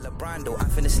Rondo, I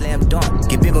finna slam dunk.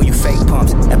 Get big on you fake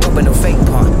pumps. That pump in no fake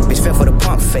pump. Bitch fell for the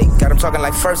pump fake. Got him talking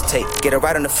like first take. Get it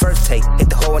right on the first take.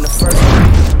 Hit the hole in the first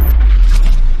take.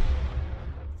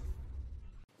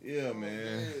 Yeah,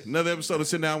 man. Another episode of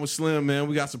Sit Down with Slim, man.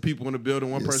 We got some people in the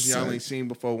building. One person y'all ain't seen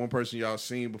before. One person y'all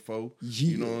seen before. Yeah.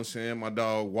 You know what I'm saying? My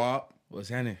dog, Wop. What's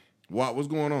happening? Wop, what's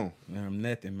going on? Man, I'm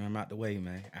nothing, man. I'm out the way,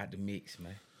 man. Out the mix,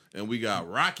 man. And we got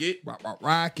Rocket.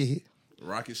 Rocket.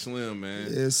 Rocket Slim, man.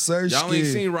 Yes, sir. Y'all ain't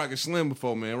seen Rocket Slim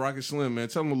before, man. Rocket Slim, man.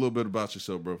 Tell them a little bit about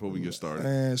yourself, bro, before we get started.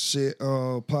 Man, shit,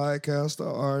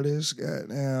 podcaster, artist,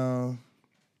 goddamn,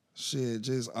 shit,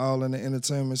 just all in the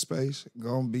entertainment space.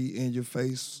 Gonna be in your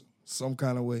face some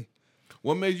kind of way.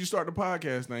 What made you start the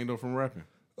podcast thing, though, from rapping?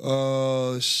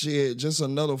 Shit, just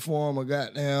another form of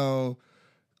goddamn,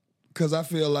 because I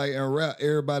feel like in rap,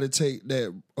 everybody take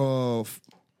that,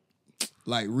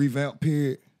 like, revamp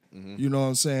period. Mm-hmm. You know what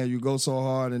I'm saying? You go so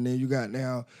hard and then you got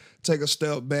now take a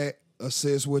step back,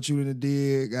 assess what you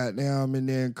did, goddamn, and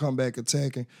then come back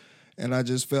attacking. And I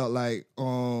just felt like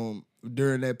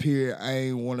during that period, I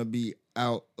ain't want to be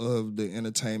out of the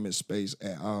entertainment space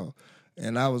at all.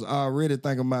 And I was already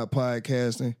thinking about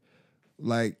podcasting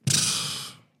like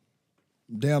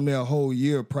damn near a whole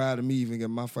year prior to me even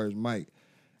getting my first mic.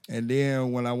 And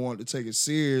then when I wanted to take it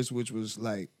serious, which was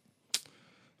like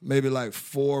maybe like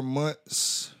 4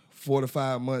 to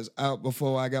 5 months out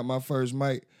before I got my first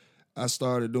mic, I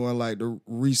started doing like the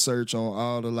research on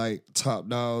all the like top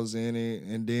dogs in it,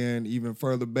 and then even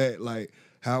further back like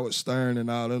Howard Stern and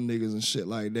all them niggas and shit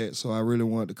like that. So I really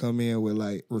wanted to come in with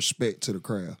like respect to the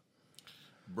crowd.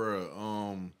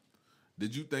 Bruh,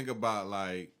 did you think about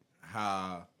like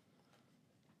how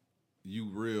you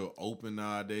real open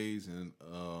nowadays and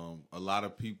a lot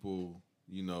of people,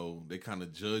 you know, they kind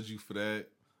of judge you for that,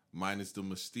 minus the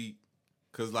mystique?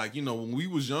 Because, like, you know, when we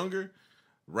was younger,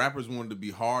 rappers wanted to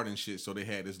be hard and shit, so they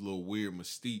had this little weird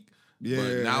mystique. Yeah,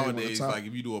 but nowadays, like,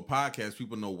 if you do a podcast,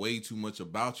 people know way too much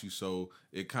about you, so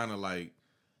it kind of, like,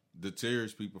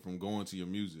 deters people from going to your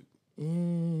music.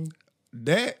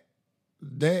 That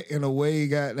in a way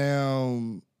got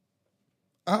down.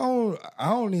 I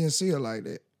don't even see it like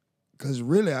that. Because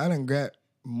really, I done got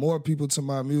more people to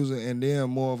my music and then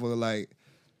more of a, like,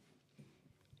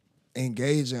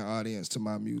 engaging audience to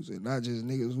my music, not just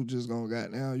niggas who just gonna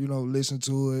goddamn, you know, listen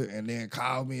to it and then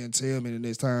call me and tell me the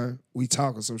next time we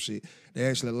talking some shit. They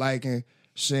actually liking,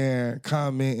 sharing,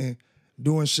 commenting,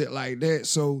 doing shit like that.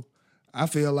 So I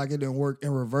feel like it didn't work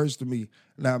in reverse to me.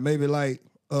 Now maybe like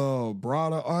a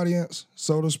broader audience,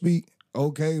 so to speak,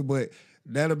 okay, but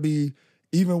that'll be,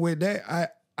 even with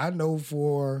that, I know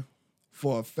for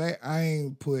a fact I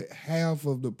ain't put half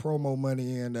of the promo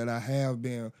money in that I have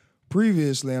been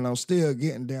previously, and I'm still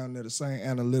getting down to the same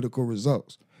analytical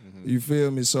results. Mm-hmm. You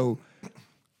feel me? So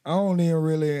I don't even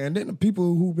really, and then the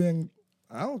people who been,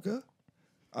 I don't care.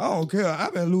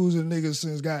 I've been losing niggas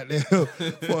since goddamn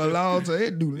for a long time.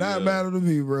 It do not matter to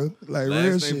me, bro. Like last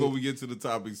real thing shit. before we get to the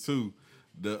topics too,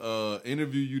 the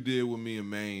interview you did with me and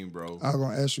Maine, bro. I was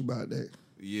gonna ask you about that.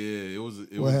 Yeah, it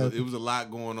was a lot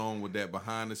going on with that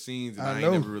behind the scenes, and I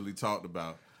ain't never really talked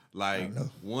about. Like,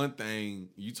 one thing,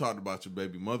 you talked about your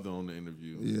baby mother on the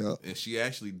interview. Yeah. And she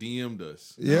actually DM'd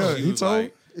us. Yeah, he told.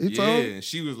 And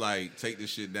she was like, take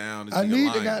this shit down. I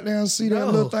need to goddamn see that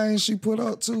little thing she put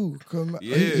up, too.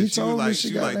 He told me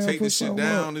she was like, take this shit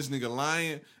down, this nigga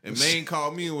lying. And Maine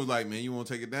called me and was like, man, you want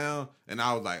to take it down? And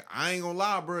I was like, I ain't gonna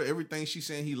lie, bro. Everything she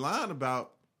saying he lying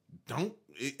about,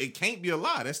 it can't be a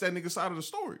lie. That's that nigga side of the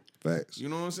story. Facts. You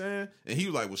know what I'm saying? And he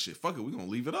was like, well, shit, fuck it. We gonna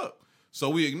leave it up. So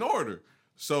we ignored her.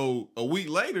 So a week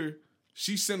later,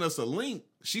 she sent us a link.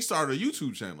 She started a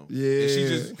YouTube channel. Yeah.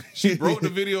 And she broke the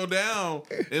video down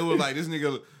and was like, this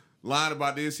nigga lying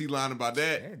about this, he lying about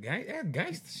that. That's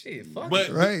gangster shit. Fuck but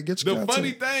it. Right, get your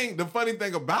the funny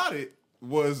thing about it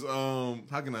was,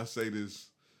 how can I say this?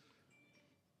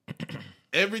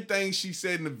 Everything she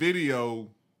said in the video,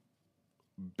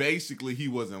 basically he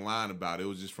wasn't lying about. It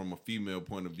was just from a female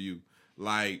point of view.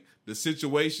 Like, the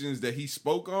situations that he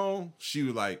spoke on, she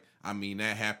was like, I mean,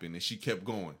 that happened, and she kept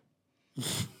going.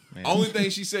 Only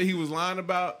thing she said he was lying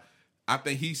about, I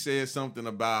think he said something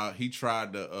about he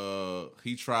tried to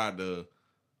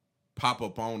pop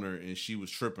up on her and she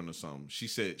was tripping or something. She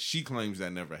said she claims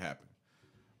that never happened.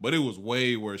 But it was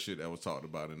way worse shit that was talked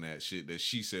about in that shit that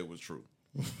she said was true.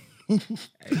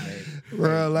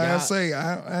 Bro, like I say,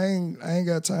 I ain't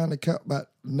got time to cap about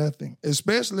nothing,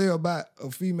 especially about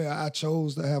a female I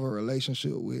chose to have a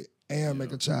relationship with and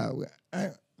make a child with. I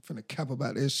ain't finna cap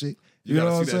about that shit. You know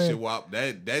gotta what see I'm that saying? shit, Wop.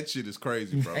 That shit is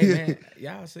crazy, bro. Hey, man,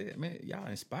 y'all said, man, y'all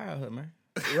inspire her, man.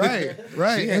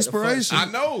 Right. Inspiration. I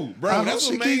know, bro. That's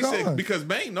what Maine said, because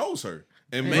Maine knows her.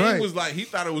 And Maine Right. was like, he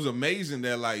thought it was amazing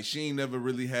that like she ain't never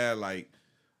really had like,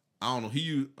 I don't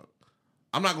know.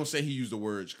 I'm not gonna say he used the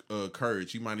word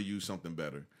courage. He might have used something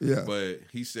better. Yeah. But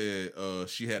he said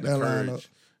she had the That line up. courage.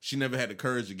 She never had the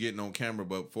courage of getting on camera,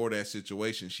 but for that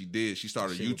situation, she did. She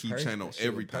started a YouTube channel,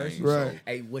 everything. Right. So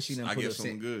Hey, what she done I put guess up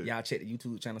something since? good. Y'all check the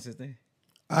YouTube channel since then?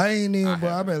 I ain't even, but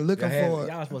I've been looking Y'all for it.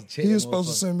 y'all supposed to check He that was supposed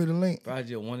to motherfucker. send me the link. Probably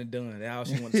just one and done. That's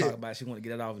all she want to talk about. She want to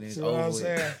get it off and then it's See what over I'm with.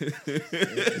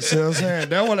 saying? See what I'm saying?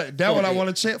 That what I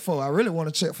want to check for. I really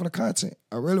want to check for the content.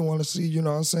 I really want to see, you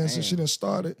know what I'm saying, since she done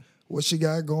started, what she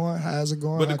got going, how's it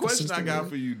going. But the how question I consistent got it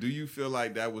for is. you, do you feel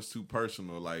like that was too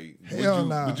personal? Like, Hell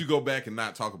nah. would you go back and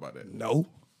not talk about that? No.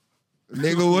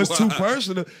 Nigga was too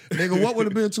personal. Nigga, what would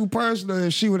have been too personal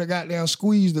if she would have got down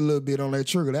squeezed a little bit on that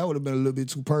trigger? That would have been a little bit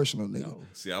too personal, nigga.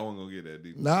 See, I wasn't gonna get that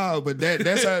deep. No, but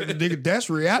that's how, nigga, that's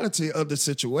reality of the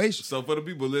situation. So for the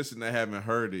people listening that haven't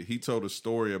heard it, he told a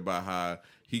story about how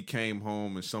he came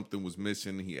home and something was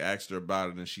missing. And he asked her about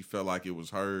it, and she felt like it was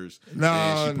hers. No,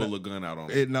 and she pulled a gun out on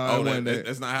him. That's not how it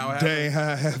happened. That ain't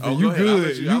how it happened. Oh, you go ahead. I'll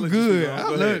good. let I'll You let good. speak on. I Go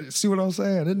love ahead. it. See what I'm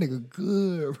saying? That nigga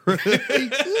good, bro. He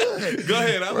good. Go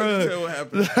ahead. I'll let you tell what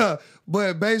happened.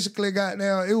 But basically,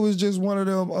 goddamn, it was just one of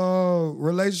them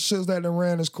relationships that done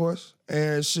ran its course.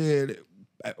 And shit,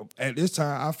 at this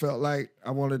time, I felt like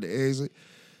I wanted to exit.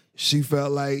 She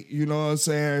felt like, you know what I'm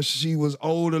saying, she was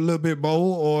owed a little bit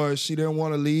more or she didn't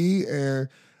want to leave and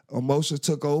emotions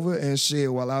took over and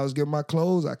shit. While I was getting my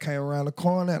clothes, I came around the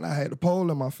corner and I had the pole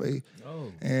in my face.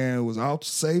 Oh. And it was off to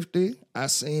safety. I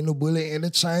seen the bullet in the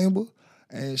chamber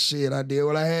and shit, I did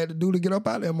what I had to do to get up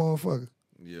out that motherfucker.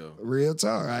 Yeah. Real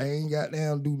talk. I ain't got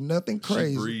down do nothing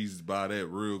crazy. She breezed by that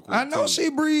real quick. I know too. she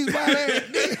breezed by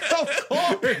that. Nigga,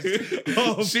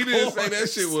 of course. She didn't say that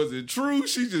shit wasn't true.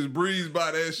 She just breezed by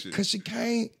that shit. Cause she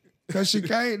can't,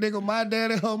 nigga. My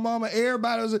daddy, her mama,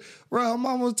 everybody was, bro. Her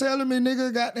mama was telling me,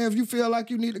 nigga, goddamn, if you feel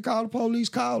like you need to call the police,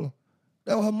 call them.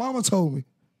 That's what her mama told me.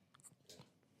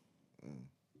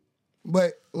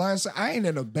 But like I said, I ain't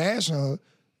in a bash on her.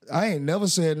 I ain't never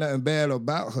said nothing bad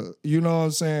about her. You know what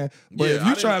I'm saying? But Yeah, if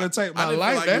you I trying to didn't- take I my didn't feel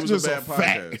life, like it that's was just a a bad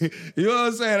fact. podcast. You know what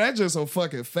I'm saying? That's just a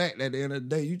fucking fact. At the end of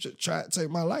the day, you just try to take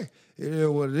my life. It is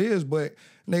what it is. But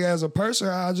nigga, as a person,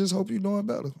 I just hope you doing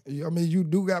better. I mean, you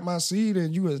do got my seed,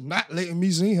 and you is not letting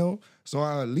me see him. So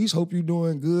I at least hope you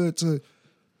doing good to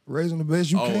raise him the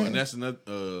best you can. And that's another.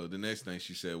 The next thing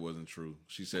she said wasn't true.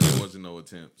 She said there wasn't no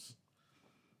attempts.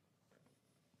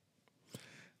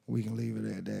 We can leave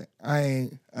it at that. I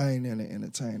ain't into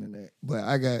entertaining that. But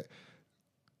I got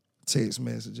text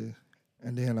messages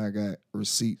and then I got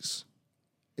receipts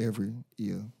every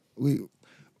year.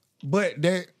 But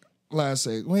that, like I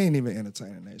say, we ain't even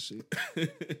entertaining that shit. We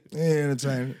ain't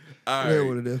entertaining. All Yeah, right.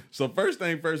 what it is. So first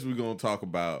thing first, we're gonna talk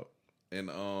about,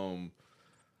 and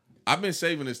I've been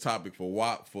saving this topic for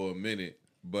WAP for a minute,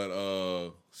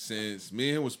 but since me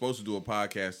and him was supposed to do a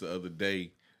podcast the other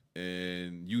day,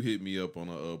 and you hit me up on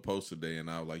a post today, and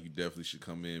I was like, you definitely should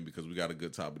come in because we got a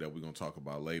good topic that we're gonna talk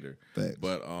about later. Facts.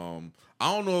 But I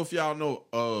don't know if y'all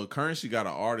know, Currency got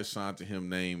an artist signed to him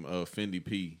named Fendi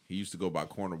P. He used to go by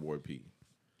Corner Boy P.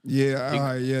 Yeah, all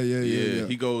right, yeah.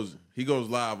 He goes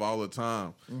live all the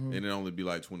time, and it only be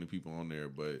like 20 people on there,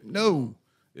 but No.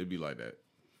 it'd be like that.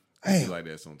 Damn. It'd be like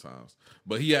that sometimes.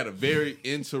 But he had a very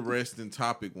interesting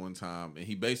topic one time, and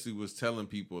he basically was telling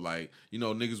people, like, you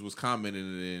know, niggas was commenting,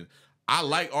 and I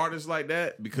like artists like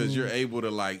that because you're able to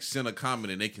like send a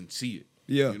comment and they can see it.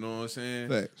 Yeah. You know what I'm saying?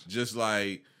 Facts. Just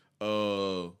like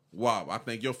WAP. I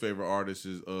think your favorite artist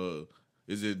is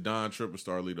it Don Tripp or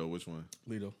Starlito? Which one?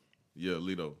 Lido. Yeah,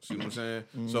 Lito. See what I'm saying?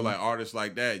 So like artists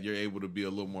like that, you're able to be a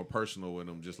little more personal with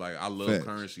them. Just like I love Facts.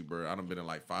 Currency, bro. I done been in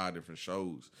like 5 different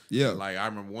shows. Yeah. Like I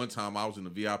remember one time I was in the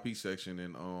VIP section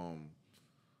in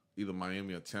either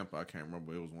Miami or Tampa. I can't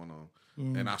remember. It was one of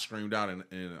them. And I screamed out and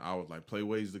I was like, play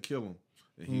Ways to Kill Him.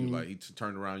 And he was like, he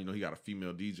turned around, you know, he got a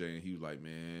female DJ and he was like,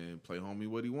 man, play homie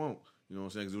what he want. You know what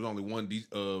I'm saying? Because there was only one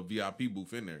VIP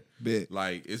booth in there. Bet.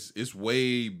 Like it's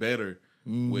way better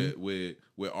with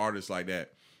artists like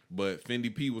that. But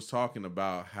Fendi P was talking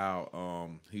about how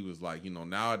he was like, you know,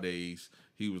 nowadays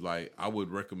he was like, I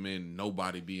would recommend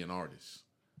nobody be an artist.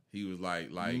 He was like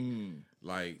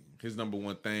his number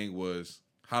one thing was,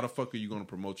 how the fuck are you going to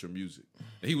promote your music?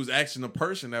 And he was asking the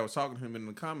person that was talking to him in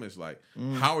the comments, like,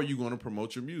 how are you going to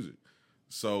promote your music?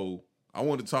 So I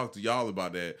want to talk to y'all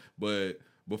about that. But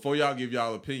before y'all give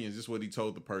y'all opinions, this is what he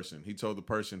told the person. He told the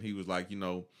person, he was like, you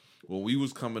know, when we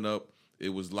was coming up, it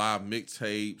was live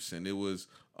mixtapes and it was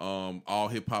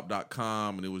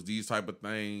allhiphop.com and it was these type of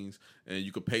things, and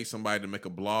you could pay somebody to make a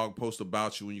blog post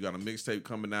about you when you got a mixtape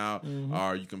coming out,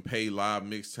 or you can pay live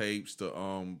mixtapes to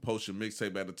post your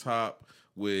mixtape at the top,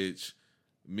 which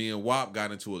me and WAP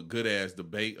got into a good ass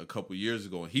debate a couple years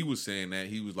ago, and he was saying that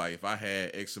he was like, if I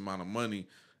had X amount of money,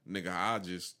 nigga, I'll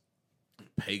just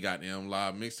pay goddamn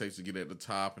live mixtapes to get at the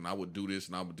top, and I would do this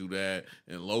and I would do that,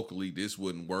 and locally this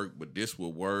wouldn't work, but this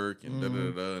would work, and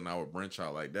and I would branch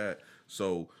out like that.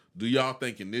 So, do y'all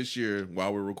think in this year,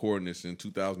 while we're recording this in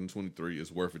 2023,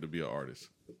 it's worth it to be an artist?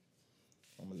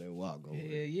 I'm gonna let WAP go.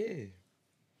 Yeah.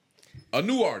 A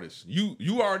new artist.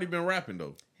 You already been rapping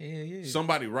though. Hell yeah.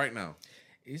 Somebody right now.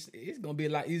 It's gonna be a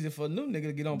lot easier for a new nigga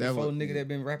to get on That before a would- nigga that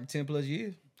been rapping 10 plus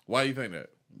years. Why you think that?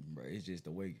 Bro, it's just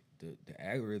the way the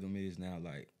algorithm is now.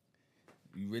 Like,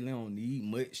 you really don't need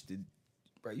much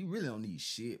bro. You really don't need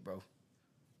shit, bro.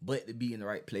 But to be in the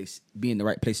right place, be in the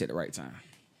right place at the right time.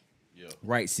 Yeah.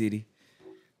 Right city.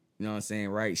 You know what I'm saying?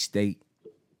 Right state.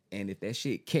 And if that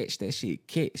shit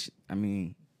catch. I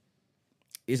mean,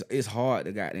 it's hard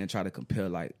to goddamn try to compare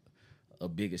like a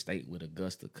bigger state with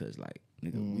Augusta, cause like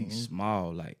nigga, we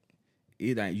small. Like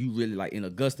it ain't you really like in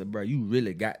Augusta, bro. You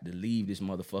really got to leave this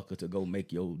motherfucker to go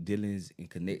make your dealings and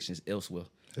connections elsewhere.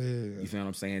 Yeah. You feel what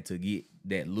I'm saying? To get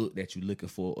that look that you looking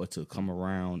for, or to come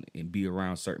around and be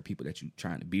around certain people that you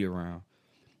trying to be around.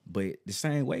 But the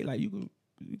same way, like you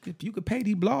could pay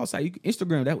these blogs, like you can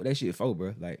Instagram. That what that shit for,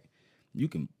 bro. Like you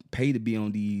can pay to be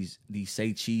on these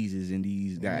Say Cheeses and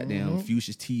these goddamn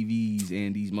Fuchsia's TVs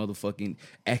and these motherfucking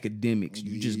academics.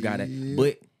 You just gotta.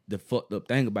 But the fucked up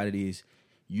thing about it is,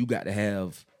 you got to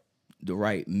have the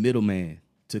right middleman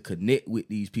to connect with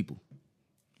these people.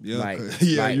 Yeah, like,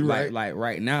 yeah, like, you're like, right. Like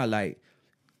right now, like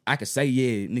I could say,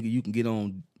 yeah, nigga, you can get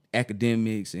on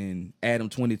academics and Adam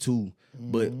 22,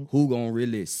 but who gonna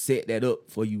really set that up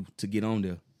for you to get on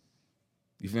there?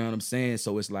 You feel what I'm saying?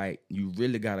 So it's like you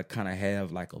really gotta kind of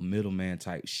have like a middleman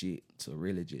type shit to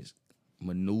really just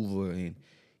maneuver and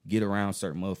get around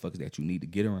certain motherfuckers that you need to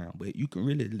get around. But you can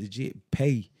really legit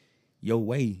pay your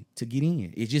way to get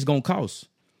in. It's just gonna cost.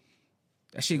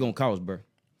 That shit gonna cost, bro.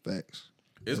 Facts.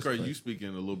 It's crazy. You speaking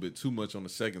a little bit too much on the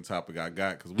second topic I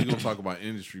got, because we're gonna talk about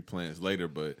industry plans later.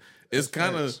 But it's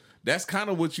that's kind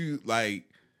of what you like.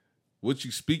 What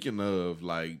you speaking of?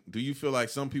 Like, do you feel like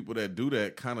some people that do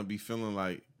that kind of be feeling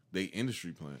like they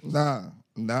industry plans? Nah.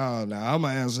 I'm gonna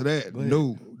answer that.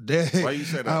 No, that, Why you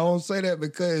say that? I don't say that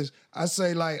because I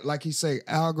say like he say,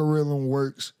 algorithm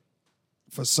works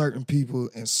for certain people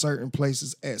in certain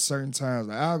places at certain times.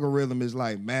 The algorithm is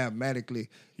like mathematically,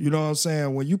 you know what I'm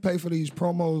saying? When you pay for these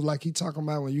promos, like he talking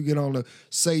about, when you get on the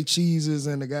Say Cheeses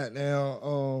and the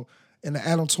goddamn and the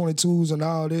Adam 22s and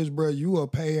all this, bro, you are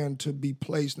paying to be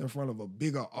placed in front of a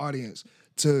bigger audience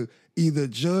to either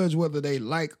judge whether they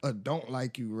like or don't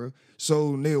like you, bro.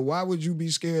 So, nigga, why would you be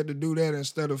scared to do that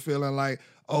instead of feeling like,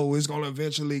 oh, it's gonna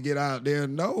eventually get out there?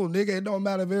 No, nigga, it don't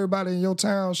matter if everybody in your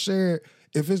town share it.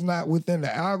 If it's not within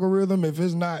the algorithm, if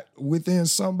it's not within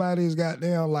somebody's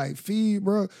goddamn like feed,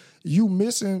 bro, you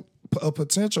missing a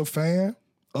potential fan,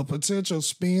 a potential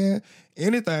spin,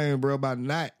 anything, bro, by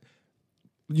not,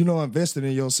 investing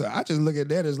in yourself. I just look at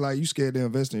that as like you scared to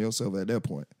invest in yourself at that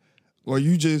point. Or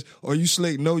you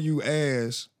slick know you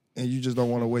ass and you just don't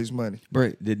want to waste money.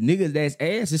 Bro, the niggas that's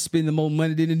ass is spending more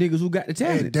money than the niggas who got the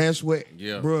talent. And that's what,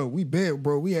 Yeah. bro, we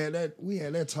had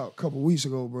that talk a couple weeks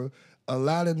ago, bro. A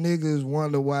lot of niggas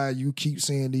wonder why you keep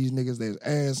seeing these niggas that's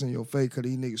ass in your face, because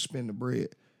these niggas spend the bread.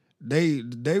 They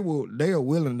are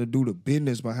willing to do the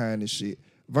business behind this shit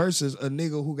versus a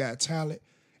nigga who got talent.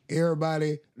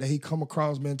 Everybody that he come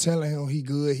across been telling him he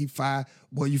good, he fine,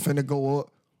 boy, you finna go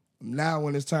up. Now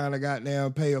when it's time to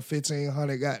goddamn pay a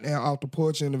 $1,500 goddamn off the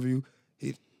porch interview,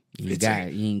 You ain't got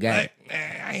it. like,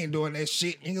 man, I ain't doing that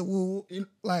shit, nigga. Woo.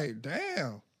 Like,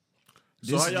 damn.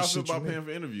 So This how is y'all the feel shit you about need. paying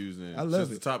for interviews then? I love since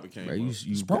it. the topic came Bro, up?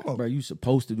 you promo. bro, you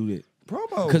supposed to do that.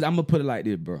 Promo. Because I'm going to put it like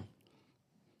this, bro.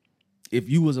 If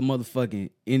you was a motherfucking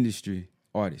industry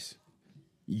artist,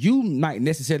 you might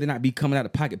necessarily not be coming out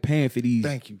of pocket paying for these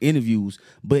Thank you. interviews.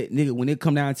 But, nigga, when it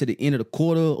come down to the end of the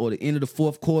quarter or the end of the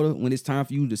fourth quarter, when it's time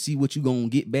for you to see what you going to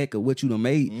get back or what you done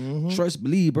made, trust,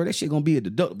 believe, bro, that shit going to be a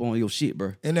deductible on your shit,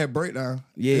 bro. in that breakdown.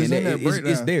 Yeah, It's and in that it's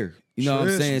breakdown. there. You know Sure what I'm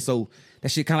is. saying? So that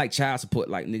shit kind of like child support.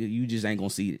 Like, nigga, you just ain't gonna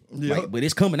see it. Yep. Like, but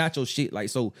it's coming out your shit. Like,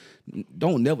 so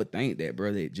don't never think that,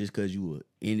 bro, that just because you were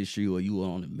industry or you were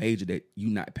on a major that you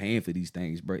not paying for these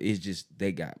things, bro. It's just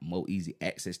they got more easy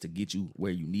access to get you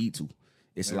where you need to.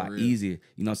 It's a lot easier.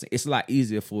 You know what I'm saying? It's a lot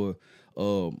easier for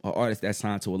an artist that's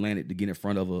signed to Atlantic to get in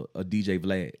front of a DJ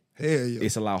Vlad. Hell yeah.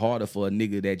 It's a lot harder for a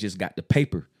nigga that just got the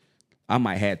paper. I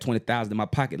might have 20,000 in my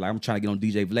pocket. Like, I'm trying to get on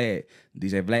DJ Vlad.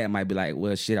 DJ Vlad might be like,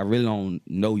 well, shit, I really don't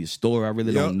know your story. I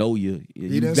really don't know you.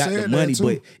 You done got said the money, that too.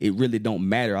 but it really don't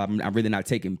matter. I'm really not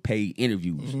taking paid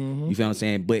interviews. You feel what I'm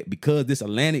saying? But because this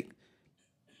Atlantic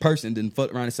person didn't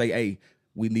fuck around and say, hey,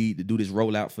 we need to do this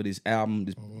rollout for this album,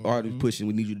 this artist pushing,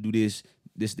 we need you to do this.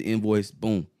 This is the invoice,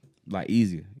 boom. Like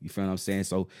easier. You feel what I'm saying?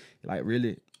 So like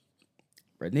really,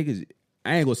 bro, niggas,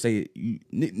 I ain't gonna say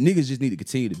it. Niggas just need to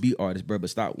continue to be artists, bro,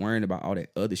 but stop worrying about all that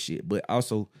other shit. But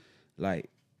also, like,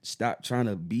 stop trying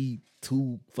to be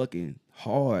too fucking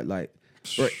hard. Like,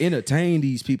 bro, entertain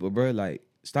these people, bro. Like,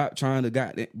 stop trying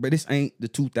to bro, this ain't the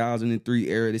 2003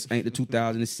 era. This ain't the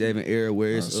 2007 era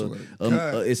where it's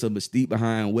it's a mystique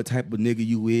behind what type of nigga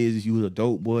you is you a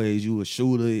dope boy? Is you a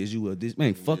shooter? Is you a this?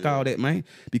 Man, fuck all that, man.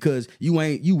 Because you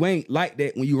ain't like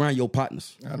that when you around your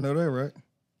partners. I know that, right?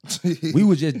 We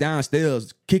was just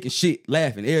downstairs kicking shit,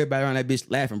 laughing. Everybody around that bitch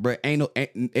laughing, bro.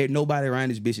 Ain't nobody around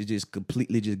this bitch is just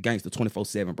completely just gangster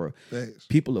 24/7, bro. Thanks.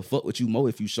 People will fuck with you more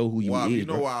if you show who you is. You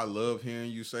know bro. why I love hearing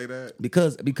you say that?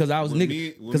 Because I was a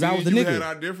nigga. Because I was the nigga. nigga. Had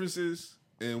our differences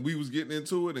and we was getting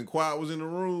into it, and Quiet was in the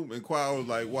room, and Quiet was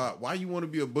like, "Why you want to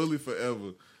be a bully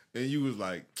forever?" And you was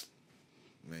like,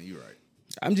 "Man, you right."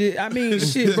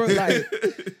 Shit, bro. Like,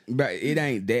 bro, it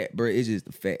ain't that, bro. It's just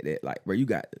the fact that, like, bro, you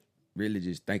got to really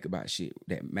just think about shit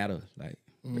that matter. Like,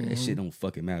 bro, that shit don't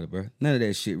fucking matter, bro. None of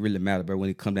that shit really matter, bro. When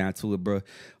it come down to it, bro,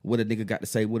 what a nigga got to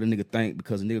say, what a nigga think,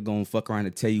 because a nigga gonna fuck around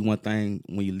and tell you one thing.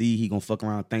 When you leave, he gonna fuck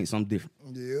around and think something different.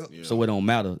 Yeah. So it don't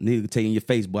matter. Nigga tell you in your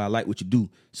face, boy, I like what you do.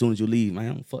 As soon as you leave, man,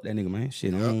 I don't fuck that nigga, man.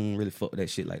 Shit, I don't really fuck with that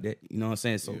shit like that. You know what I'm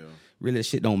saying? So really, that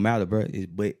shit don't matter, bro.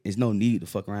 But it's no need to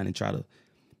fuck around and try to.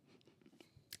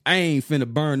 I ain't finna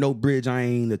burn no bridge I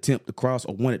ain't attempt to cross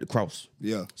or wanted to cross.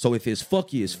 Yeah. So if it's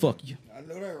fuck you, it's fuck you. I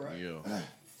know that, right? Yeah.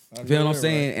 You feel what I'm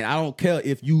saying? Right. And I don't care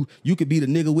if you could be the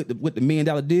nigga with the $1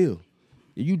 million deal.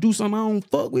 If you do something I don't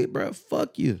fuck with, bro,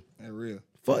 fuck you. That real.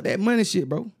 Fuck that money shit,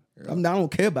 bro. Yeah. I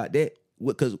don't care about that.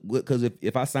 Because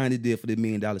if I signed this deal for the $1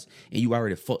 million and you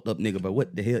already fucked up nigga, bro,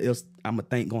 what the hell else I'ma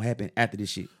think gonna happen after this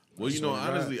shit? Well, you know,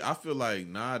 honestly, I feel like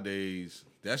nowadays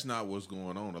that's not what's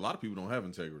going on. A lot of people don't have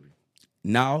integrity.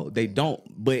 No, they don't.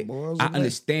 But I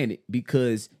understand it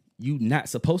because you not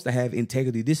supposed to have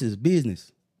integrity. This is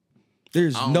business.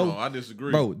 There's I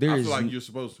disagree. Bro, I feel like you're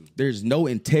supposed to. There's no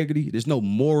integrity. There's no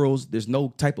morals. There's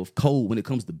no type of code when it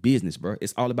comes to business, bro.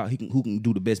 It's all about who can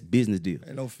do the best business deal.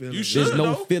 Ain't no feelings. You should. There's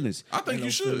no feelings. I think you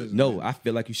should. No, I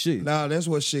feel like you should. Nah, that's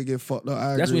what shit get fucked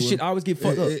up. That's when shit always get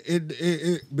fucked up.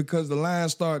 Because the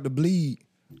lines start to bleed.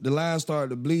 The lines start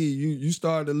to bleed. You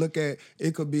start to look at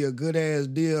it could be a good ass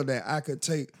deal that I could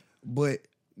take, but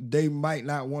they might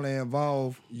not want to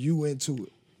involve you into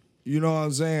it. You know what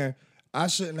I'm saying? I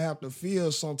shouldn't have to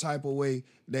feel some type of way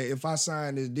that if I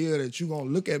sign this deal that you gonna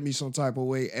look at me some type of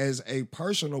way as a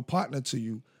personal partner to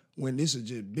you when this is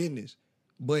just business.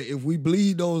 But if we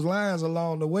bleed those lines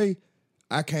along the way,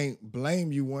 I can't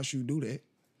blame you once you do that.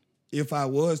 If I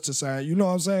was to sign, you know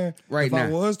what I'm saying? If I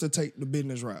was to take the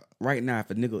business route. Right now,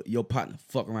 if a nigga, your partner,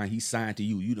 fuck around, he signed to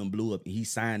you, you done blew up and he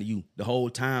signed to you. The whole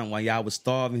time while y'all was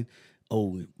starving,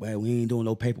 well, we ain't doing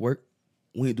no paperwork.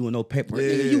 We ain't doing no paperwork.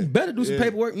 Yeah, nigga, you better do some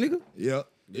paperwork, nigga. Yep.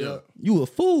 Yeah. You a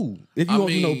fool if you don't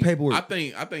do no paperwork. I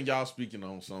think y'all speaking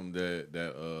on something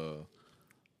that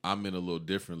I meant a little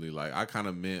differently. Like I kind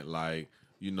of meant like,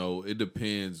 you know, it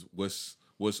depends what's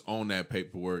on that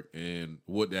paperwork and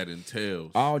what that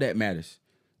entails. All that matters.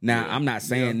 Now, I'm not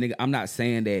saying nigga, I'm not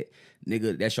saying that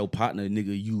nigga, that's your partner,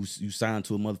 nigga, you signed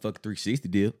to a motherfucking 360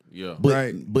 deal. Yeah.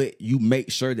 But you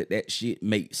make sure that shit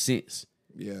makes sense.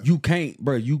 Yeah. You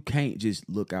can't just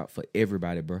look out for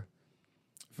everybody, bro.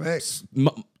 Facts.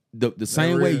 The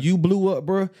same way you blew up,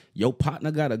 bro, your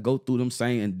partner got to go through them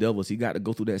same endeavors. He got to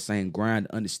go through that same grind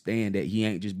to understand that he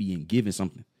ain't just being given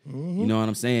something. Mm-hmm. You know what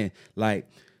I'm saying? Like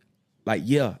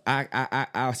yeah,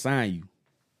 I'll sign you.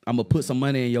 I'm going to put some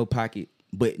money in your pocket,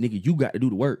 but nigga, you got to do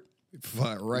the work.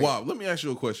 Right. Wow, let me ask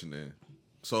you a question then.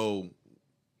 So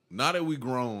now that we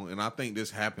grown, and I think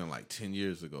this happened like 10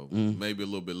 years ago, maybe a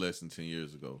little bit less than 10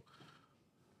 years ago.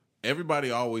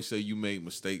 Everybody always say you made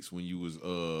mistakes when you was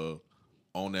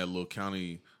on that little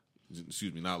county,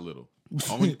 excuse me, not little,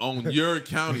 on your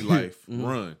county life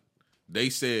run. They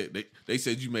said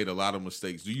you made a lot of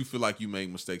mistakes. Do you feel like you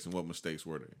made mistakes, and what mistakes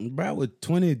were they? Bro, I was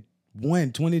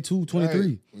 21, 22,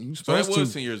 23. Right. So that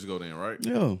was 10 years ago then, right?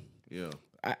 Yeah. Yeah.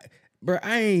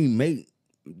 I ain't made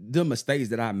the mistakes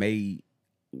that I made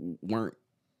weren't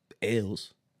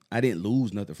L's. I didn't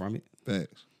lose nothing from it.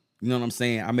 Facts. You know what I'm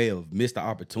saying? I may have missed the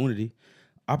opportunity.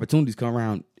 Opportunities come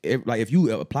around. Like if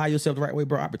you apply yourself the right way,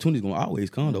 bro, opportunities gonna always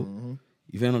come though. Mm-hmm.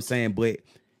 You feel what I'm saying? But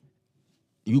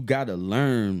you gotta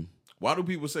learn. Why do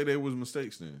people say there was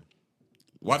mistakes then?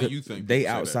 Why do you think they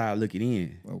outside looking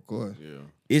in? Of course. Yeah.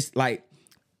 It's like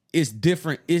it's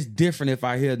different. It's different if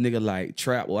I hear a nigga like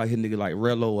Trap or I hear a nigga like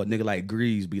Rello or a nigga like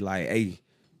Greaves be like, "Hey,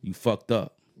 you fucked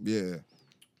up." Yeah.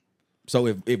 So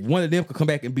if one of them could come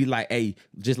back and be like, hey,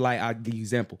 just like I'll give you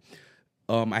example.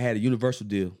 I had a Universal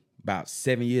deal about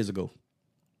 7 years ago.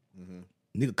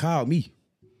 Nigga called me.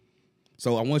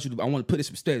 So I want to put this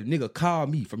in perspective. Nigga called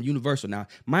me from Universal. Now,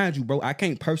 mind you, bro, I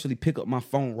can't personally pick up my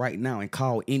phone right now and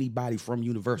call anybody from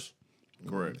Universal.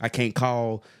 Correct. I can't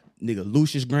call nigga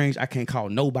Lucius Grange. I can't call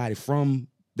nobody from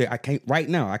there. I can't right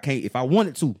now. I can't if I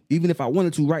wanted to. Even if I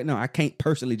wanted to right now, I can't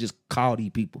personally just call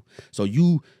these people. So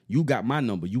you got my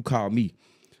number. You call me.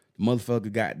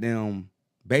 Motherfucker goddamn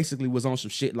basically was on some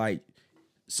shit like,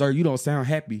 sir, you don't sound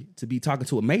happy to be talking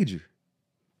to a major.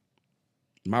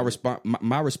 My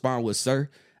response was, sir,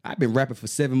 I've been rapping for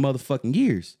 7 motherfucking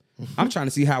years. I'm trying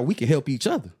to see how we can help each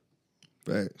other.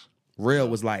 Facts. Rail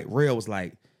was like,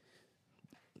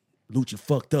 Lucci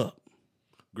fucked up.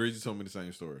 Greasy told me the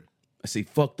same story. I say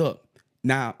fucked up.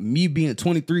 Now, me being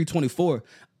 23, 24,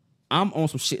 I'm on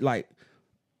some shit like,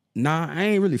 nah, I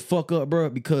ain't really fuck up, bro,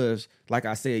 because like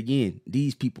I said again,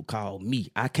 these people call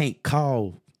me. I can't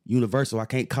call Universal. I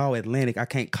can't call Atlantic. I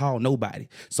can't call nobody.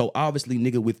 So obviously,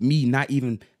 nigga, with me not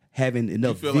even having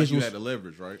enough You feel visuals, like you had the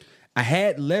leverage, right? I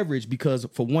had leverage because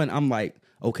for one, I'm like,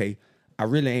 okay, I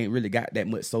really ain't really got that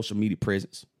much social media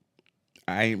presence.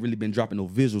 I ain't really been dropping no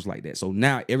visuals like that. So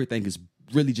now everything is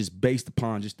really just based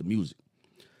upon just the music.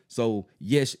 So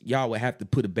yes, y'all would have to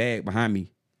put a bag behind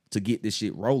me to get this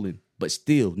shit rolling. But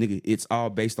still, nigga, it's all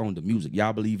based on the music.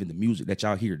 Y'all believe in the music that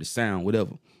y'all hear, the sound,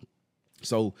 whatever.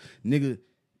 So, nigga,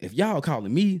 if y'all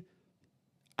calling me,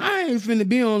 I ain't finna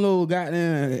be on no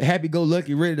goddamn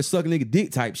happy-go-lucky, ready to suck a nigga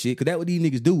dick type shit, because that's what these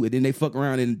niggas do. And then they fuck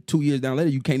around and 2 years down later,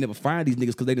 you can't never find these niggas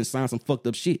because they done signed some fucked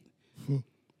up shit.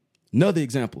 Another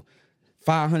example,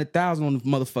 500,000 on the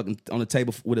motherfucking on the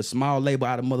table with a small label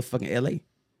out of motherfucking LA.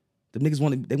 The niggas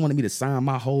wanted me to sign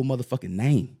my whole motherfucking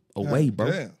name away,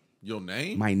 bro. Damn. Your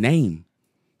name? My name.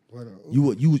 What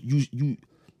You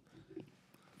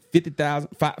 50,000,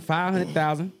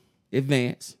 500,000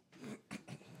 advance,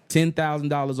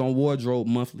 $10,000 on wardrobe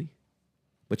monthly,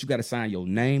 but you got to sign your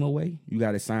name away. You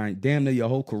got to sign damn near your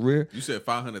whole career. You said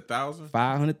 500,000?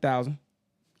 500,000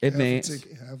 advance,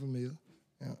 half a meal.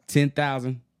 Yeah.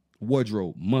 10,000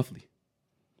 wardrobe monthly.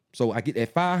 So I get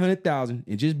that 500,000,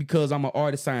 and just because I'm an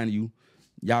artist signing you,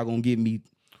 y'all gonna give me.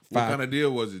 What kind of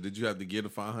deal was it? Did you have to get the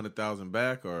 500,000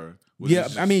 back, or was Yeah, it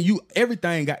just... I mean,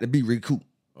 everything got to be recouped.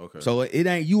 Okay. So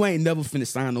you ain't never finna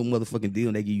sign no motherfucking deal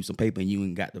and they give you some paper and you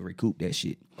ain't got to recoup that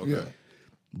shit. Okay. Yeah.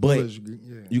 But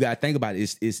Yeah. you gotta think about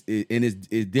it. It's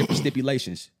different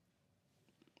stipulations.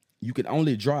 You can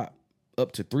only drop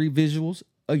up to 3 visuals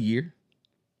a year.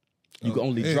 You can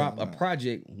only drop a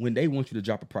project when they want you to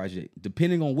drop a project.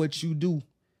 Depending on what you do,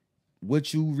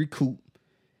 what you recoup,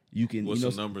 you can. What's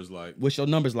your numbers like? What's your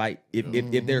numbers like?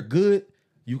 If they're good,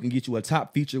 you can get you a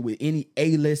top feature with any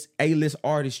A-list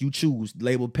artist you choose.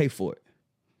 Label pay for it.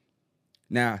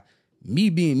 Now, me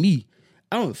being me,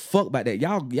 I don't fuck about that.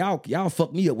 Y'all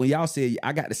fucked me up when y'all said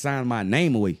I got to sign my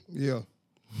name away. Yeah.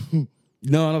 You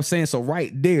know what I'm saying? So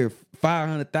right there,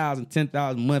 500,000,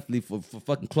 10,000 monthly for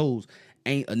fucking clothes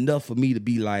ain't enough for me to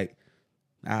be like,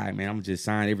 all right, man, I'm gonna just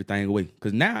sign everything away.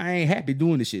 Cause now I ain't happy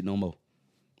doing this shit no more.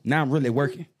 Now I'm really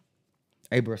working.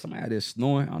 Hey, bro, somebody out there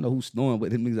snoring. I don't know who's snoring, but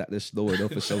them niggas out there snoring though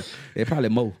for sure. They probably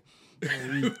Mo.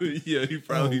 Yeah, he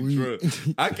probably drunk.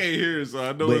 I can't hear it, so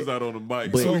I know it's not on the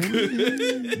mic.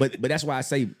 But that's why I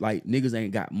say like niggas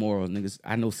ain't got morals. Niggas,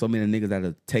 I know so many niggas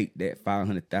that'll take that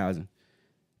 500,000,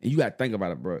 and you gotta think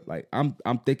about it, bro. Like I'm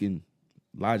thinking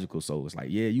logical, so it's like,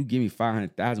 yeah, you give me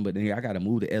 500,000, but then I gotta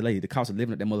move to LA. The cost of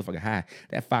living at that motherfucker high.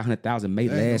 That 500,000 may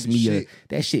last me.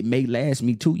 That shit may last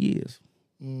me 2 years,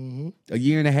 a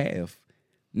year and a half.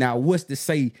 Now, what's to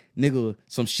say, nigga,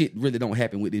 some shit really don't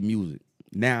happen with this music?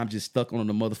 Now I'm just stuck on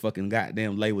the motherfucking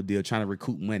goddamn label deal trying to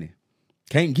recoup money.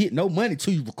 Can't get no money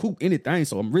till you recoup anything,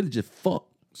 so I'm really just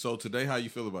fucked. So today, how you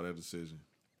feel about that decision?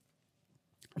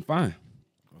 I'm fine.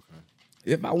 Okay.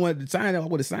 If I wanted to sign it, I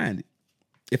would have signed it.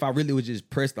 If I really was just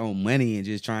pressed on money and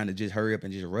just trying to just hurry up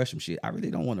and just rush some shit, I really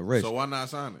don't want to rush. So why not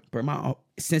sign it? But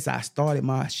since I started,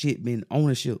 my shit been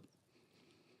ownership.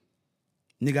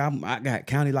 Nigga, I got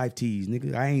county life tees,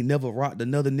 nigga. I ain't never rocked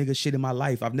another nigga shit in my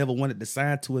life. I've never wanted to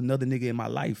sign to another nigga in my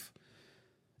life.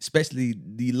 Especially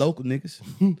the local niggas.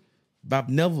 But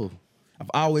I've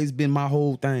always been my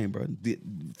whole thing, bro.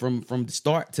 From the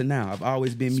start to now, I've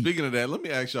always been me. Speaking of that, let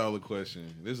me ask y'all a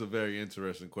question. This is a very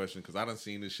interesting question because I done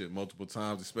seen this shit multiple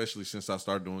times, especially since I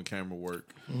started doing camera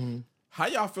work. How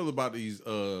y'all feel about these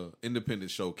independent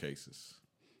showcases?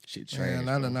 Shit trash. Man,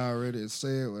 I done already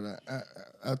said what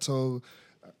I told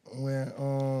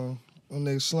when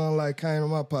they Slum Like came to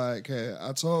my podcast.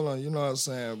 I told them, you know what I'm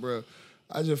saying, bro.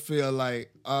 I just feel like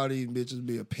all these bitches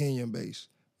be opinion based.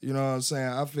 You know what I'm saying?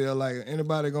 I feel like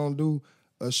anybody gonna do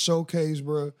a showcase,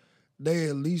 bro, they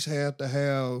at least have to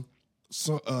have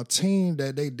a team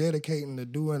that they dedicating to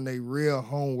doing their real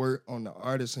homework on the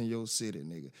artists in your city,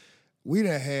 nigga. We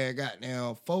done had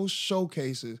goddamn 4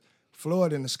 showcases.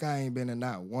 Florida in the Sky ain't been in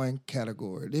not one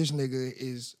category. This nigga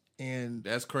is in.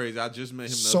 That's crazy. I just met him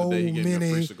the so other day. He gave me a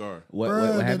many- free cigar. What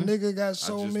Bruh, happened? the nigga got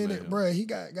so just many. met him. Bruh, he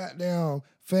got goddamn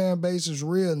fan bases,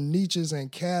 real niches in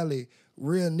Cali,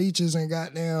 real niches in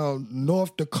goddamn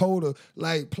North Dakota,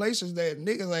 like places that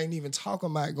niggas ain't even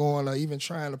talking about going or even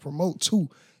trying to promote to.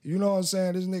 You know what I'm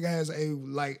saying? This nigga has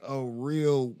a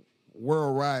real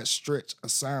worldwide stretch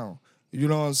of sound. You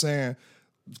know what I'm saying?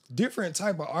 Different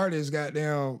type of artists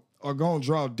goddamn are gonna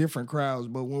draw different crowds,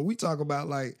 but when we talk about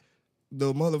like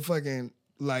the motherfucking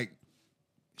like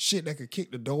shit that could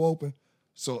kick the door open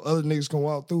so other niggas can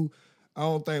walk through, I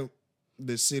don't think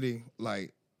the city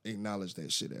like acknowledge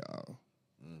that shit at all.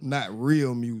 Not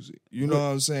real music. You know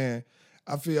what I'm saying?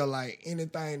 I feel like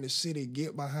anything the city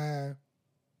get behind,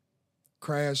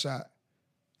 crash out.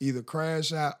 Either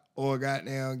crash out or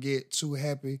goddamn get too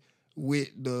happy with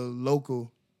the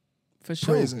local For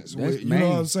sure. presence. That's You know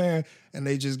what I'm main. saying? And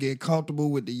they just get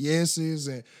comfortable with the yeses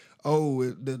and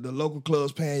the local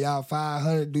clubs paying y'all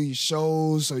 $500 to do your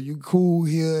shows, so you cool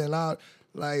here and out.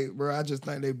 Like, bro, I just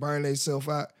think they burn themselves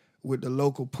out with the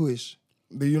local push.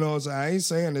 But you know what I'm saying? I ain't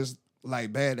saying it's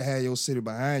like bad to have your city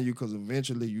behind you because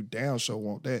eventually you damn sure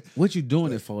want that. What you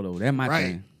doing it for though? That my Right.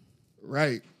 thing.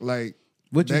 Right. Like,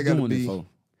 What you that gotta doing be- it for?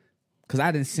 Cause I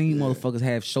done seen motherfuckers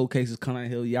have showcases come out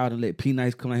here. Y'all done let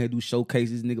P-Nice come out here do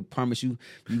showcases. Nigga promise you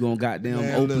gonna goddamn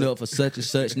Man, open look. up for such and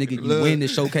such. Nigga, you Look. win the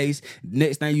showcase.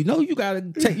 Next thing you know, you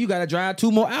gotta drive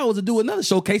 2 more hours to do another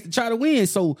showcase to try to win.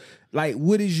 So like,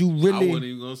 what is you I really? wasn't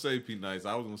even gonna say P Nice.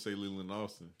 I was gonna say Leland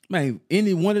Austin. Man,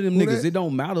 any one of them Who niggas, that? it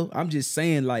don't matter. I'm just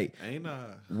saying like, Ain't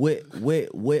I? what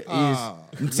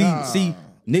is see nah,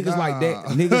 niggas like that,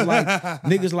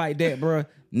 niggas like that, bro.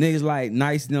 Niggas like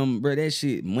nice them, bro. That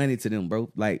shit money to them,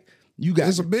 bro. Like you got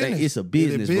It's a to think business. it's a It a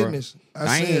business, bro. business. I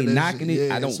I said ain't that knocking shit. it.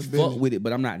 Yeah, I don't it's a fuck business. with it,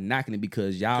 but I'm not knocking it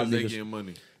because y'all Because they niggas. getting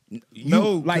money.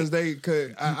 No, like-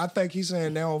 because I think he's saying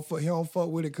he don't fuck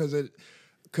with it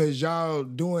because y'all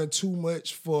doing too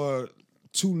much for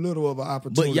too little of an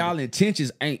opportunity. But y'all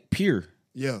intentions ain't pure.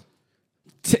 yeah,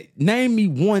 Name me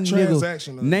one nigga.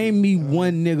 Transactional. Name me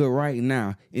one nigga right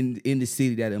now in the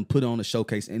city that done put on a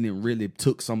showcase and then really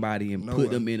took somebody and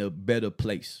put them in a better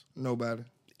place. nobody.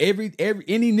 Any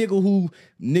nigga who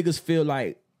niggas feel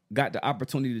like got the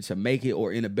opportunity to make it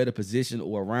or in a better position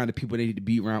or around the people they need to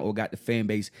be around or got the fan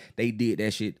base, they did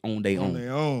that shit on their On own.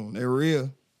 their own, they're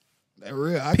real. They're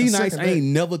real. I can P-Nice second ain't that.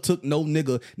 never took no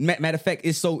nigga. Matter of fact,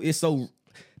 it's so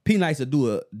P-Nice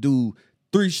will do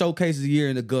 3 showcases a year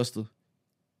in Augusta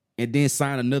and then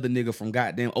sign another nigga from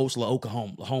goddamn Oslo,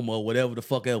 Oklahoma, or whatever the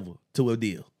fuck ever to a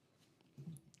deal.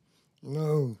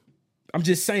 No, I'm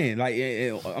just saying, like,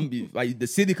 like the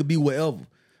city could be wherever.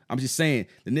 I'm just saying,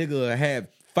 the nigga will have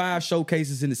 5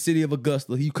 showcases in the city of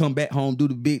Augusta. He come back home, do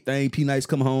the big thing. P-Nice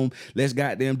come home. Let's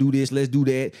goddamn do this. Let's do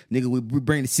that. Nigga, we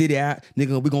bring the city out.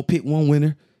 Nigga, we gonna pick one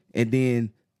winner. And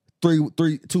then 2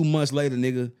 months later,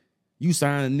 nigga, you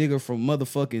sign a nigga from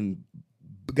motherfucking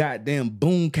goddamn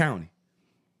Boone County.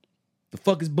 The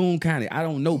fuck is Boone County? I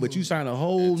don't know, but you sign a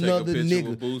whole Take nother a picture nigga.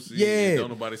 with Boosie. Yeah. Don't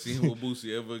nobody see him with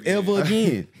Boosie ever again. Ever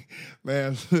again.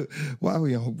 man. Why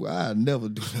we on? I never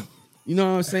do that. You know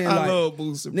what I'm saying? I like, love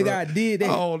Boosie, bro. nigga, I did that.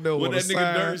 I don't know What what that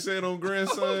nigga Dirt said on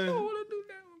Grandson?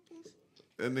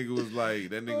 That nigga was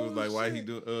like, why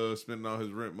he spending all his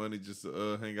rent money just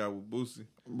to hang out with Boosie?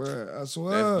 bro. I That's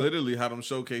swear. literally how them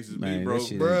showcases Man, be, bro. that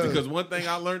shit Bruh. Because one thing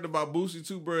I learned about Boosie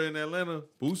too, bro, in Atlanta,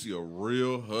 Boosie a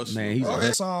real hustler. Man, he's bro. Bro,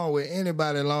 that song with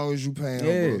anybody as long as you pay him,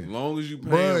 Yeah. bro. As long as you pay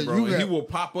Bruh, him, bro, you and he got- will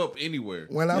pop up anywhere.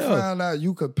 When I Yeah. found out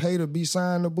you could pay to be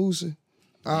signed to Boosie,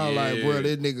 I was like, Yeah. bro,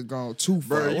 this nigga gone too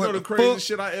far. Bro, you What know the fuck? craziest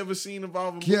shit I ever seen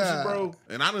involving Boosie, God. bro?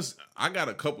 And I got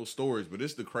a couple stories, but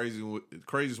it's the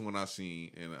craziest one I seen.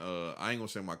 And I ain't gonna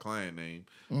say my client name,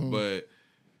 but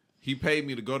he paid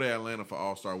me to go to Atlanta for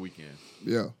All-Star Weekend.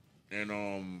 Yeah. And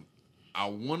I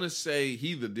want to say he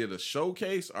either did a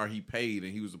showcase or he paid,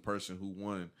 and he was the person who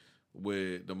won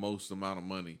with the most amount of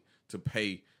money to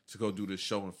pay to go do this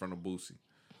show in front of Boosie.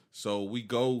 So we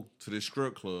go to this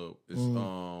strip club. It's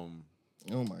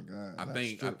Oh my God. I Not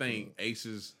think strip club.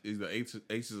 Aces is the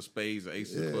Aces of Spades or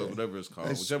Aces of Clubs, whatever it's called,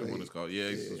 Aces of whichever one Spades. it's called. Yeah,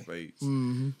 Aces of Spades.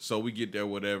 Mm-hmm. So we get there,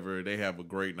 whatever. They have a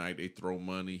great night. They throw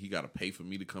money. He got to pay for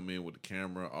me to come in with the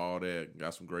camera, all that.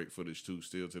 Got some great footage too,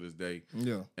 still to this day.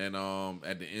 Yeah. And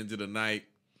at the end of the night,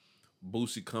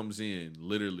 Boosie comes in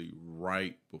literally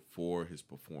right before his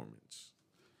performance.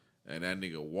 And that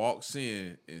nigga walks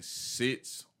in and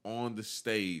sits on the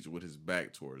stage with his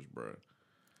back towards bruh.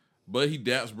 But he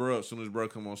daps bruh up. As soon as bruh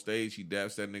come on stage, he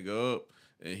daps that nigga up.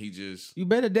 And he just You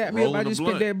better dap me if I just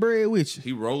spit that bread with you.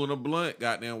 He rolling a blunt,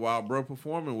 goddamn, while bruh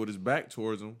performing with his back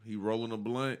towards him. He rolling a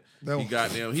blunt. He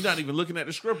goddamn, he not even looking at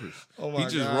the strippers. He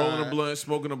just rolling a blunt,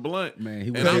 smoking a blunt.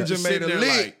 Man, and I'm just sitting there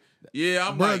like, yeah,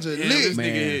 I'm like, damn, this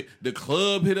nigga hit, the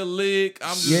club hit a lick.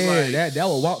 I'm just like, that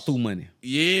was walk through money.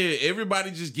 Yeah,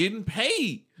 everybody just getting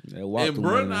paid. And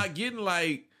bruh not getting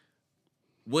like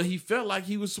what he felt like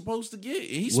he was supposed to get. And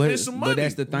he spent some money. But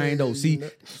that's the thing, though. See,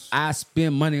 I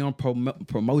spend money on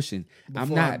promotion. I'm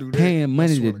not paying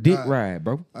money to dick ride,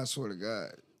 bro. I swear to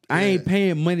God. I ain't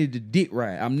paying money to dick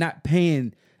ride. I'm not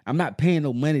paying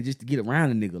no money just to get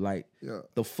around a nigga. Like,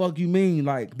 the fuck you mean?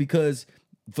 Like, because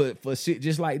for shit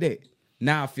just like that,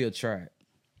 now I feel tried.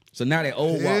 So now that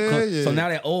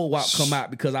old walk come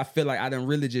out because I feel like I done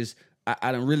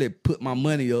really put my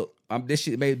money up. This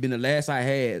shit may have been the last I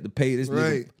had to pay this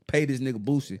nigga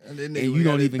Boosie, and you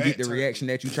don't even get the reaction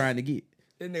that you trying to get.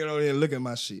 This nigga don't even look at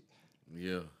my shit.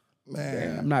 Yeah,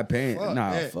 man, I'm not paying.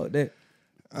 Fuck that.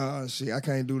 Shit, I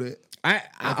can't do that. I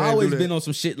always been on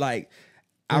some shit like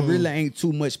I really ain't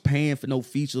too much paying for no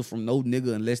feature from no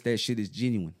nigga unless that shit is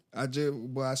genuine. I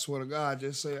swear to God, I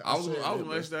just say I was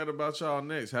gonna ask that about y'all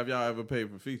next. Have y'all ever paid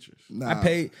for features? Nah. I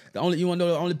paid you wanna know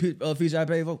the only feature I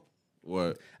paid for?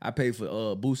 What? I paid for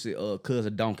Boosie Cuz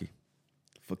a Donkey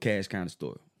for Cash Counter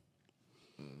Store.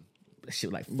 That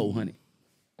shit was like $400.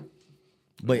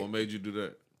 But what made you do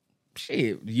that?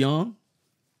 Shit, young.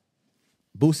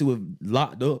 Boosie was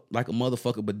locked up like a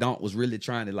motherfucker, but Donk was really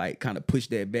trying to like kind of push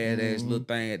that badass little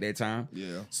thing at that time.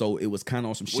 Yeah. So it was kind of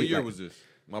on some shit. What year was this?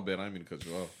 My bad, I didn't mean to cut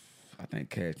you off. I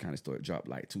think Cash Counter Store dropped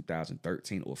like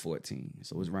 2013 or 14.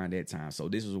 So it was around that time. So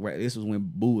this was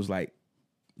when Boo was like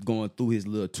going through his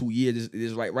little 2 years.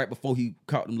 This is like right before he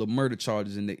caught them little murder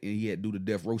charges and he had to do the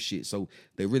death row shit. So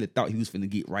they really thought he was finna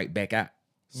get right back out.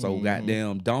 So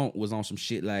goddamn Donk was on some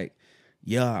shit like,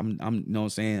 yeah, I'm you know what I'm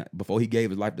saying, before he gave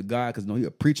his life to God, because he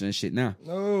a preacher and shit now.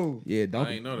 No. Yeah, Donk.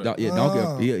 I ain't know that.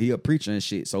 Donk, he a preacher and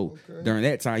shit. So during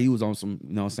that time he was on some,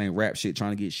 you know what I'm saying, rap shit,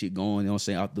 trying to get shit going, you know what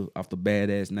I'm saying, off the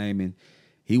badass name. And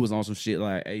he was on some shit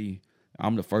like, hey,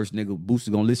 I'm the first nigga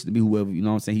Boosie gonna listen to me, whoever, you know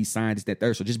what I'm saying, he signed this, that,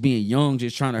 third. So just being young,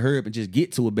 just trying to hurry up and just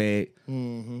get to a bag.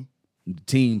 The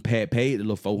team paid the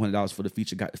little $400 for the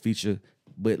feature, got the feature.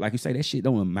 But like you say, that shit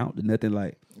don't amount to nothing.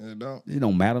 Like, it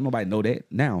don't matter. Nobody know that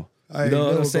now. You know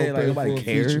what I'm saying? Like, nobody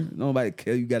cares. Nobody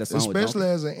care. You got a song especially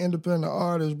as an independent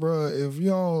artist, bro. If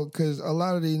you don't, because a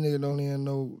lot of these niggas don't even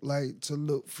know, like, to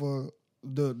look for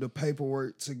the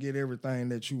paperwork to get everything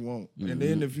that you want. And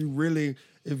then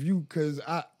because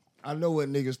I know what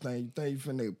niggas think. You think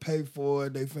you finna pay for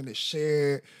it, they finna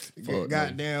share it.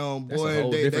 Goddamn, boy,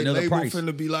 they label price.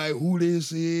 Finna be like, who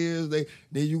this is. Then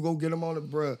you go get them on the,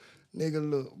 bruh.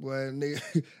 Nigga, look, boy,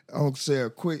 nigga, I'm gonna say a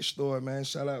quick story, man.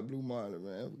 Shout out Blue Marlin,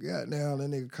 man. Goddamn, that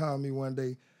nigga called me one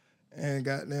day, and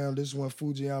goddamn, this one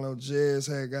Fujiano Jazz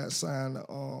had got signed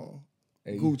to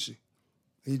Gucci.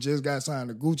 He just got signed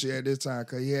to Gucci at this time,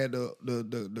 because he had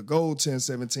the gold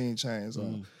 1017 chains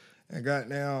on. And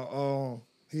goddamn,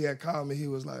 he had called me, he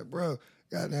was like, bro,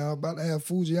 goddamn, I'm about to have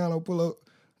Fujiano pull up,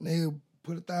 nigga,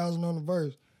 put 1,000 on the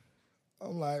verse.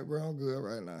 I'm like, bro, I'm good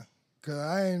right now. Cause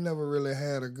I ain't never really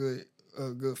had a good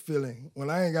feeling. When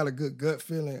I ain't got a good gut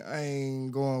feeling, I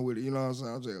ain't going with it. You know what I'm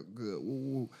saying? I'm just good.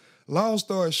 Woo. Long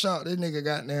story short, this nigga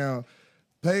got down,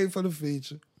 paid for the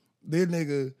feature. This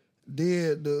nigga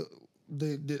did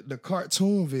the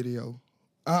cartoon video.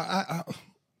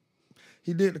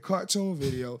 He did the cartoon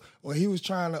video when he was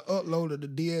trying to upload it. The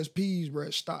DSPs,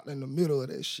 bro, stopped in the middle of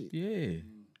that shit. Yeah.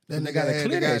 That nigga had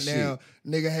to goddamn.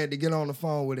 Nigga had to get on the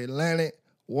phone with Atlantic,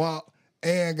 WAP,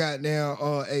 and goddamn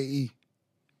AE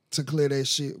to clear that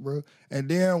shit, bro. And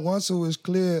then once it was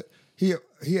cleared, he had,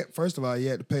 first of all, he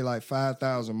had to pay like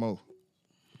 $5,000 more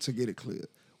to get it cleared.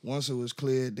 Once it was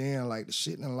cleared, then like the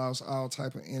shit done lost all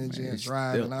type of energy and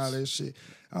drive and all that shit.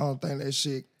 I don't think that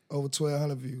shit over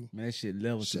 1,200 views. Man, that shit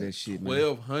level to that shit, man.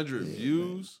 1,200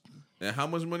 views? And how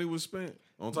much money was spent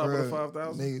on top of the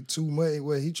 5,000? Nigga, too much.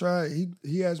 Well, he tried.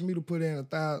 He asked me to put in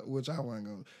 1,000, which I wasn't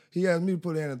gonna. He asked me to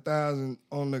put in 1,000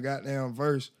 on the goddamn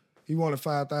verse. He wanted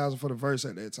 5,000 for the verse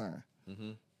at that time.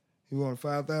 He wanted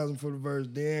 5,000 for the verse.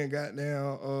 Then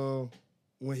goddamn,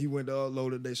 when he went to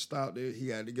upload it, they stopped it. He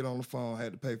had to get on the phone.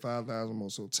 Had to pay 5,000 more,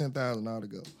 so 10,000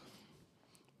 altogether.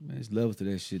 Man, it's levels to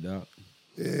that shit, dog.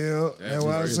 Yeah, that's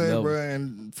what I say, bro.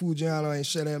 And Fujiano ain't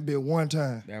shut that bit one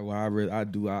time. That's why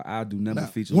I do number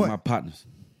features with my partners.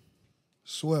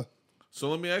 Swear. So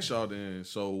let me ask y'all then.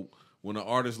 So when an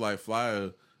artist like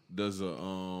Flyer does a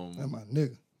that's my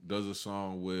nigga. does a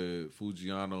song with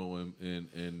Fujiano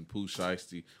and Pooh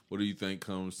Shiesty, what do you think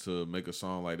comes to make a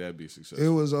song like that be successful? It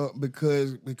was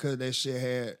because that shit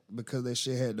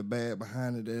had the bag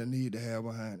behind it that it needed to have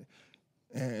behind it,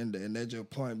 and that just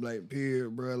point blank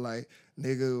period, bro. Like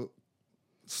nigga,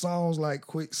 songs like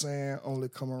Quicksand only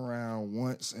come around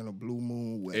once in a blue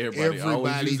moon where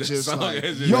everybody just like,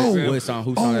 yo, what song?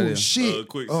 Who song that is? Shit,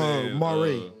 Quicksand,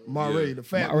 Maury, the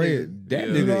fat nigga. That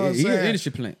You know what nigga, I'm he an saying?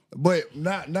 industry plant. But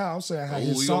now I'm saying how Oh, his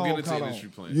we gonna song get into caught industry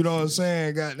on. plans. You know what I'm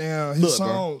saying? Goddamn, his Look, bro.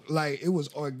 song like it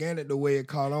was organic the way it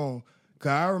caught on. Cause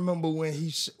I remember when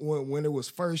when it was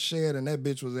first shared and that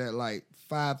bitch was at like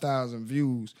 5,000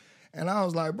 views. And I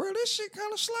was like, bro, this shit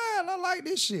kind of slide. I like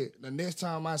this shit. The next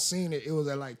time I seen it, it was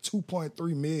at like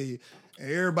 2.3 million.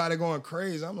 And everybody going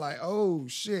crazy. I'm like, oh,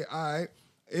 shit, all right.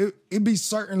 It be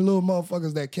certain little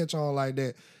motherfuckers that catch on like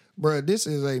that. Bro, this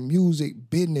is a music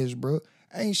business, bro.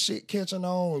 Ain't shit catching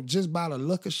on just by the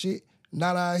look of shit.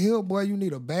 Not out here, boy. You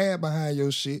need a bag behind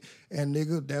your shit. And,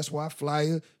 nigga, that's why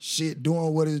Flyer shit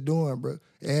doing what it's doing, bro.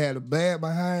 It had a bag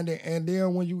behind it. And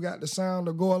then when you got the sound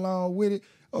to go along with it,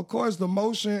 of course, the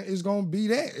motion is going to be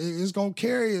that. It's going to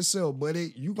carry itself, but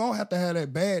you going to have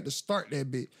that bag to start that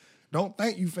bit. Don't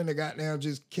think you finna goddamn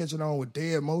just catch it on with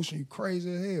dead motion. You crazy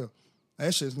as hell.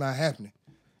 That shit's not happening.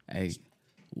 Hey,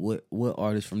 what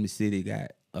artist from the city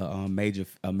got a major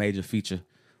feature?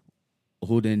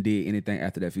 Who didn't did anything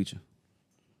after that feature?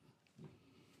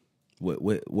 What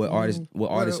artist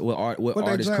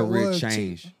career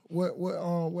changed? What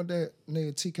that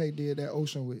nigga TK did that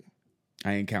Ocean with?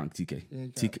 I ain't counting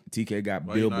TK. TK got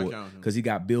Why you not billboard counting him? because he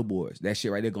got billboards. That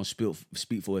shit right there gonna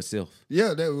speak for itself.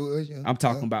 Yeah, that was. Yeah. I'm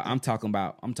talking about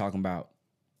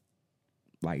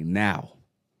like now,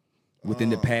 within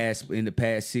the past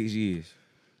 6 years.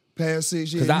 Past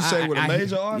 6 years. You say with a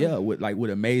major artist? Yeah,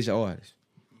 with a major artist.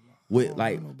 With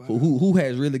like who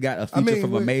has really got a feature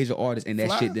from a major artist and that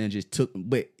Fly? shit then just took,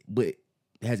 but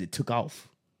has it took off?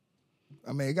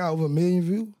 I mean, it got over 1 million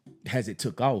views. Has it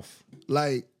took off?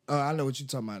 Like, I know what you're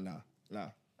talking about now. Nah,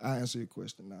 I answer your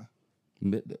question now.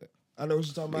 I know what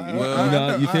you're talking about.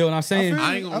 Well, you feel what I'm saying?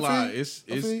 I ain't gonna lie. I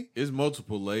feel It's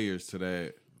multiple layers to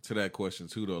that question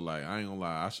too, though. Like I ain't gonna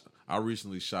lie. I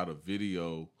recently shot a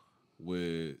video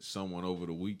with someone over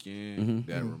the weekend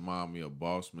that remind me of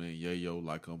Boss Man Yayo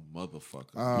like a motherfucker.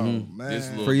 Oh man, This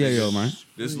little For Yayo, nigga- man.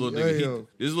 This little nigga,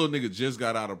 this little nigga just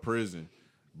got out of prison,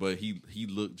 but he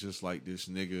looked just like this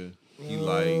nigga. He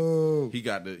like he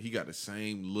got the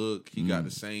same look. He got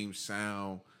the same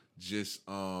sound. Just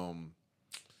not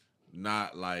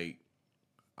like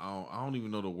I don't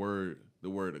even know the word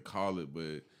to call it,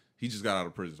 but he just got out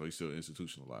of prison, so he's still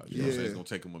institutionalized. You know what I'm saying? It's gonna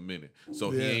take him a minute.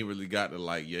 So he ain't really got to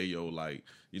like Yayo, like,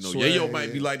 you know, Swag, Yayo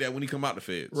might be like that when he come out the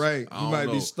feds. Right. I He don't might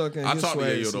be know. stuck in I his talked to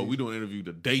swag Yayo though. scene. We doing an interview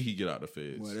the day he get out the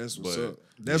feds. Well, that's what's But, up.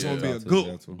 That's gonna be a yeah.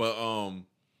 good one. But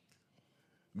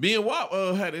me and Wap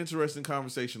had an interesting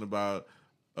conversation about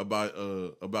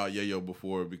Yayo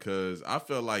before, because I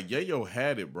felt like Yayo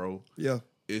had it, bro. Yeah.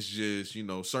 It's just, you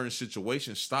know, certain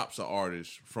situations stops an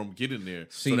artist from getting there.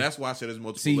 See- so that's why I said there's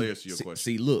multiple layers to your question.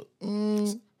 See, look.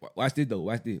 Watch this though.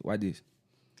 Watch this.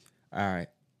 All right.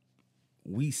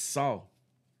 We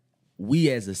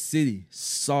as a city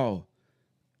saw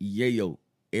Yayo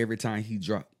every time he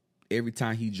dropped. Every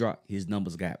time he dropped, his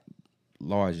numbers got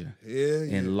larger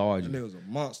and larger. And it was a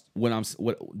monster.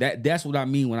 That's what I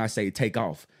mean when I say take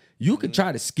off. You can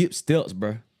try to skip steps,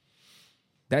 bro.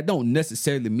 That don't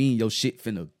necessarily mean your shit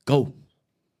finna go.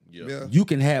 Yeah. You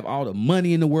can have all the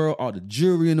money in the world, all the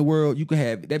jewelry in the world. You can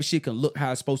have that shit can look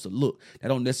how it's supposed to look. That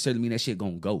don't necessarily mean that shit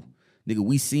gonna go. Nigga,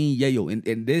 we seen Yayo,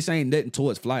 and this ain't nothing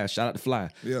towards Flyer. Shout out to Flyer.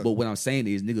 Yeah. But what I'm saying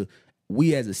is, nigga,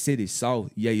 we as a city saw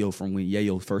Yayo from when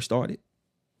Yayo first started.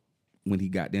 When he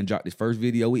got then dropped his first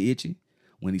video with Itchy.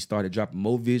 When he started dropping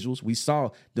more visuals, we saw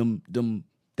them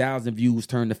 1,000 views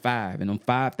turn to 5, and them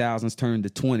 5,000s turn to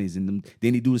 20s, and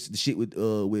then he do the shit with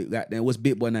goddamn, what's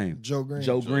Big Boy name? Joe Green.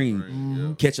 Joe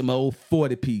Green. Catch him an old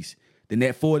 40 piece. Then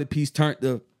that 40 piece turned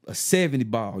to a 70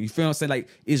 ball. You feel what I'm saying? Like,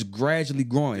 it's gradually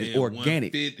growing. It's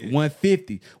organic.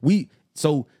 150.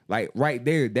 So like right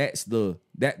there, that's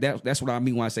what I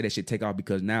mean when I say that shit take off,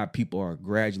 because now people are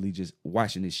gradually just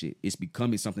watching this shit. It's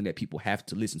becoming something that people have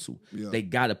to listen to. Yeah. They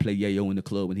gotta play Yayo in the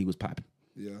club when he was popping.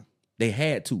 Yeah. They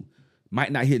had to.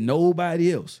 Might not hear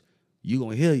nobody else. You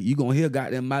gonna hear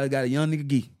goddamn might have got a young nigga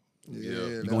gee. Yeah.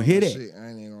 You gonna hear that? Shit, I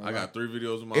ain't even gonna I lie. got 3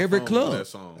 videos on my Every phone club. with that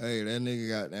song. Hey, that nigga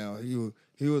got down.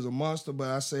 He was a monster, but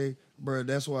I say, bro,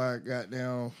 that's why I got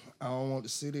down. I don't want the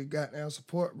city got down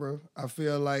support, bro. I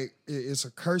feel like it's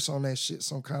a curse on that shit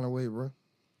some kind of way, bro.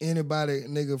 Anybody,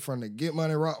 nigga, from the Get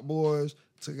Money Rock Boys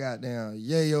to goddamn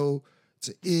Yayo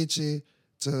to Itchy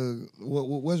to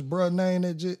what's bruh name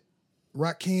that just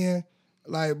Rakim.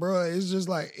 Like, bro, it's just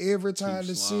like every time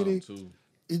the city,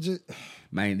 it just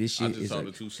man, this shit I just is talked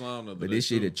like, to Slime the other but day, this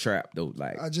shit too. a trap though.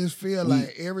 Like, I just feel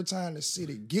like every time the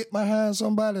city get behind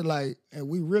somebody, like, and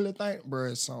we really think, bro,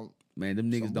 it's some man,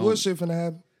 them niggas don't bullshit finna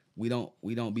happen. We don't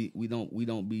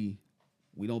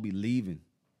be leaving.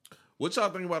 What y'all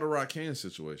think about the Rakim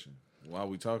situation? Why are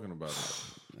we talking about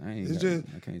it?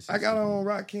 I got on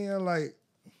Rakim, like,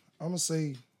 I'm gonna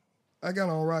say, I got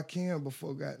on Rakim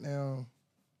before goddamn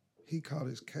he caught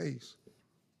his case.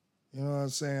 You know what I'm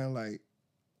saying? Like,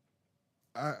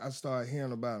 I started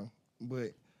hearing about him,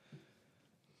 but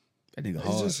that nigga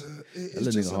it's hard.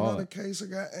 it's just another case of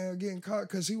getting caught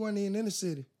because he wasn't even in the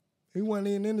city. You know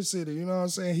what I'm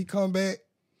saying? He come back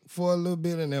for a little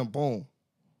bit and then boom,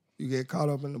 you get caught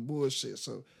up in the bullshit.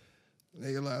 So,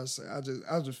 nigga, like I say,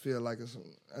 I just feel like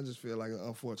an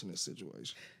unfortunate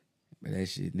situation. But that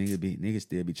shit, niggas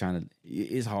still be trying to.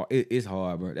 It's hard. It's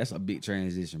hard, bro. That's a big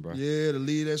transition, bro. Yeah, to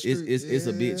leave that street. It's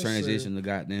a big transition to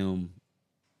goddamn.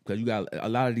 Because you got a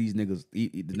lot of these niggas,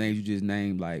 the names you just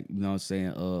named, like, you know what I'm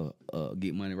saying,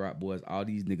 Get Money Rock Boys, all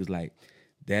these niggas, like,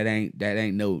 that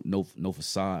ain't no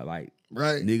facade. Like,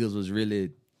 right. Niggas was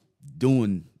really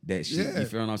doing that shit. Yeah. You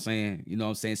feel what I'm saying? You know what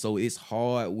I'm saying? So it's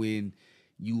hard when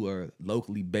you are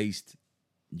locally based.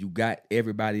 You got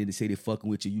everybody in the city fucking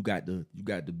with you. You got the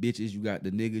bitches, you got the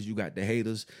niggas, you got the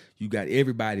haters, you got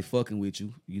everybody fucking with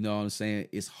you. You know what I'm saying?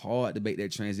 It's hard to make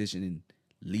that transition and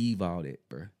leave all that,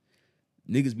 bro.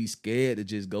 Niggas be scared to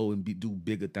just go and do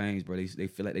bigger things, bro. They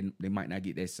feel like they might not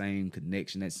get that same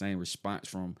connection, that same response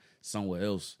from somewhere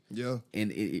else. Yeah.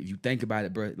 And if you think about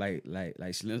it, bro, like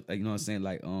Slim, like, you know what I'm saying?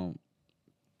 Like,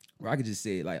 Rocket just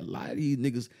said, like, a lot of these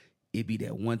niggas, it be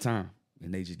that one time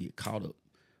and they just get caught up.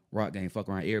 Rock gang, fuck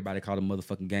around. Everybody called a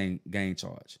motherfucking gang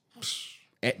charge.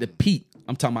 At the peak,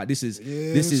 I'm talking about. This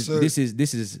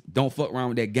is don't fuck around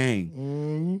with that gang.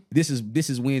 Mm-hmm. This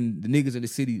is when the niggas in the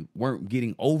city weren't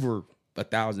getting over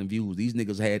 1,000 views. These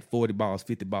niggas had 40 balls,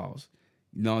 50 balls.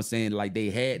 You know what I'm saying? Like, they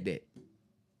had that.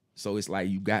 So it's like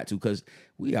you got to, because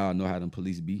we all know how them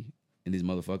police be in this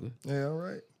motherfucker. Yeah, all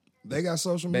right. They got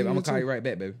social media. Baby, I'm gonna call too. you right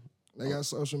back, baby. They got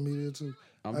social media too.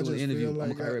 I'm I doing just an interview. feel like,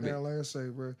 I'm gonna call you right back. like I say,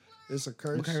 bro, it's a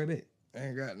curse. I'm gonna call you right back.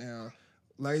 Ain't got now.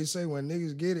 Like you say, when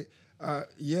niggas get it,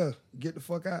 yeah, get the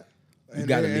fuck out. You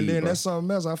gotta leave, and then bro. that's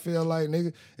something else. I feel like,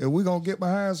 nigga, if we gonna get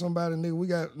behind somebody, nigga, we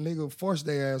got nigga force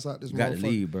their ass out this You gotta motherfucker.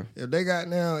 leave, bro. If they got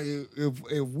now,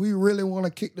 if we really want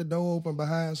to kick the door open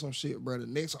behind some shit, bro, the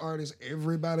next artist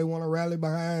everybody want to rally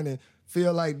behind and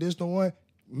feel like this the one,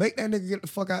 make that nigga get the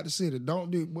fuck out the city.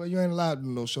 Don't do, boy, you ain't allowed to do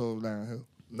no shows down here.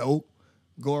 Nope.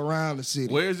 Go around the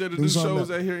city. Where is there to do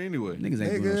shows out here anyway? Niggas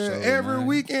ain't doing no shows, every man.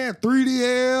 weekend,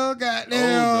 3DL,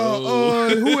 goddamn. Oh,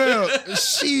 no. Who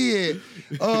else? Shit.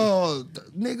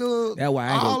 Nigga, That's why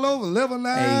I ain't all over level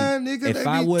 9, nigga. If they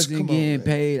I be- wasn't come on, getting man.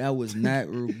 paid, I was not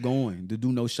going to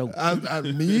do no show. Me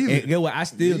either. And get what? I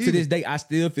still Me to this either. day I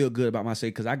still feel good about myself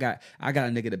because I got a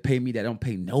nigga to pay me that don't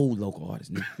pay no local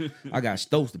artist. Nigga. I got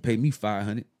Stokes to pay me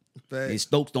 $500, Facts. and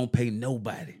Stokes don't pay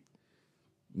nobody.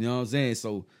 You know what I'm saying?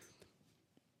 So,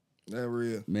 That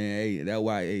real. man, hey, that's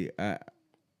why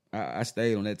I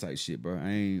stayed on that type shit, bro.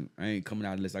 I ain't coming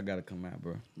out unless I gotta come out,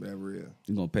 bro. That real.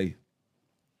 You gonna pay?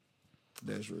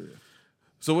 That's real.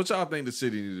 So what y'all think the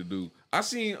city need to do? I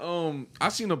seen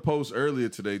a post earlier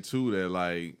today too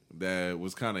that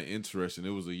was kind of interesting. It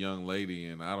was a young lady,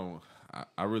 and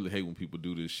I really hate when people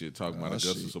do this shit, talking about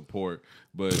Augusta support.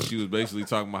 But she was basically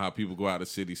talking about how people go out the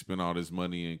city, spend all this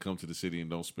money, and come to the city and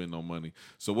don't spend no money.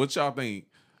 So what y'all think?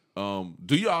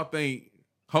 Do y'all think?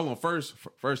 Hold on.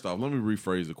 First off, let me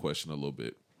rephrase the question a little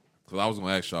bit, because I was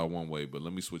gonna ask y'all one way, but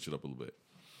let me switch it up a little bit.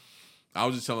 I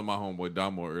was just telling my homeboy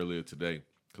Damo earlier today,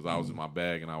 because I was in my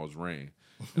bag and I was ranting,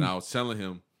 and I was telling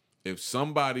him, if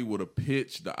somebody would have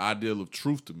pitched the ideal of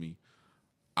truth to me,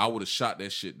 I would have shot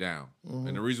that shit down.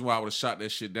 And the reason why I would have shot that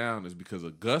shit down is because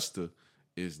Augusta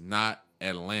is not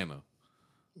Atlanta.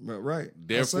 But right.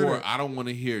 Therefore, I don't want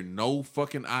to hear no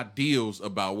fucking ideals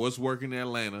about what's working in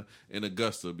Atlanta and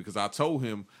Augusta, because I told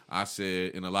him, I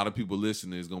said, and a lot of people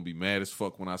listening is going to be mad as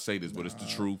fuck when I say this, but it's the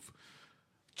truth.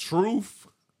 Truth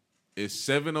is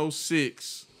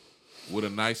 706 with a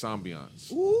nice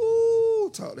ambiance. Ooh,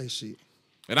 talk that shit.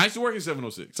 And I used to work in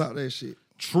 706. Talk that shit.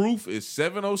 Truth is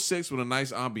 706 with a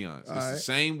nice ambiance. It's right. the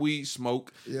same weed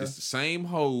smoke. Yeah. It's the same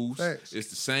hoes. Facts. It's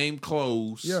the same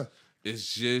clothes. Yeah.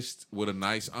 It's just with a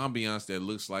nice ambiance that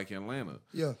looks like Atlanta.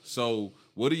 Yeah. So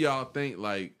what do y'all think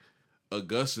like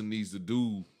Augusta needs to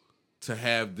do to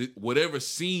have whatever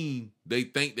scene they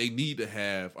think they need to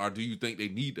have, or do you think they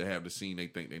need to have the scene they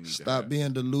think they need to have? Stop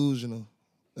being delusional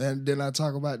And then I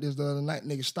talk about this the other night,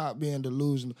 nigga, stop being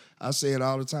delusional. I say it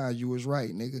all the time, you was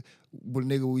right, nigga. But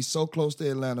nigga, we so close to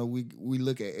Atlanta, we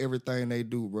look at everything they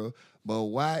do, bro. But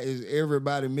why is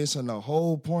everybody missing the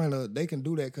whole point of they can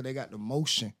do that because they got the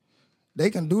motion. They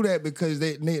can do that because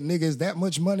nigga, is that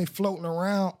much money floating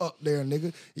around up there,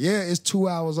 nigga. Yeah, it's 2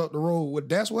 hours up the road. Well,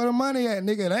 that's where the money at,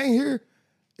 nigga. It ain't here.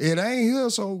 It ain't here,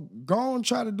 so go and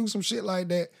try to do some shit like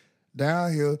that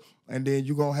down here, and then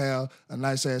you gonna have a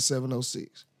nice ass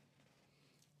 706.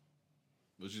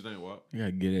 What you think, Walt? You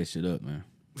gotta get that shit up, man.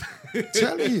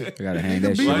 Telling you. I gotta hang that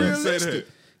be shit Why up. you say that?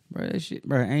 Bro, that shit,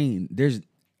 bro,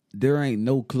 there ain't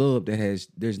no club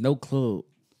there's no club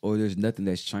or there's nothing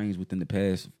that's changed within the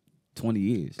past 20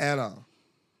 years. At all.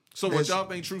 So what y'all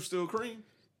think Truth still cream?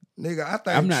 Nigga, I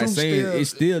think I'm not Truth saying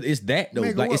it's that though.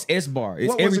 Nigga, like what- it's S-bar. It's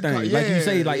what was it everything. called? Like you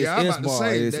say, like I'm it's about to S-bar.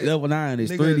 say It's that. level 9.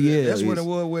 It's Nigga, 3DL. That's what it's- it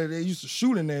was where they used to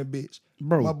shoot in that bitch.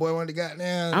 Bro. My boy went to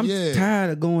goddamn, I'm yeah.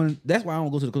 tired of going. That's why I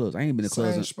don't go to the clubs. I ain't been to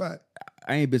clubs. Same spot.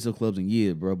 I ain't been to the clubs in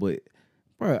years, bro. But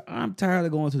bro, I'm tired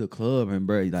of going to the club and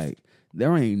bro, like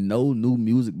there ain't no new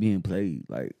music being played.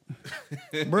 Like,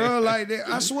 Bro, like that,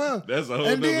 I swear. That's a whole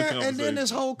and nother then, conversation. And then this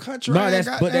whole country. no, that's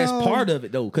part of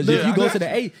it though. Because if Yeah, you I go got to the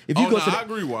you. A, if Oh, you go no, to the, I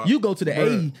agree, Walt. you go to the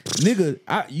A,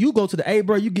 nigga, you go to the A,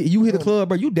 bro. You hit a club,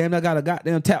 bro. You damn near gotta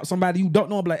goddamn tap somebody you don't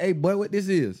know. I'm like, hey, boy, what this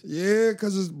is? Yeah,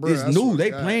 because it's, bro, It's I new. swear They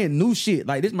to God. playing new shit.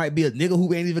 Like this might be a nigga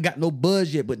who ain't even got no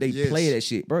buzz yet, but they Yes. play that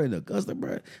shit, bro. In Augusta,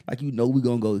 bro. Like we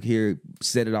gonna go here,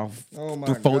 set it off Oh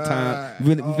my 4 God. times.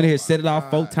 We finna hear set it off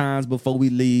 4 times before we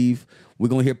leave. We're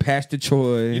gonna hear Pastor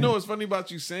Troy. You know what's funny about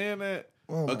you saying that?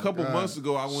 Oh my a couple God. months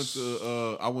ago, I went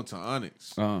to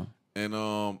Onyx, and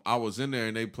I was in there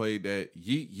and they played that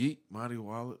Yeet Yeet Mighty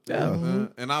Wallet,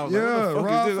 and I was like, Yeah, "What the fuck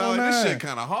Rob is this?" I was like, "This 49. shit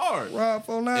kind of hard." Rob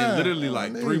 49. And literally, Oh,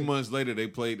 like nigga. 3 months later, they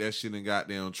played that shit in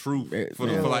goddamn Truth for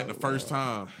like the first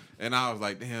time, and I was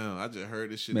like, "Damn, I just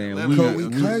heard this shit." Man, in we- Atlanta we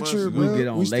 3 months country, ago. bro. we get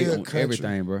on We late still on country.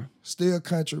 everything, bro. Still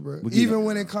country, bro. get Even it.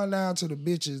 when it come down to the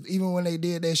bitches, even when they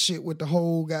did that shit with the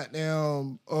whole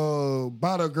goddamn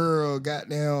bottle girl,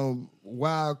 goddamn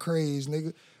wild craze,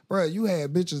 nigga. Bro, you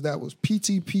had bitches that was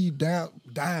PTP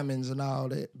diamonds and all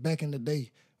that back in the day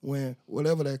when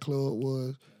whatever that club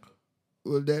was.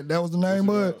 Well, that was the name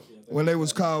of it? When they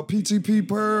was called PTP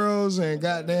Pearls and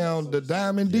goddamn the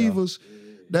Diamond Divas.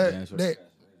 That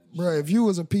bro, if you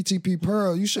was a PTP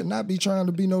Pearl, you should not be trying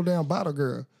to be no damn bottle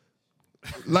girl.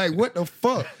 Like, what the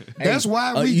fuck? That's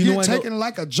why we you know get what, taken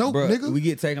like a joke, Bro, nigga. we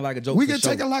get taken like a joke. We for get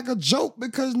sure. taken like a joke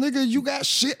because, nigga, you got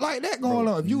shit like that going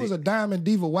on. If you was a diamond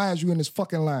diva, why is you in this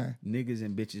fucking line? Niggas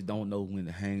and bitches don't know when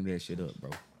to hang that shit up,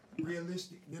 bro.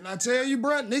 Realistic. Didn't I tell you,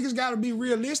 bro? Niggas got to be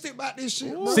realistic about this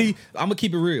shit, bro. See, I'm gonna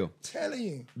keep it real. Telling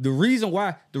you. The reason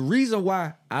why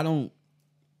I don't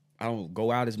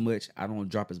go out as much, I don't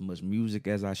drop as much music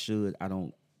as I should, I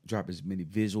don't drop as many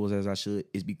visuals as I should,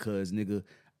 is because, nigga,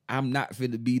 I'm not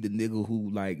finna be the nigga who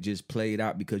like just played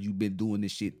out because you've been doing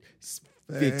this shit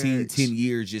 15, Facts. 10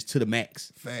 years just to the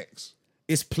max. Facts.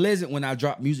 It's pleasant when I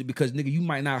drop music because, nigga, you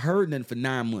might not heard nothing for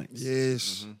 9 months.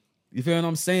 Yes. You feel what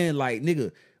I'm saying? Like,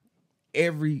 nigga,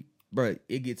 bro,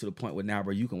 it get to the point where now,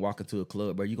 bro, you can walk into a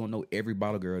club, bro, you gonna know every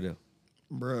bottle girl there.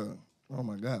 Bro. Oh,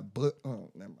 my God. But, oh,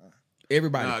 never mind.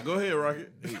 Everybody. Nah, go ahead,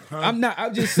 Rocket.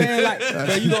 I'm just saying, like,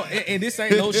 bro, you know, and this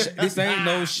ain't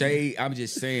no shade. I'm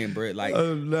just saying, bro, like,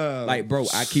 no. like, bro,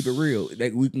 I keep it real.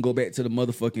 Like, we can go back to the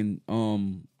motherfucking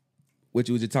what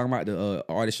you was just talking about, the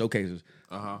artist showcases,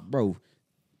 bro.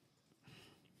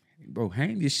 Bro,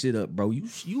 hang this shit up, bro.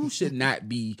 You should not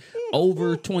be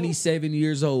over 27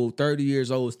 years old, 30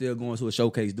 years old, still going to a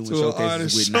showcase, doing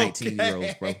showcases with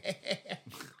 19-year-olds, bro.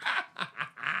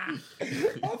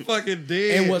 I'm fucking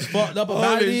dead. And what's fucked up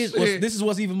about it Holy is, shit. this is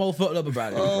what's even more fucked up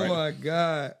about it. Oh, right? my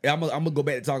God. I'm gonna go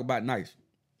back and talk about Nice.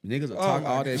 Niggas will talk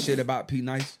all that shit about P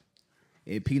Nice,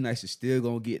 and P Nice is still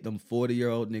gonna get them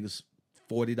 40-year-old niggas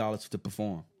 $40 to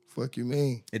perform. Fuck you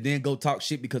mean? And then go talk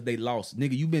shit because they lost.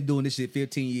 Nigga, you been doing this shit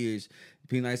 15 years.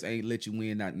 P Nice ain't let you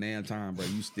win not damn time, bro.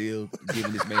 You still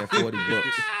giving this man $40.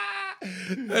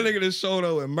 That nigga just showed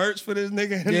up with merch for this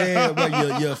nigga. Yeah,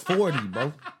 bro, you're 40,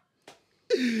 bro.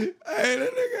 Hey, that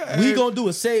nigga. We gonna do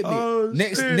a segment. Oh,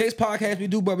 next shit. podcast we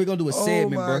do, bro, we gonna do a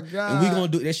segment, my bro. God. And we gonna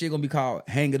do that shit gonna be called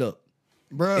Hang It Up.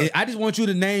 Bro. And I just want you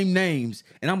to name names,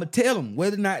 and I'm gonna tell them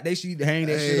whether or not they should hang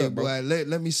that shit up, bro. Boy,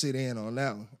 let me sit in on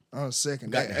that one. On a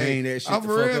second. Got to hang that shit I'm the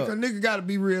for fuck real, up. cause nigga gotta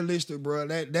be realistic, bro.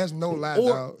 That's no lie, Or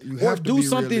dog. You have to do be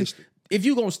something. realistic. If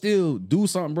you gonna still do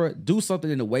something, bro, do something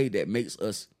in a way that makes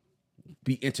us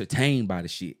be entertained by the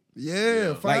shit.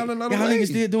 Yeah, Like, find another y'all way. niggas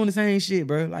still doing the same shit,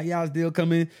 bro. Like, y'all still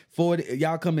coming 40,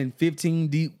 y'all coming 15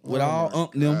 deep with Oh all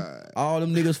my them. God. All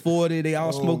them niggas 40, they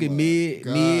all smoking my mid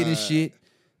and God. shit.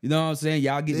 You know what I'm saying?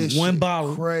 Y'all getting This one shit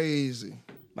bottle. crazy.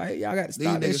 Like, y'all got to These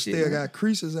stop that niggas shit. still man. got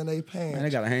creases in their pants. Man, they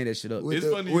got to hang that shit up. With It's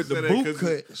the- funny you with say the that boot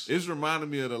 'cause cuts. it's reminding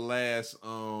me of the last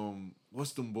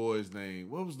what's them boys' name?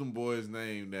 What was them boys'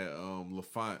 name that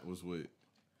LaFont was with?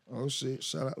 Oh shit!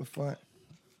 Shout out to Font.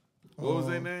 What was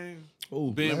their name?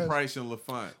 Ooh, Ben last- Price and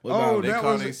LaFont. What about They that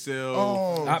call was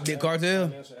themselves Optic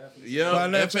Cartel? yeah,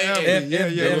 Financial FAA. athlete. Yeah,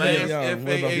 The yeah, last yeah. What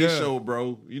about- FAA show,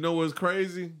 bro. You know what's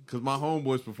crazy? Because my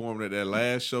homeboys performed at that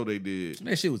last show they did.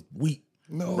 That shit was weak.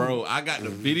 No, Bro, I got the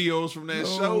videos from that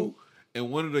No. show, and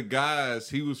one of the guys,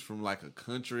 he was from like a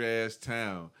country ass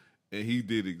town, and he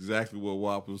did exactly what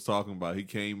Wop was talking about. He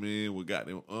came in with got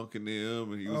them unk in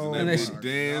them, and he was Oh in my that bitch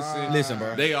dancing. God. Listen,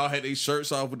 bro. They all had their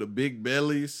shirts off with the big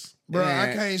bellies. bro, I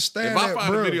Man. can't stand If I that, find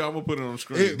bro. the video, I'm gonna put it on the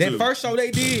screen. That too. first show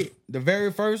they did, the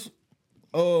very first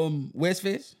West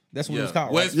Fest, that's what it was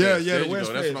called, West right? Yeah, Fest. yeah, There the you go.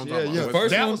 West That's Fest. what I'm Yeah, talking yeah. about.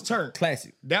 First That one, was turned.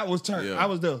 classic. That was turned. Yeah. I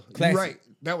was there. Classic. You right.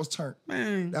 That was turned.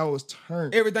 Man, That was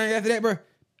turned. everything after that, bro.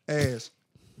 Ass.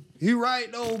 He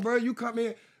right though, bro. You come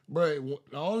in, bro.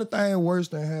 The only thing worse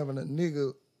than having a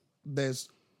nigga that's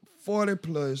 40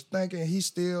 plus thinking he's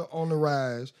still on the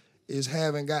rise is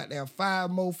having goddamn 5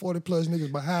 more 40 plus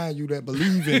niggas behind you that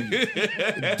believe in you.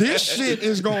 This shit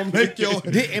is gonna make your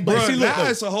But bro, see, look, now though.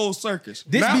 it's a whole circus.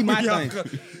 This Now be my y'all thing. co-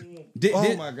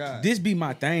 Oh my God. This be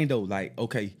my thing though. Like,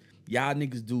 okay, y'all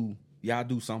niggas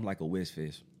do something like a West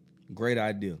Fest. Great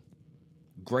idea.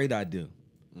 Great idea.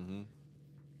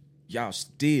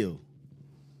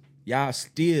 Y'all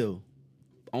still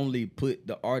only put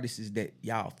the artists that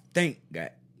y'all think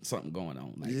got something going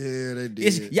on. Like, Yeah, they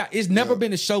did. it's never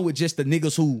been a show with just the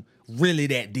niggas who really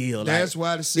that deal. That's like,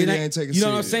 why the city it ain't taking You know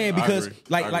what I'm serious. saying? I Because agree.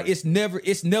 like I like agree.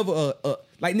 it's never a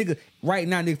like nigga right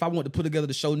now, nigga. If I want to put together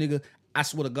the show, nigga, I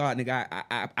swear to God, nigga,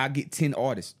 I get 10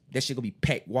 artists. That shit gonna be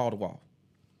packed wall to wall.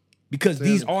 Because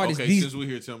these artists, Okay, these since we're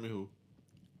here, tell me who.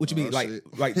 what you mean, Oh, like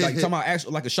shit. like talking about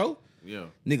actual like a show, Yeah.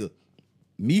 nigga.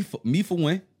 Me for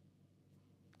one.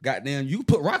 Goddamn, you can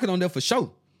put Rocket on there for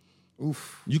sure.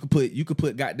 Oof. You could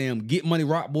put goddamn Get Money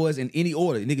Rock Boys in any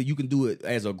order. Nigga, you can do it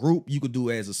as a group, you could do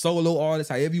it as a solo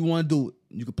artist, however you want to do it.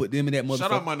 You can put them in that motherfucker.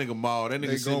 Shout out my nigga Maul. That They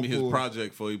nigga sent me his gon' pull.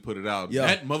 project before he put it out. Yeah.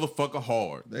 That motherfucker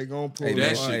hard. They gonna pull Hey,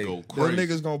 That it. shit hey, go Them crazy.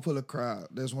 niggas gonna pull a crowd.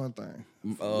 That's one thing.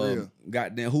 For real.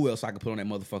 Goddamn, who else I could put on that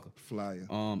motherfucker? Flyer.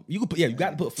 You could put you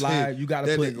got to put Flyer. You got to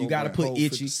That put nigga you got to gonna put hold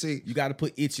Itchy. 56. You got to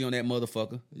put Itchy on that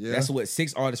motherfucker. Yeah. That's what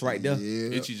 6 artists right there.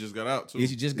 Yeah. Itchy just got out too.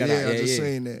 Itchy just got yeah, out. I Yeah, just yeah.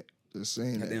 seen that. Just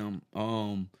seen that.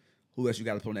 Goddamn. Who else you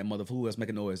got to put on that motherfucker? Who else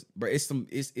making noise, bro? It's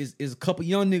a couple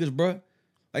young niggas, bro.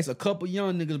 Like, it's a couple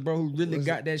young niggas, bro, who really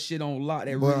got that shit on lock.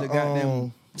 That really got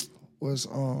them. What's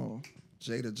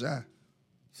Jada Jai?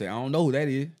 Say, I don't know who that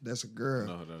is, That's a girl.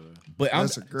 No. but I'm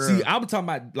That's a girl. see. I'm talking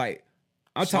about like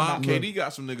I'm Slime talking about KD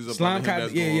got some niggas up Slime under him kind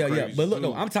that's of, yeah, going yeah. crazy, But look, too.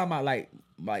 no, I'm talking about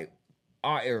like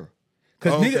our era.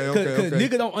 Cause Okay, nigga, okay.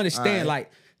 nigga don't understand. Alright.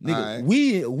 Like nigga,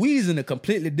 Alright. we's in a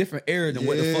completely different era than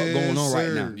what the fuck going on right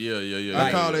Yes, now. sir. Yeah.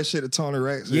 I call that shit a Tony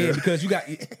Rex. Yeah, because you got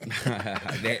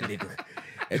that nigga.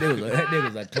 That nigga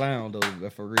was a clown though,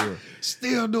 for real.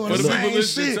 Still doing For the the people same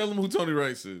listening, shit. tell them who Tony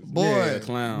Rice is. Boy, Yeah,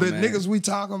 clown, the man. niggas we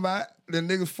talking about, the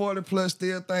niggas 40 plus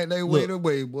still think they way Look. the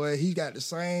way, boy. He got the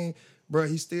same, bro.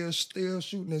 He still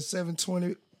shooting at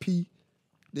 720p.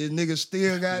 This nigga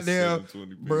still got there,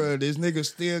 720p. bro. This nigga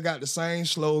still got the same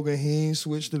slogan. He ain't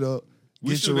switched it up.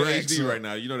 We Get your shooting at racks HD up. right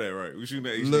now. You know that, right? We shooting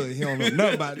at HD. Look, he don't know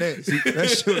nothing about that. See, that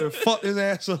shit have fucked his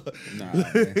ass up. Nah, man.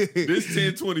 This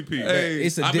 1020p. Hey,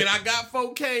 It's a I di- mean, I got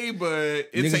 4K, but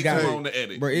it Niggas takes got- too long to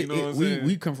edit. Bro, you know what I'm saying?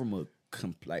 we come from a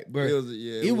like, bro. It was a-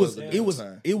 yeah, it it was was a it was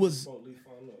different time. it was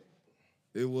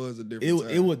It was a different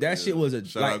it time. was that shit was a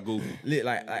Shout like, out Google.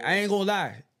 like I ain't gonna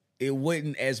lie, it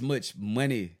wasn't as much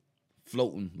money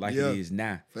floating like Yeah. it is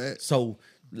now. Facts. So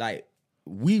like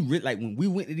like when we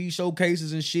went to these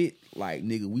showcases and shit, like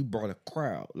nigga, we brought a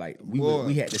crowd. Like Boy.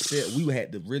 we had to sell, we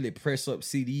had to really press up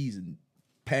CDs and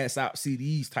pass out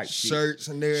CDs type shit. Shirts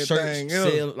and everything. Shirts,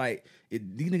 else. sell, like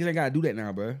these niggas ain't gotta do that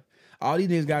now, bro. All these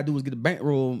niggas gotta do is get a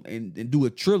bankroll and do a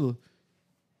Triller,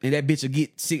 and that bitch will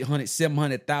get 600,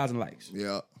 700,000 likes.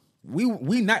 Yeah.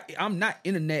 I'm not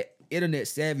internet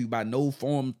savvy by no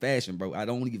form fashion, bro. I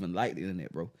don't even like the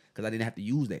internet, bro, because I didn't have to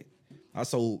use that. I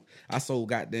sold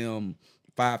goddamn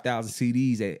 5,000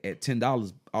 CDs at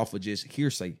 $10 off of just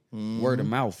hearsay, word of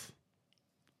mouth.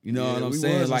 You know Yeah, what I'm we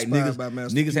saying? was Like inspired by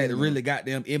Master niggas had P, to man. really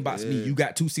goddamn inbox me. Yeah. You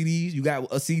got 2 CDs, you got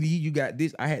a CD, you got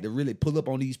this. I had to really pull up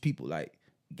on these people, like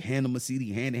hand them a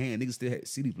CD, hand in hand. Niggas still had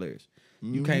CD players.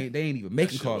 You can't. They ain't even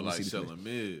making Shit was cards with like CD players. selling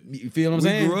mid. You feel what I'm We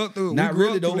saying? grew up through- we Not grew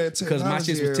really up through though, that because my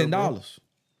shit was technology era, $10. So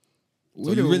We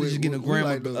you do- really we- just getting a we gram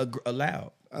like the-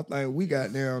 allowed. I think we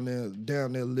got down there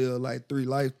live like 3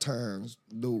 lifetimes.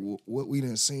 What we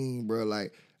done seen, bro.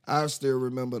 Like I still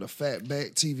remember the fat back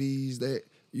TVs that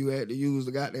you had to use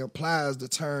the goddamn pliers to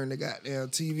turn the goddamn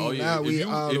TV. Oh yeah, now we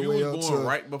all the way you up was to born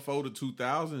right before the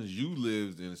 2000s, you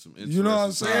lived in some interesting you know what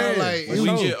I'm saying? times. Like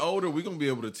when we get older, we gonna be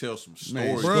able to tell some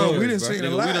stories, bro. We done Nigga, seen a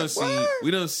lot.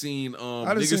 We done seen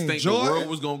niggas seen think Jordan. the world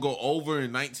was gonna go over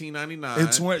in 1999.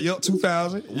 In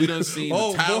 2000. We done seen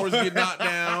the towers get knocked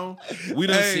down. We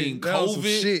done seen that was some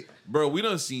COVID. shit. Bro, we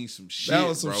done seen some shit. That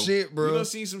was some shit, bro. We done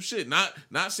seen some shit. Not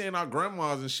saying our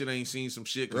grandmas and shit ain't seen some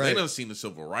shit, because they done seen the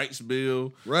Civil Rights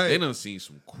Bill. Right. They done seen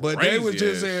some crazy But they was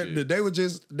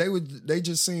just shit. they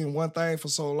just seen one thing for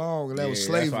so long, and that was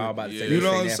slavery. That's what I was about to say. You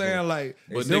know They what I'm say saying? that Like,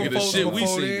 But them nigga, the folks shit we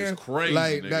before seen then, is crazy,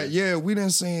 like nigga. that. We done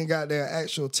seen got their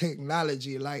actual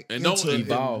technology, like And don't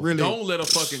evolve. Really, Don't let a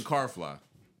fucking car fly.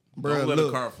 bro, don't let look,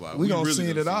 a car fly. We gonna really see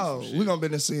done it seen all. some shit. We gonna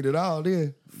be see it all.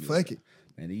 Then fuck it.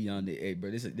 Man, these young nigga, hey, bro,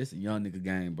 this a young nigga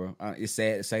game, bro. It's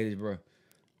sad to say this, bro,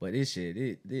 but this shit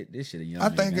a young I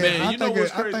nigga think game. Man, I you know think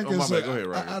what's I crazy? think Oh, my it's bad. Go ahead,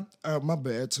 Rocket. my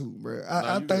bad too, bro. you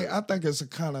I think it's a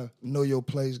kind of know your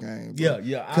place game. Bro.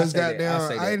 Yeah, I'll Because say that. I'll goddamn,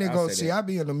 say I that. ain't even I'll gonna say see. that. I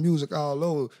be in the music all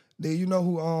over. Then you know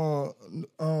who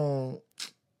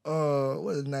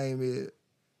what his name is?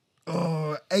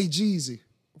 A Jeezy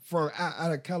from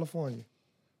out of California.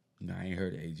 Nah, I ain't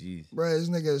heard of AGs. Bro, this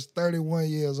nigga is 31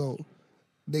 years old.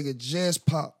 Nigga just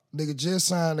popped. Nigga just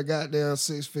signed a goddamn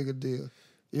 6-figure deal.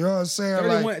 You know what I'm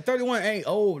saying? 31 ain't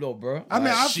old though, bro. I mean,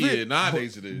 I Shit, feel,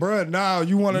 nowadays it is. Bro, now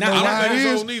you want to Nah, know I don't why think it it's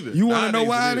is? old neither. You want to know Nowadays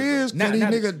why it it is, is? though. Because these Nah,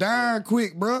 niggas dying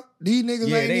quick, bro. These niggas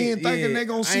Yeah, ain't even thinking yeah, they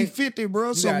gonna I see ain't- 50,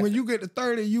 bro. So got- when you get to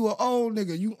 30, you an old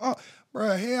nigga. You,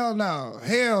 bro, hell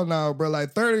no, bro.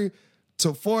 Like 30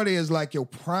 to 40 is like your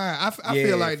prime. I Yeah,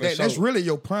 feel like for that's sure. really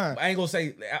your prime. I ain't gonna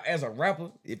say as a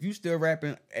rapper, if you still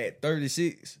rapping at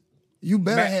 36, You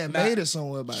better Ma- have ma- made it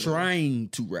somewhere by now. trying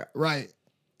to rap, Right.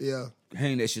 Yeah.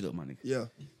 hang that shit up, my nigga. Yeah.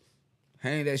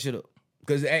 Hang that shit up.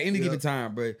 Because at any given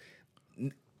time, bro,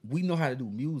 we know how to do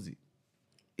music.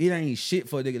 It ain't shit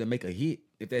for a nigga to make a hit.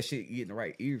 If that shit get in the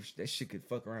right ears, that shit could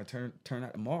fuck around, turn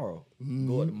out tomorrow.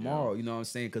 Go out tomorrow. You know what I'm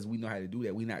saying? Because we know how to do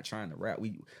that. We not trying to rap.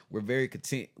 We're very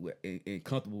content with, and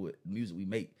comfortable with the music we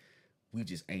make. We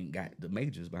just ain't got the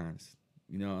majors behind us.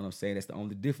 You know what I'm saying? That's the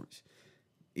only difference.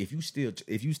 If you still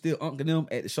unking them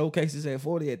at the showcases at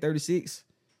 40, at 36,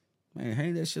 man,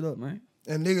 hang that shit up, man.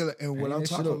 And nigga, and when Hang I'm that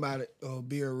shit talking up. about it,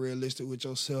 being realistic with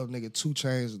yourself, nigga, 2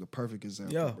 Chainz is the perfect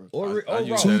example. Yeah. Bro. Or I use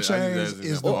Ross. 2 that- I use that Chainz as is an the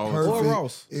example all the time. Or perfect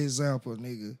Ross. example,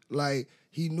 nigga. Like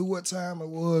he knew what time it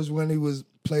was when he was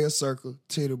Player Circle,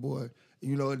 Titty Boy.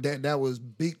 You know that was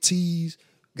big tees,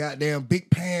 goddamn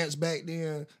big pants back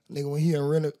then, nigga. When he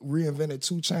reinvented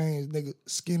 2 Chainz, nigga,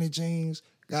 skinny jeans,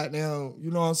 goddamn.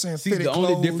 You know what I'm saying? See, Fitted the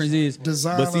only clothes, difference is,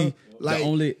 designer. but see, like, the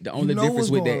only you know difference what's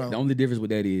with going that, on. the only difference with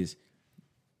that is,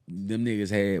 them niggas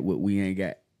had what we ain't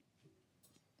got.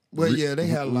 Well, yeah, they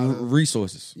had a lot of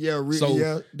resources. Yeah, they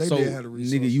did have the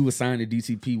resources. Nigga, you was signed to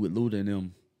DTP with Luda and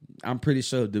them. I'm pretty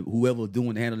sure whoever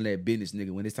handling that business,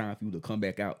 nigga, when it's time for you to come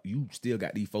back out, you still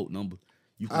got these folk number.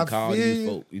 You can I call feel these you.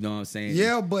 folk. You know what I'm saying?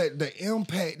 Yeah, but the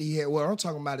impact he had, what I'm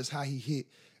talking about is how he hit.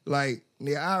 Like,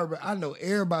 yeah, I know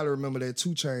everybody remember that 2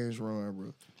 Chainz run,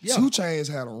 bro. Yeah. 2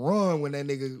 Chainz had a run when that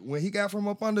nigga, when he got from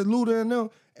up under Luda and them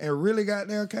and really got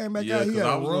down, came back Yeah, out, he because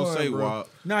had I a was run, gonna say, bro. Walt,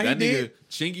 Nah, he that did.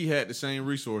 nigga Chingy had the same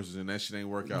resources and that shit ain't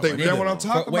work out. Think like that that. what I'm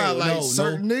talking about? Like,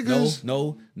 certain niggas.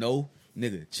 No,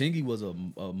 nigga. Chingy was a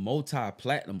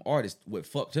multi-platinum artist. What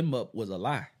fucked him up was a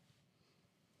lie.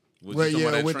 Was Well, you talking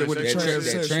yeah, about with the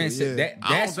transsexual transsexual, shit? yeah.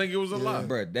 I don't think it was a lie.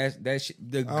 bro. That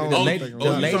shit. The I don't lady, think it the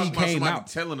was. you lady talking about came somebody out.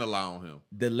 telling a lie on him.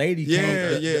 The lady Yeah,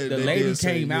 came. yeah, The they lady did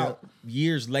say, came yeah. out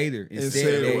years later and And said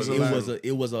said that it was a lie.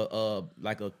 it was a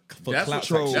like a for That's clout what,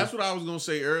 type shit. that's what I was gonna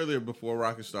say earlier before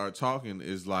Rocket started talking.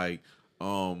 Is like,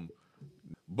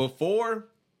 before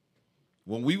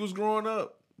when we was growing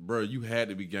up, bro, you had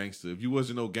to be gangster. If you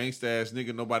wasn't no gangsta ass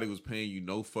nigga, nobody was paying you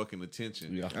no fucking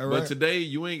attention. Yeah. All But right. today,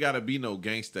 you ain't gotta be no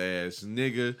gangsta ass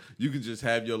nigga. You can just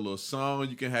have your little song.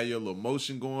 You can have your little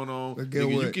motion going on. But get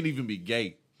Nigga, you what? can even be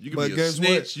gay. You can But be a guess what?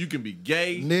 snitch. You can be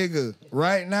gay. Nigga,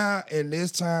 right now in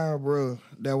this time, bro,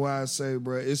 that's why I say,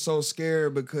 bro, it's so scary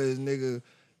because, nigga,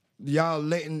 y'all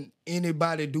letting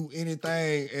anybody do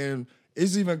anything, and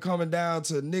it's even coming down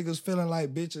to niggas feeling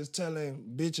like bitches telling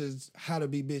bitches how to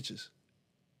be bitches.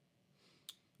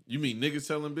 You mean niggas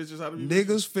telling bitches how to be?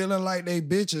 Niggas feeling like they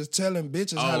bitches telling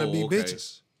bitches how to be okay.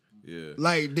 bitches. Yeah.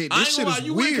 Like, this I ain't shit gonna lie, is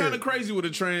you went weird. kind of crazy with the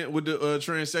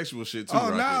transsexual shit too. Oh,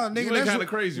 Rocket. no, nigga. You went that's kind of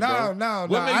crazy, bro. No,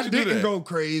 What made I you do didn't that? go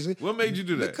crazy. What made you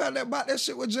do that? Because that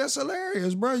shit was just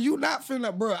hilarious, bro. You not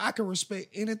finna, bro. I can respect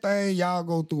anything y'all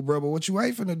go through, bro. But what you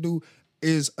ain't finna do,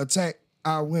 is attack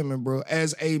our women, bro.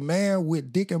 As a man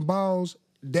with dick and balls,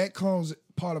 that comes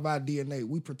part of our DNA.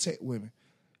 We protect women.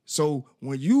 So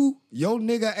when your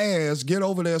nigga ass get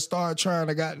over there and start trying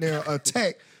to goddamn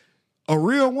attack a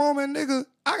real woman, nigga,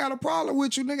 I got a problem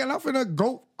with you, nigga, and I'm finna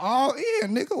go all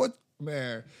in, nigga. What,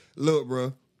 man? Look,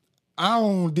 bro, I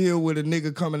don't deal with a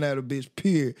nigga coming at a bitch,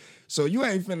 period. So you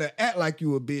ain't finna act like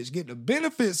you a bitch, get the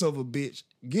benefits of a bitch,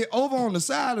 get over on the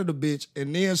side of the bitch,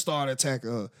 and then start attacking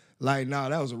her. Like, nah,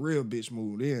 that was a real bitch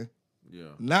move then. Yeah.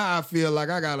 Now I feel like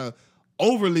I gotta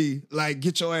overly, like,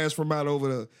 get your ass from out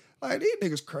over there. Like, these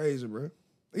niggas crazy, bro.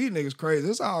 These niggas crazy.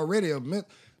 It's already a myth.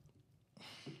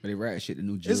 But they rat shit the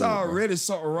new Jill. It's already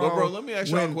something wrong. But bro, let me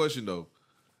ask y'all a question though.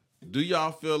 Do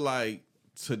y'all feel like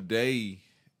today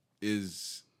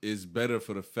is better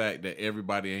for the fact that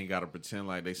everybody ain't gotta pretend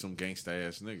like they some gangsta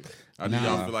ass niggas? Or do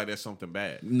y'all feel like that's something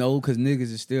bad? No, because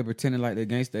niggas is still pretending like they're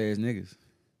gangsta ass niggas.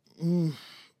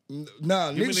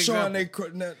 Nah, niggas showing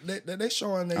they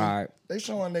showing they All right. they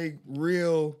showing they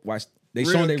real. Watch, they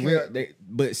Real showing they character. real.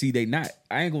 But see, they not.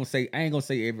 I ain't gonna say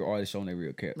every artist showing their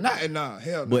real character. Nah,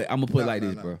 hell no. But I'm gonna put it like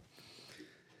this, bro.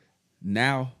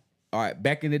 Now, all right,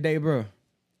 back in the day, bro.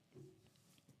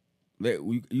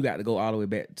 You got to go all the way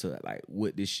back to like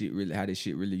what this shit really, how this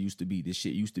shit really used to be. This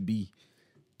shit used to be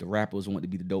the rappers wanted to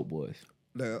be the dope boys.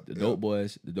 The dope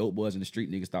boys and the street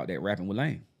niggas thought that rapping was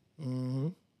lame. Mm-hmm.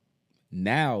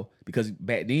 Now, because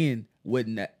back then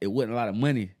it wasn't a lot of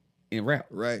money in rap.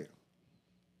 Right.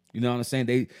 You know what I'm saying?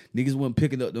 Niggas wasn't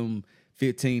picking up them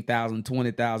 $15,000,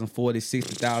 $20,000, $40,000,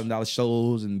 $60,000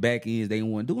 shows and back ends. They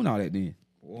weren't doing all that then.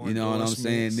 You know what I'm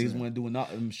saying? Niggas weren't doing all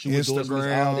them shoe endorsements,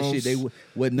 all that shit. They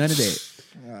wasn't none of that.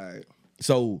 All right.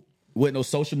 So wasn't no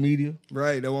social media.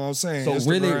 Right, that's what I'm saying. So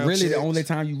Instagram really, checks. the only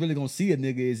time you really gonna see a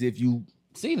nigga is if you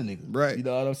see the nigga. Right. You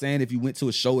know what I'm saying? If you went to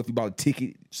a show, if you bought a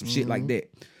ticket, some shit like that.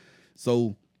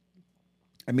 So,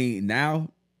 I mean, now,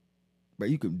 bro,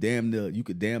 you could damn near lie. You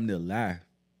could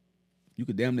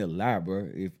damn near lie, bro.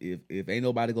 If ain't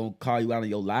nobody gonna call you out on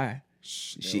your lie,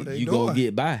 shit, you gonna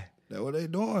get by. That's what they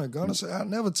doing. Gonna say I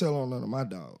never tell on none of my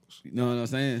dogs. You know what I'm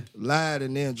saying? Lied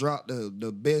and then dropped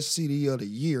the best CD of the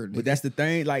year. Nigga. But that's the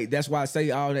thing. Like that's why I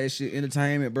say all that shit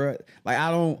entertainment, bro. Like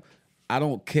I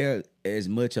don't care as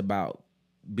much about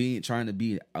trying to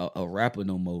be a rapper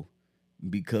no more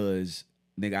because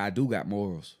nigga I do got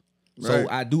morals. So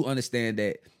I do understand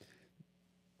that.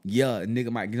 Yeah, a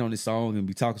nigga might get on this song and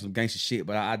be talking some gangster shit,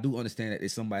 but I do understand that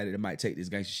there's somebody that might take this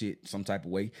gangster shit some type of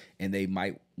way, and they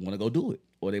might want to go do it,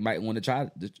 or they might want to try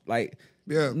like,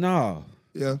 no,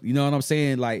 yeah, you know what I'm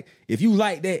saying? Like, if you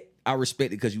like that, I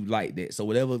respect it because you like that. So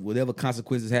whatever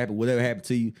consequences happen, whatever happened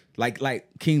to you, like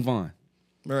King Von,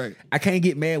 right? I can't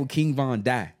get mad when King Von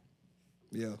died,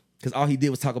 yeah, because all he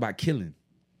did was talk about killing.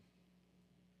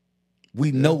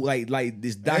 We know, like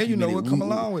this documentary. And you know what come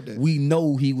along with that. We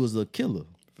know he was a killer.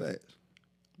 Facts.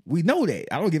 We know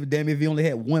that. I don't give a damn if he only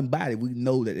had one body. We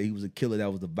know that he was a killer.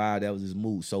 That was the vibe. That was his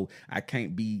mood. So I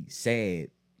can't be sad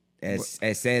as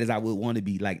sad as I would want to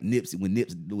be. Like Nipsey when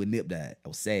Nip died. I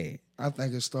was sad. I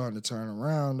think it's starting to turn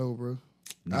around though, bro.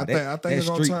 Nah, I think it's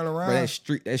gonna turn around.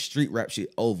 Bro, that street rap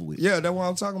shit over with. Yeah, that's what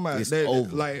I'm talking about. It's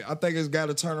over. Like I think it's got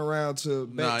to turn around to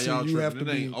back to you have to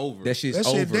be ain't over. That shit's that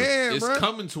over. shit dead, It's bro.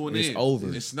 coming to an end. It's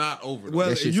over. It's not over. Though. Well,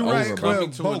 That shit's you right. over, bro. Well,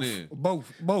 Coming to an end.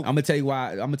 both. I'm gonna tell you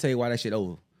why. I'm gonna tell you why that shit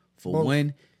over. For Both.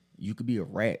 one, you could be a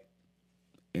rat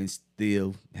and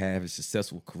still have a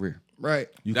successful career. Right.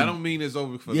 That don't mean it's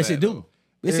over for Yes, that. it do. Though.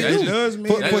 Yes, It it do. does mean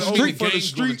For it's street- over for the game's gonna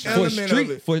street change. element of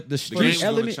it. For the game's street gonna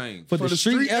element, change. for the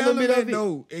street element of it,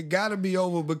 no, it gotta be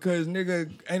over because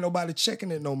nigga ain't nobody checking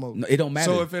it no more. No, it don't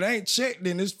matter. So if it ain't checked,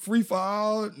 then it's free for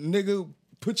all. Nigga,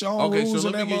 put your own Okay, rules so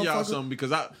in let that me give y'all motherfucker. something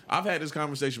because I've had this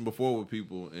conversation before with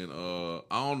people, and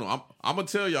I don't know. I'm gonna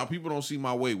tell y'all, people don't see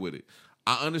my way with it.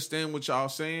 I understand what y'all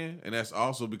saying, and that's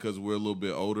also because we're a little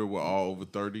bit older. We're all over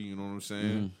 30. You know what I'm saying?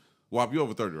 Mm-hmm. Wop, you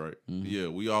over 30, right? Yeah,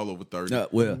 we all over 30.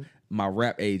 well, my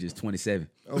rap age is 27.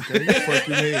 Okay, you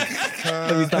fucking head.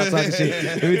 Let me stop talking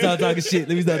shit.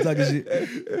 Let me stop talking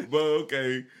shit. But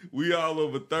okay, we all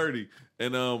over 30.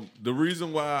 And the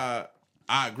reason why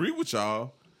I agree with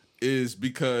y'all is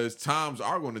because times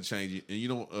are going to change. And you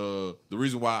know, the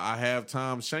reason why I have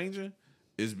times changing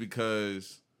is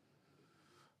because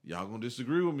y'all gonna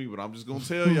disagree with me, but I'm just gonna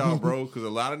tell y'all, bro, because a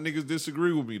lot of niggas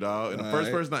disagree with me, dog. And the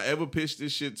first person I ever pitched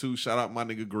this shit to, shout out my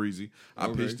nigga Greasy, I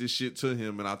pitched this shit to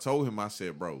him, and I told him, I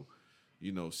said, bro,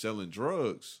 you know, selling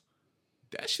drugs,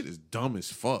 that shit is dumb as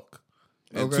fuck.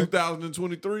 In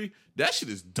 2023, that shit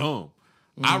is dumb.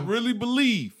 I really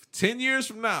believe 10 years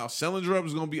from now, selling drugs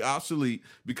is gonna be obsolete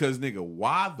because nigga,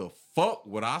 why the fuck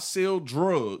would I sell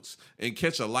drugs and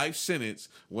catch a life sentence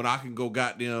when I can go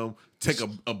goddamn take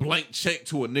a blank check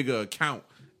to a nigga account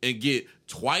and get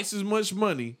twice as much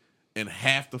money and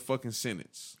half the fucking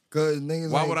sentence? Cause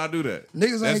niggas Why would I do that?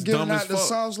 Niggas That's ain't giving dumb out as the fuck.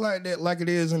 sauce like that, like it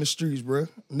is in the streets, bro.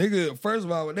 Nigga, first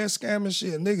of all, with that scamming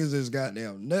shit, niggas is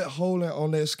goddamn nut holding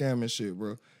on that scamming shit,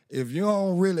 bro. If you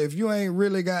ain't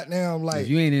really goddamn like If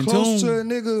you ain't in close tune. to a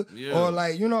nigga, Yeah. or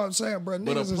like, you know what I'm saying, bro? But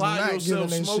Niggas is apply not giving yourself,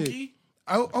 that shit. Smokey.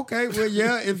 Oh, okay, well,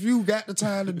 yeah, if you got the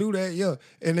time to do that, yeah.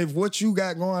 And if what you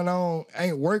got going on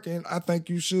ain't working, I think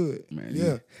you should. Man,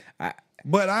 yeah. I,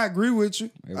 But I agree with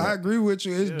you. I agree with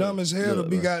you. It's dumb as hell Look, to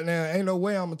be bro. goddamn. Ain't no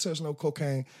way I'm gonna touch no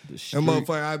cocaine. And street-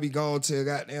 motherfucker, I be going till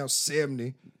goddamn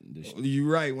 70. You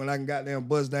right, when I can goddamn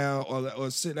bust down or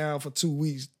sit down for 2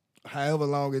 weeks, however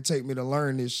long it take me to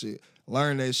learn this shit.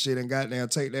 Learn that shit and goddamn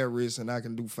take that risk and I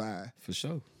can do 5. For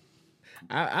sure.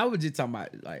 I was just talking about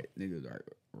like niggas like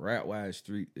rap wise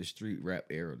the street rap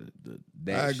era.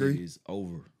 That I shit agree. is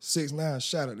over. 6ix9ine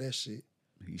shot at that shit.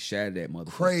 He shattered that motherfucker.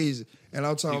 Crazy. And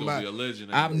I'm He talking gonna about be a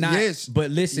legend. I'm not. Yes.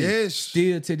 But listen, Yes.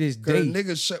 still to this cause day,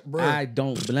 niggas shut, bro. I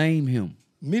don't blame him.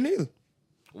 Me neither.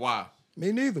 Why?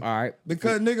 Me neither. All right.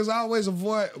 Because niggas always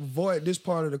avoid this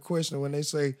part of the question when they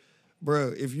say,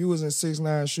 bro, if you was in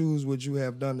 6ix9ine shoes, would you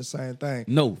have done the same thing?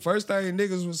 No. First thing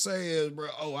niggas would say is, bro,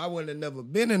 I wouldn't have never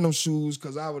been in them shoes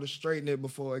because I would have straightened it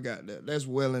before it got there. That's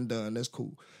well and done. That's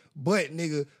cool. But,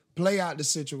 nigga, play out the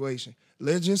situation.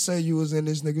 Let's just say you was in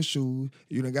this nigga's shoes.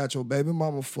 You done got your baby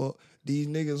mama fucked. These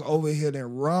niggas over here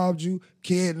done robbed you,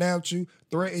 kidnapped you,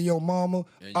 threatened your mama,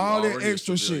 And you all that already a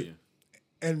extra shit. civilian.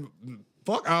 And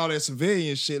fuck all that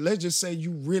civilian shit. Let's just say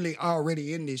you really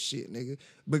already in this shit, nigga.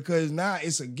 Because now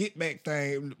it's a get back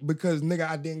thing. Because, nigga,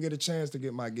 I didn't get a chance to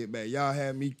get my get back. Y'all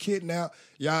had me kidnapped.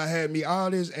 Y'all had me all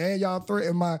this. And y'all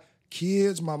threatened my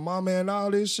kids, my mama, and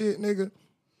all this shit, nigga.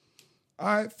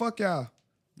 All right, fuck y'all.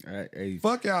 All right, hey,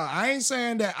 Fuck y'all. I ain't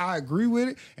saying that I agree with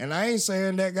it. And I ain't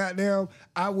saying that goddamn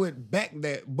I would back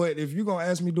that. But if you gonna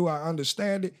ask me, do I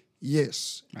understand it?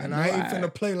 Yes. And I ain't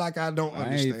finna play like I don't I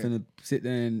understand. ain't finna sit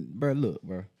there and, bro, look,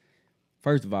 bro.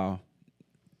 First of all,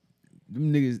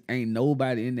 them niggas ain't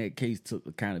nobody in that case took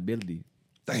accountability.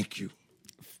 Thank you.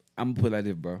 I'm gonna put it like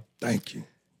this, bro. Thank you.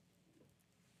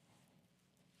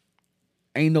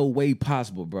 Ain't no way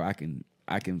possible, bro. I can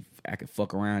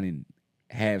fuck around and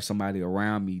have somebody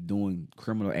around me doing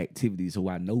criminal activities who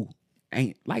I know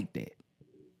ain't like that.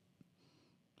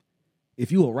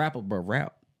 If you a rapper, bro,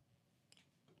 rap.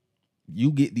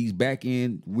 You get these back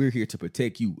end. We're here to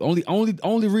protect you.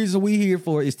 Only reason we here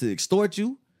for is to extort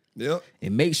you. Yep.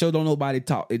 And make sure don't nobody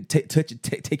talk.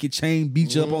 Take your chain,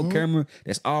 beat you up on camera.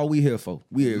 That's all we here for.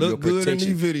 We here Look your good in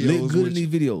protection. these videos Look good in with these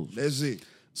videos. That's it.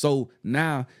 So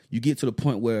now you get to the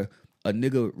point where a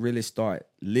nigga really start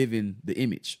living the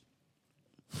image.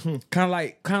 Kind of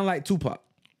like Tupac.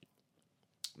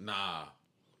 Nah.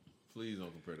 Please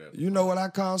don't compare that. You know what I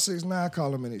call 6ix9ine? I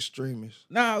call him an extremist.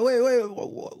 Nah, wait.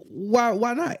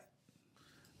 Why not?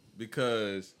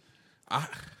 Because I hate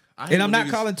And when I'm not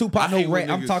niggas- calling I Tupac hate no when rat.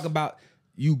 I'm niggas- talking about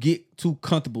you get too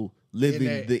comfortable living In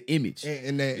that- the image.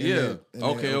 In that,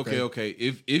 Okay.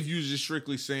 If you just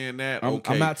strictly saying that, I'm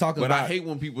okay. not talking but about- I hate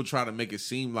when people try to make it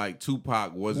seem like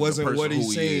Tupac wasn't the Wasn't person what he who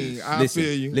he seen. is. I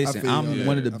feel you. Listen, I feel I'm you.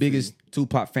 one of the I feel biggest you.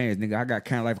 Tupac fans, nigga. I got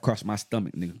kind of life across my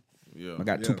stomach, nigga. Yeah. I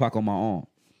got Yeah. Tupac on my arm.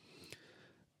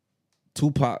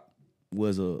 Tupac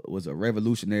was a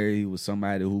revolutionary. He was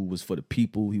somebody who was for the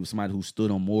people. He was somebody who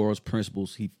stood on morals,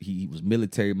 principles. He was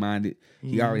military minded.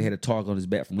 He already had a target on his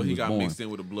back from But when he he was got born. mixed in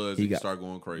with the Bloods He and he got- started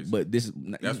going crazy. But this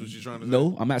That's what you're trying to say?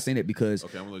 No, I'm not saying that because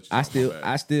Okay, I'm gonna let you I talk, still my bad.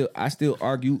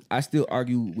 I still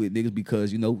argue with niggas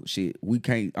because shit, we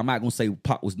can't. I'm not gonna say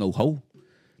Pop was no hoe.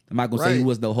 I'm not gonna say he Right.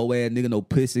 was no hoe ass nigga, no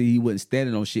pussy. He wasn't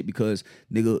standing on shit because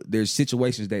nigga, there's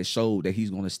situations that show that he's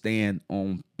gonna stand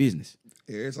on business.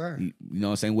 Every time. You know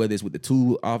what I'm saying? Whether it's with the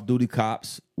 2 off-duty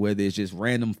cops, whether it's just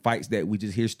random fights that we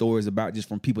just hear stories about just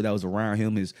from people that was around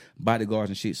him, his bodyguards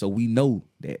and shit. So we know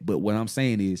that. But what I'm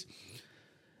saying is,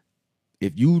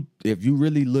 if you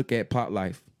really look at Pop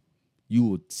life, you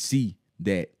will see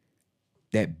that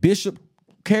Bishop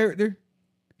character,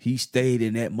 he stayed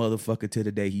in that motherfucker till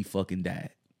the day he fucking died.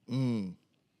 Well,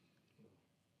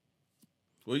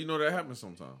 you know that happens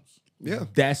sometimes. Yeah.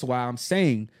 That's why I'm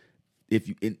saying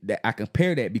that I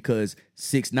compare that because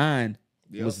 6ix9ine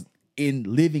was in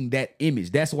living that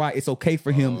image. That's why it's okay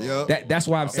for him. Yep. That's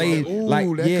why I'm saying Ooh, like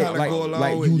that yeah, kinda like go along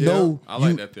like with- you yeah. know, I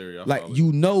like that theory. I like follow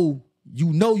you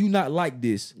know you're not like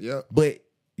this. Yep. But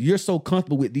you're so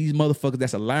comfortable with these motherfuckers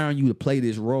that's allowing you to play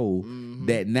this role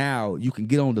that now you can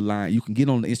get on the line, you can get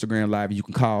on the Instagram live, and you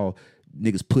can call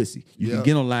niggas pussy. You can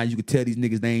get online, you can tell these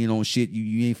niggas they ain't on shit.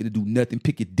 You ain't finna do nothing.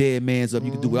 Pick your dead mans up.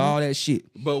 You can do all that shit.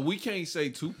 But we can't say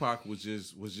Tupac was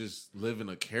just living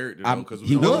a character because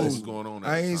we know what was going on.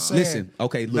 I ain't saying. Listen,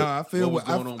 okay, look. No, I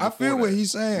feel what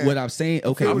he's saying. What I'm saying,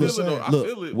 okay, I look,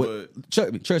 feel it,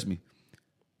 but trust me.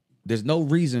 There's no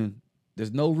reason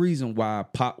why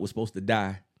Pac was supposed to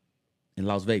die in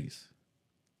Las Vegas.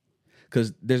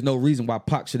 Because there's no reason why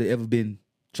Pac should have ever been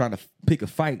trying to pick a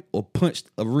fight or punched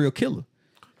a real killer.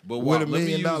 But with let $1 me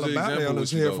million use the bounty on example his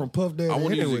with you, head though. from Puff Daddy. I want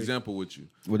to use anyway. an example with you.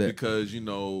 With that? Because,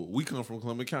 we come from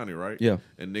Clement County, right? Yeah.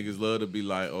 And niggas love to be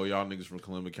like, oh, y'all niggas from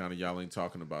Clement County, y'all ain't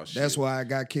talking about shit. That's why I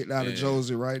got kicked out of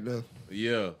Josie right there.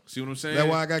 Yeah. See what I'm saying? That's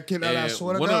why I got kicked out. I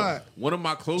swear to God. One of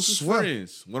my closest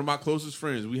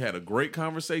friends, we had a great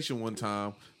conversation one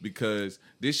time because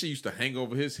this shit used to hang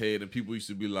over his head and people used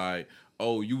to be like,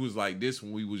 oh, you was like this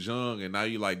when we was young and now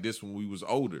you like this when we was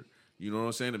older. You know what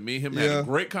I'm saying? And me and him had a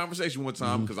great conversation one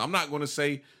time because I'm not going to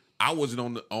say I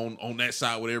wasn't on that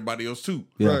side with everybody else too.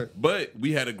 Yeah. Right. But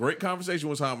we had a great conversation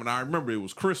one time and I remember it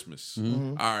was Christmas.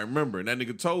 I remember. And that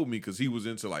nigga told me because he was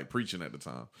into like preaching at the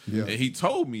time. Yeah. And he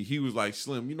told me, he was like,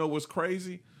 Slim, you know what's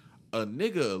crazy? A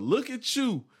nigga look at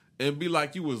you and be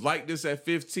like you was like this at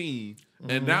 15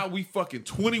 and now we fucking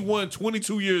 21,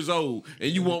 22 years old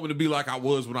and you want me to be like I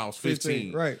was when I was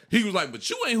 15. Right. He was like, but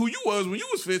you ain't who you was when you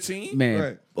was 15. Man,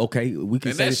 Right. okay, we can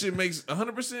And say that this. shit makes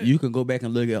 100%. You can go back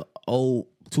and look at old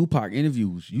Tupac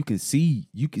interviews. You can see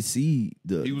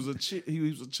the. He was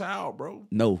a child, bro.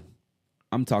 No,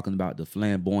 I'm talking about the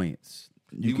flamboyance.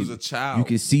 He was a child. You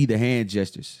can see the hand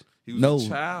gestures. He was a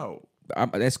child.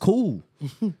 That's cool.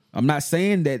 I'm not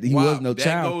saying that he Wow, was no that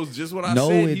child. goes just what I no,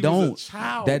 said. it He don't. was a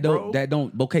child, that bro. don't. That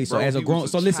don't. Okay, so Bro, as a he grown,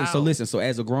 was so a listen, child. so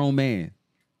as a grown man,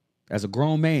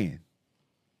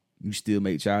 you still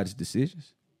make childish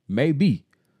decisions. Maybe,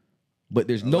 but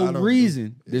there's no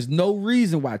reason. There's no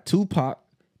reason why Tupac,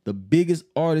 the biggest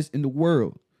artist in the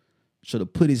world, should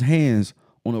have put his hands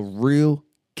on a real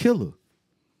killer.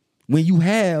 When you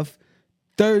have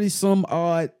 30-some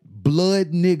odd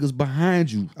blood niggas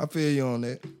behind you. I feel you on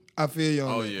that.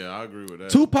 Oh yeah, I agree with that.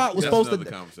 Tupac was That's supposed another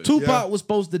to. conversation. Tupac was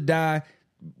supposed to die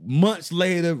months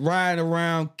later, riding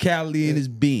around Cali in his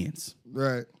Benz,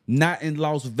 Right. not in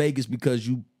Las Vegas because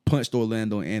you punched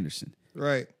Orlando Anderson.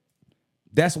 Right.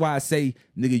 That's why I say,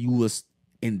 nigga, you was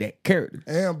in that character.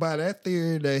 And by that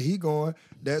theory that he going,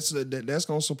 that's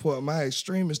gonna support my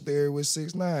extremist theory with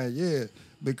 6ix9ine. Yeah,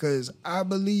 because I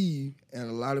believe, and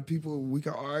a lot of people we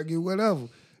can argue whatever,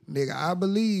 nigga. I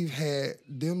believe had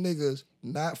them niggas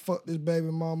not fucked this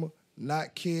baby mama,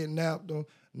 not kidnapped them,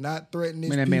 not threatened this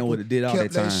Man, that people, man would've did all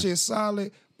kept that time. shit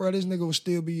solid. Bro, this nigga would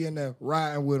still be in there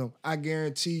riding with him. I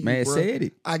guarantee you, Man bro. said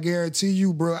it. I guarantee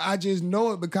you, bro. I just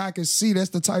know it because I can see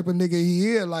that's the type of nigga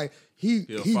he is. Like, he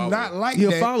not like He a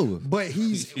that. follower. But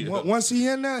he's once he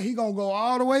in there, he gonna go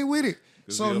all the way with it.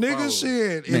 So he a nigga follower.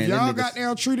 shit, Man, if them y'all niggas- got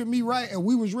down treated me right and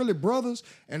we was really brothers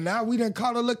and now we done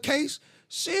caught a little case,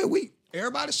 shit,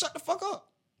 everybody shut the fuck up.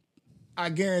 I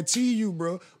guarantee you,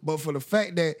 bro. But for the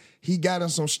fact that he got in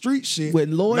some street shit,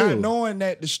 Wasn't loyal. not knowing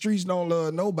that the streets don't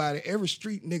love nobody, every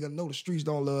street nigga know the streets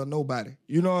don't love nobody.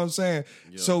 You know what I'm saying?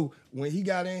 So when he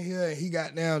got in here and he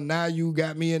got down, now you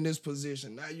got me in this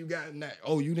position. Now you got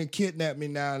you done kidnapped me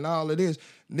now and all of this.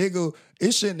 Nigga,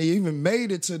 it shouldn't have even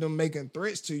made it to them making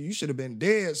threats to you. You should have been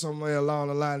dead somewhere along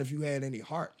the line if you had any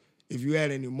heart. If you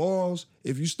had any morals,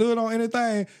 if you stood on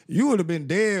anything, you would have been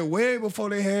dead way before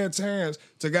they had chance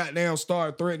to goddamn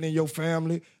start threatening your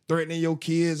family, threatening your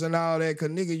kids and all that. Cause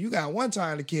nigga, you got one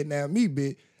time to kidnap me,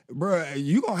 bitch. Bruh,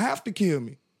 you gonna have to kill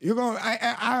me.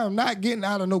 I am not getting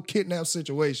out of no kidnap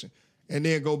situation and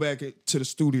then go back to the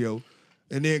studio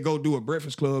and then go do a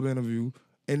Breakfast Club interview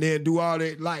and then do all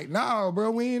that. Like, nah, bro,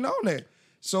 we ain't on that.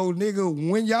 So, nigga,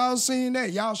 when y'all seen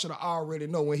that, y'all should have already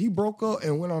know. When he broke up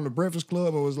and went on the Breakfast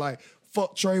Club and was like,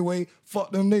 fuck Treyway,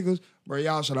 fuck them niggas, bro,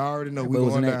 y'all should already know we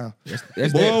going down.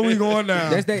 That's Boy, that, we going down.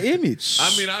 that's that image.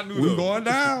 I mean, I knew We though. going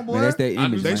down, boy. Man, that's that I knew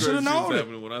image. They Man. some shoulda crazy shit known was it.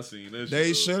 happening when I seen that shit. They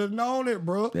though. should have known it,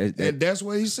 bro. That- And that's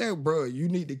what he said, bro. You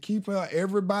need to keep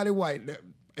everybody white.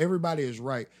 Everybody is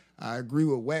right. I agree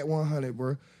with Wack 100,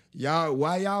 bro. Y'all,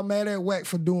 why y'all mad at Wack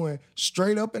for doing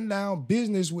straight up and down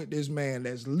business with this man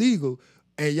that's legal,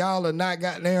 and y'all are not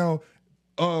goddamn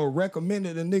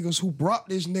recommended the niggas who brought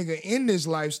this nigga in this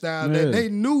lifestyle that they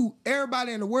knew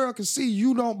everybody in the world could see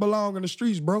you don't belong in the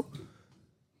streets, bro.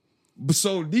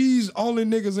 So these only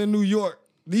niggas in New York,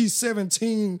 these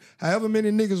 17, however many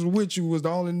niggas with you was the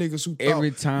only niggas who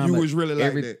thought you was really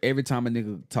like that. Every time a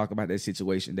nigga talk about that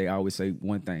situation, they always say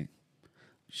one thing.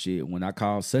 shit, when I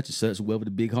called such and such, whoever the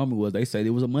big homie was, they said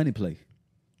it was a money play.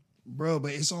 Bro,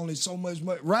 but it's only so much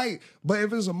money. Right. But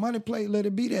if it's a money play, let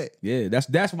it be that. Yeah,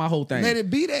 that's my whole thing. Let it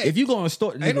be that. If you gonna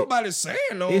extort the nigga, ain't nobody saying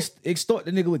no. Extort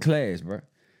the nigga with class, bro.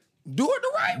 Do it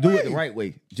the right way. Do it the right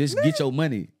way. Just get your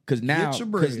money. Cause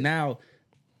now,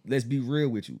 let's be real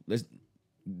with you.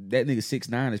 That nigga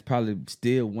 6ix9ine is probably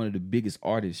still one of the biggest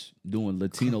artists doing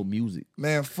Latino music.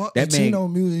 Man, fuck that Latino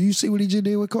music. You see what he just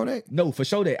did with Kodak? No, for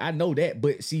sure that I know that,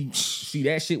 but see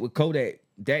that shit with Kodak.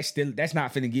 That's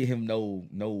not finna get him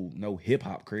no hip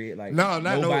hop cred. Like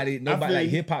nobody like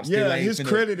hip hop. Still ain't his finna,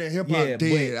 credit in hip hop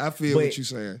dead. I feel what you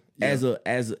saying. Yeah.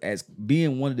 As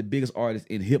being one of the biggest artists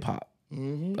in hip hop,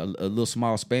 mm-hmm. a little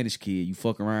small Spanish kid, you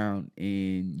fuck around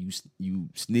and you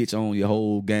snitch on your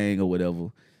whole gang or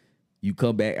whatever. You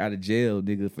come back out of jail,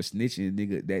 nigga, for snitching,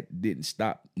 nigga. That didn't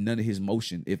stop none of his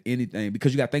motion, if anything,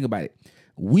 because you gotta think about it.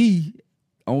 We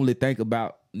only think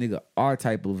about, nigga, our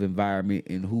type of environment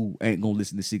and who ain't gonna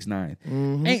listen to 6ix9ine.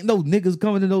 Mm-hmm. Ain't no niggas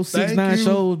coming to those 6ix9ine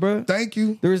shows, bro. Thank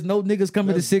you. There is no niggas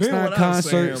coming to 6ix9ine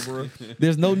concerts.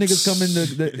 There's no niggas coming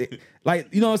to like,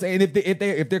 you know what I'm saying?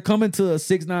 If they're coming to a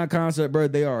 6ix9ine concert, bro,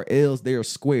 they are L's, they are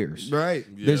squares. Right.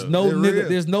 Yeah. There's no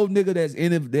nigga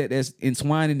that's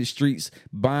entwined in the streets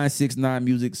buying 6ix9ine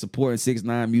music, supporting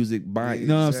 6ix9ine music, buying, you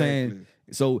know what I'm saying?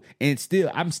 So, and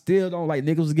I'm still don't like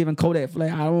niggas was giving Kodak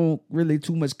flag. I don't really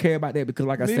too much care about that because,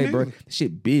 like I say, bro, this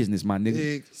shit business, my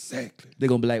nigga. Exactly. They're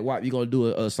gonna be like, "What? You gonna do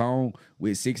a song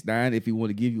with 6ix9ine if he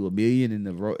want to give you $1 million in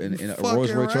a Rolls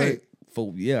Royce trade?"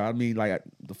 Yeah, I mean, like,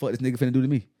 the fuck this nigga finna do to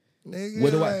me?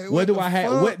 Nigga, what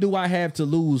do I have to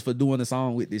lose for doing a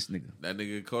song with this nigga? That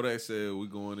nigga Kodak said we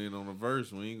going in on a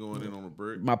verse, we ain't going in on a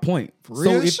brick. My point.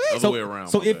 Other way around.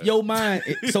 So if your mind,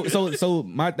 so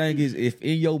my thing is, if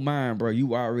in your mind, bro,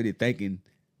 you already thinking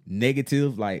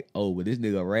negative, like, oh, well, this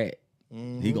nigga a rat.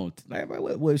 Mm-hmm. He gonna like,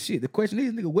 well, shit. The question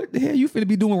is, nigga, what the hell you finna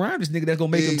be doing around this nigga that's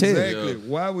gonna make him tell? Exactly.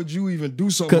 Why would you even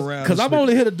do something around? Because I'm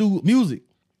only here to do music.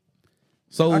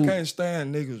 So I can't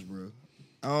stand niggas, bro.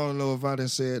 I don't know if I done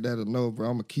said that or no, bro.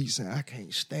 I'm gonna keep saying I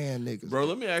can't stand niggas. Bro,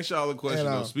 let me ask y'all a question.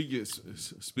 Though.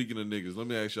 Speaking of niggas, let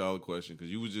me ask y'all a question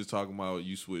because you was just talking about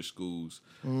you switch schools.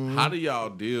 Mm-hmm. How do y'all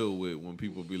deal with when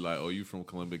people be like, "Oh, you from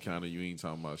Columbia County? You ain't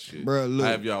talking about shit." Bro, look,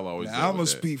 how have y'all always? I'm gonna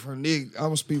speak for nigga. I'm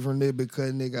gonna speak for nigga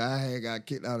because nigga, I had got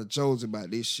kicked out of Joseph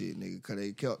about this shit, nigga, because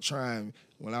they kept trying me.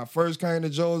 When I first came to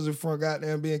Joseph from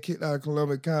goddamn being kicked out of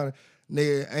Columbia County,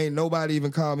 nigga, ain't nobody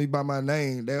even called me by my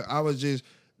name. I was just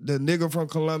the nigga from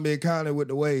Columbia County with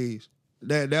the waves.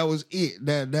 That was it.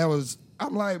 That was.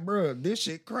 I'm like, bro, this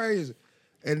shit crazy.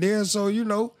 And then so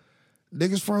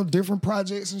niggas from different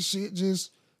projects and shit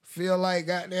just feel like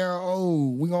goddamn,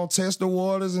 oh, we gonna test the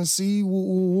waters and see woo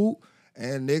woo woo.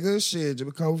 And nigga, shit, just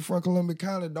because we from Columbia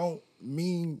County don't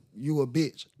mean you a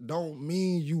bitch. Don't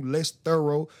mean you less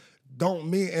thorough. Don't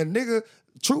mean, and nigga,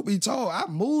 truth be told, I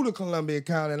moved to Columbia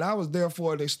County and I was there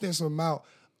for an extensive amount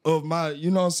of my,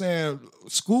 you know what I'm saying,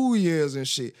 school years and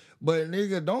shit. But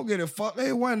nigga, don't get it fucked.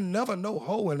 There wasn't never no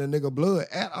hoe in the nigga blood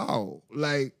at all.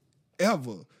 Like,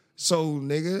 ever. So,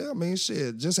 nigga, I mean,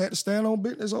 shit, just had to stand on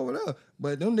business over there.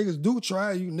 But them niggas do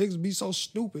try. You niggas be so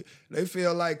stupid. They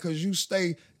feel like because you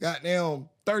stay goddamn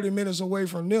 30 minutes away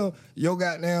from them, your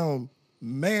goddamn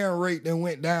man rate then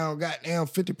went down goddamn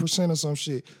 50% or some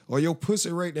shit. Or your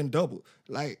pussy rate then doubled.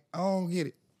 Like, I don't get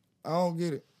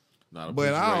it.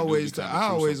 But I always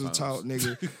was taught,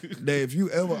 nigga, that if you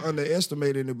ever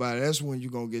underestimate anybody, that's when you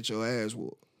gonna get your ass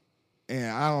whooped. And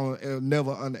I don't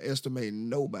never underestimate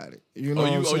nobody. You know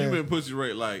what I'm saying? You been pussy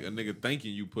rate like a nigga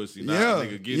thanking you pussy, not a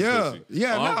nigga getting pussy.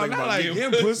 Yeah, not like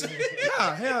him pussy.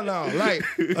 Nah, hell no. Like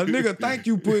a nigga thank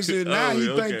you pussy, now he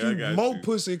thank you more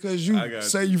pussy because you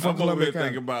say you from Columbia County.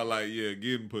 Think about like,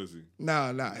 getting pussy.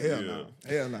 Nah, hell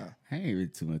no. I ain't really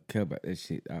too much care about that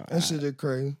shit. That shit is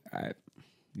crazy.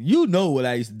 You know what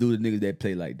I used to do to niggas that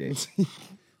play like that.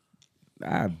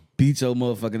 I beat your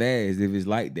motherfucking ass if it's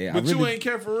like that. But you ain't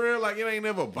care for real? Like, it ain't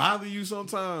never bother you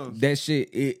sometimes? That shit,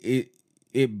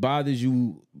 it bothers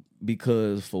you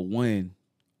because, for one,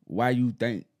 why you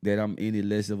think that I'm any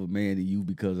less of a man than you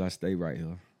because I stay right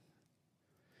here?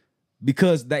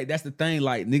 Because that's the thing.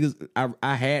 Like, niggas,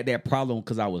 I had that problem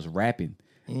because I was rapping.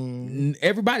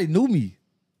 Everybody knew me.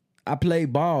 I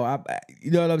played ball.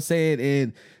 You know what I'm saying?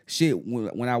 And shit,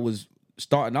 when I was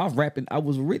starting off rapping, I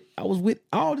was with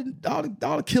all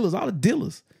the killers, all the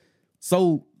dealers.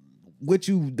 So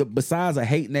besides a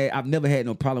hating that, I've never had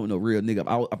no problem with no real nigga.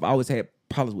 I've always had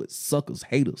problems with suckers,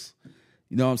 haters.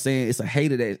 You know what I'm saying? It's a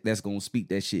hater that's gonna speak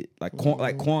that shit. Like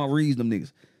Quan Reeves, them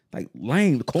niggas. Like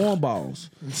lame cornballs.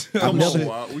 Come on,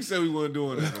 Walt. We said we weren't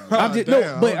doing it. I'm just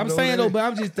damn, I'm saying though,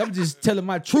 but I'm just telling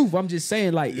my truth. I'm just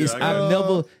saying like Yeah,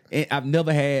 I've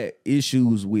never had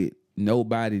issues with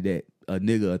nobody that a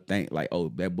nigga think like, oh,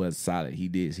 that boy's solid. He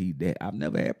this, he that. I've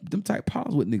never had them type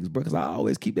problems with niggas, bro. Because I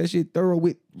always keep that shit thorough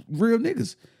with real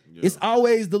niggas. Yeah. It's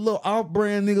always the little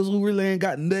off-brand niggas who really ain't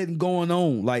got nothing going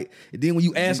on. Like, then when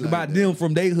you ask about them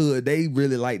from they hood, they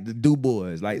really like the do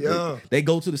boys. Like, they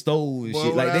go to the store and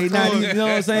shit. Like, they not even, you know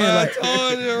what I'm saying? Like,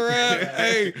 told you,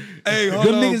 right? Hey, hold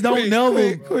them on. niggas don't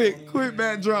never. Quick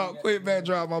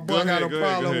backdrop. My boy got a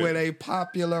problem with a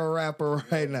popular rapper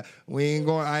right now. I ain't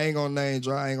gonna name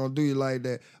drop. I ain't gonna do you like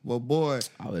that. But boy,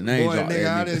 nigga,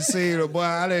 I didn't see it. Boy,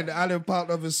 I didn't pop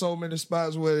up in so many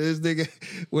spots where this nigga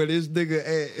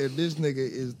at. And this nigga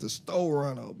is the store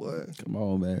runner, boy. Come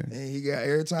on, man. And he got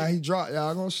every time he drop,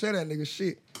 y'all gonna share that nigga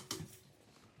shit.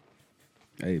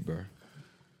 Hey, bro.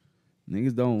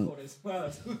 Niggas don't.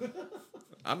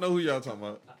 I know who y'all talking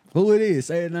about. Who it is?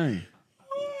 Say a name.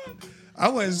 I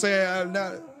wouldn't say I'm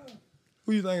not.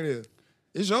 Who you think it is?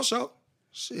 It's your show.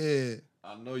 Shit.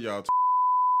 I know y'all.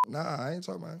 Nah, I ain't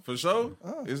talking about him. For sure?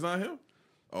 It's not him?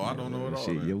 Oh, I don't know at all.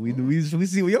 Shit, yeah, we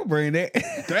see where your brain at.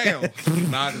 Damn.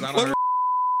 Nah, because I done heard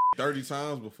 30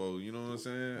 times before. You know what I'm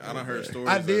saying? I done heard stories.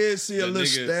 I did see a little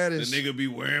status. The nigga be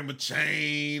wearing a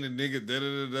chain. The nigga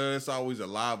da-da-da-da. It's always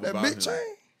alive about him. That big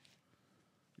chain?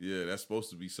 Yeah, that's supposed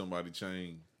to be somebody's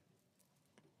chain.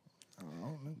 I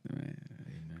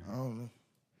don't know.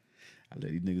 I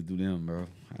let these niggas do them, bro.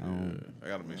 I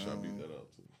gotta make sure I beat that up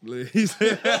too.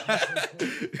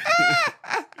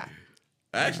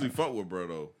 I actually fuck with bro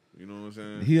though. You know what I'm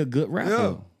saying? He a good rapper.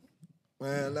 Yeah.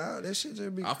 Man, nah, that shit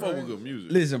just be I crazy. fuck with good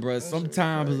music. Listen, bro,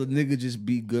 sometimes a nigga just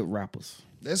be good rappers.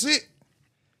 That's it.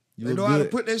 You They a know how to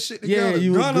good- put that shit Yeah, together.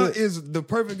 you a Gunna good- is the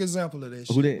perfect example of that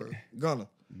shit. Who that? Bro. Gunna.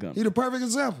 Gunna. He the perfect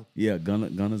example. Yeah,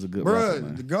 Gunna's a good rapper,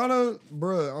 man.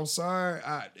 Bruh, I'm sorry.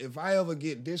 If I ever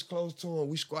get this close to him,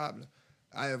 we squabbling.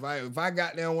 If I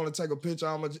got there and want to take a picture,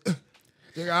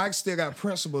 I still got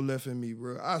principle left in me,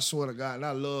 bro. I swear to God, and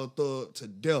I love Thug to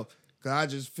death. Cause I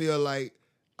just feel like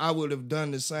I would have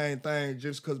done the same thing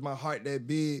just cause my heart that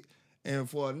big. And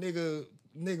for a nigga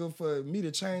for me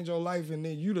to change your life and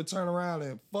then you to turn around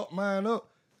and fuck mine up.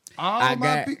 I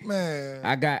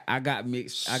got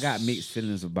mixed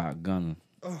feelings about Gunna.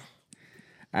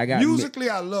 Musically,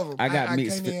 I love him. I got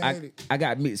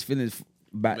mixed feelings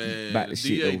about Man, the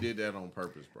shit. DA Though. did that on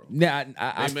purpose, bro. Yeah,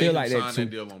 I They made feel him like that sign too.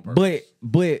 that deal on purpose.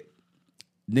 But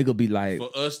nigga be like, For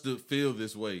us to feel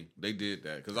this way, they did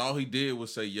that. Because all he did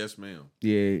was say, yes, ma'am.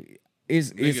 yeah,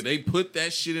 Nigga, they put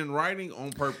that shit in writing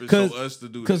on purpose for us to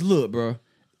do that. Because look, bro,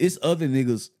 it's other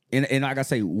niggas, and like I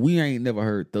say, we ain't never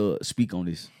heard Thug speak on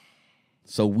this.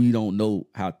 So we don't know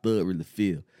how Thug really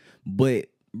feel. But,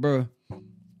 bro,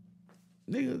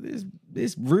 nigga,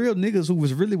 this real niggas who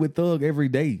was really with Thug every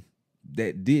day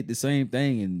that did the same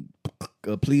thing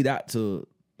and plead out to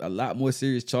a lot more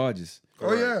serious charges.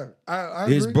 Oh yeah, I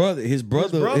His agree.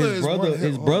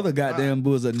 brother, goddamn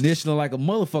was initial like a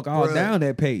motherfucker all Bruh, down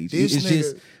that page. this It's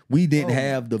just nigga- we didn't oh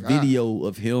have the God. video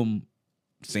of him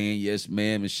saying yes,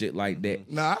 ma'am, and shit like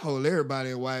that. Nah, I hold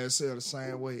everybody in YSL the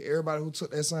same way. Everybody who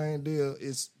took that same deal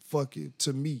is fuck you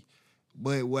to me.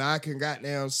 But what I can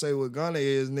goddamn say what Gunna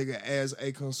is, nigga, as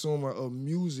a consumer of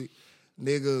music,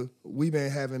 nigga, we been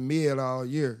having mid all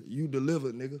year. You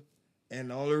delivered, nigga. And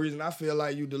the only reason I feel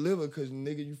like you delivered because,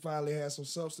 nigga, you finally had some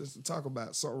substance to talk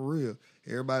about, something real.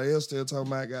 Everybody else still talking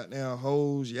about goddamn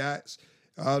hoes, yachts,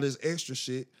 all this extra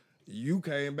shit. You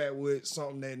came back with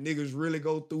something that niggas really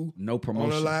go through. No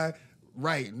promotion. On the line.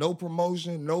 Right. No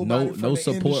promotion. Nobody from no the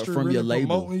support industry from really your label.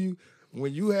 promoting you.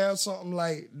 When you have something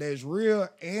like that's real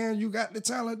and you got the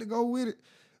talent to go with it,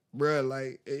 bruh,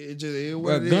 like, it just is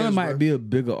what it is, Gunna might bruh. be a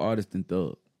bigger artist than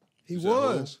Thug. He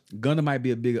was. Gunna might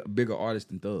be a bigger artist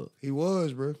than Thug. He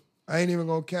was, bro. I ain't even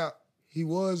gonna count. He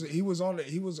was on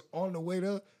the way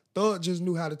there. Thug just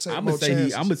knew how to take more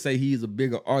chances. I'm gonna say he's a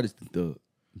bigger artist than Thug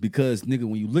because nigga,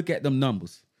 when you look at them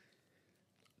numbers,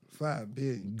 5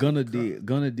 billion.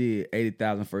 Gunna did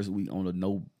 80,000 first week on a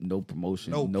no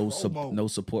promotion, No no promo.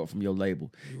 support from your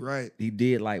label. Right. He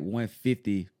did like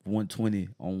 150, 120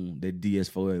 on the DS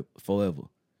Forever,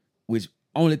 which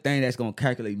only thing that's gonna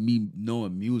calculate me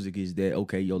knowing music is that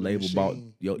okay, your label machine. bought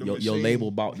your machine.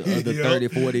 label bought the other Yup. 30,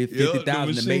 40, Yup,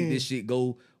 50,000 the to make machine. this shit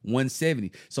go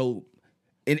 170. So,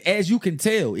 and as you can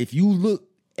tell, if you look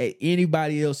at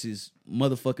anybody else's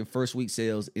motherfucking first week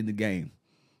sales in the game,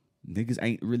 niggas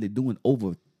ain't really doing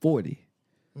over 40.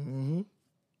 Mm-hmm.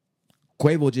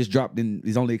 Quavo just dropped in,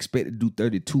 he's only expected to do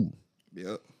 32. Yep.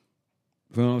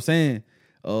 You know what I'm saying?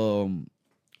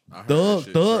 I heard Thug that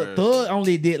shit trash.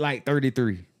 only did like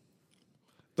 33.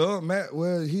 Thug, Matt,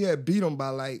 well, he had beat him by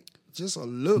like just a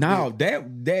little No,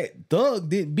 bit. that Thug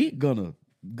didn't beat Gunna.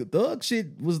 Thug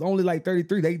shit was only like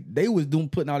 33. They was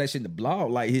putting all that shit in the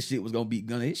blog like his shit was gonna beat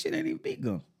Gunna. His shit ain't even beat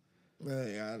Gunna.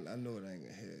 Yeah, I know it ain't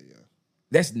gonna hell, yeah.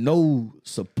 That's no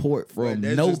support from Right,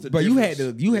 that's no. just the But you had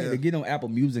difference. to get on Apple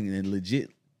Music and legit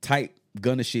type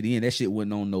Gunna shit in. That shit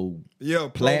wasn't on no Yeah,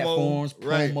 platforms,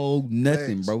 right. promo, nothing,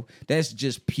 Thanks. bro. That's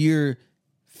just pure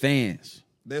fans.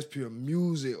 That's pure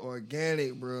music,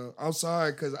 organic, bro. I'm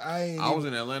sorry, cause I was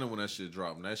in Atlanta when that shit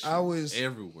dropped. And that shit was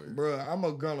everywhere. Bro, I'm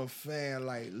a Gunna fan.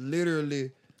 Like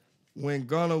literally, when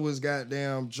Gunna was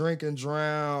goddamn drinking,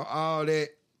 drown, all that.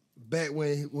 Back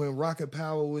when Rocket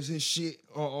Power was his shit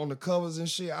on the covers and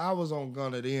shit, I was on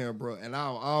Gunna then, bro. And I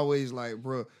was always like,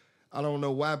 bro, I don't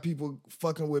know why people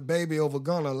fucking with Baby over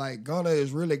Gunna. Like Gunna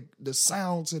is really the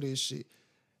sound to this shit.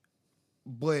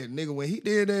 But nigga, when he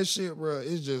did that shit, bro,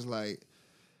 it's just like.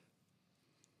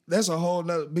 That's a whole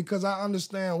nother, because I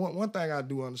understand, one thing I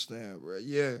do understand, bro.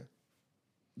 Yeah,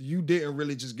 you didn't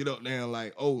really just get up there and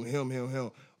like, oh, him.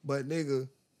 But nigga,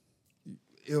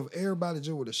 if everybody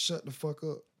just would have shut the fuck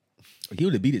up, He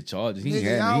would have beat the charges.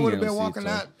 nigga, y'all would have been walking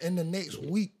out in the next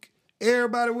week.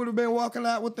 Everybody would have been walking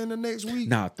out within the next week.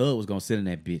 Nah, Thug was gonna sit in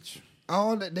that bitch.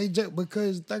 All that they just,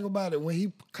 because think about it, when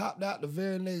he copped out the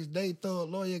very next day, Thug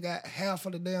lawyer got half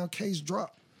of the damn case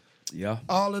dropped. Yeah.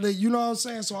 All of that, you know what I'm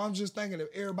saying? So I'm just thinking if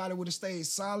everybody would have stayed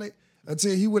solid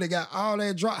until he would have got all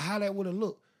that drop, how that would have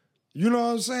looked. You know what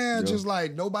I'm saying? Yeah. Just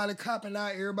like nobody copping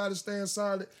out, everybody staying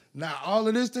solid. Now all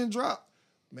of this didn't drop.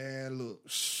 Man, look,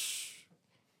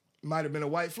 might have been a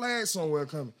white flag somewhere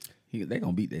coming. They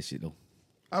gonna beat that shit though.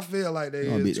 I feel like they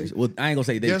Gonna beat is that too. shit. Well, I ain't gonna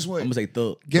say they. Guess what? I'm gonna say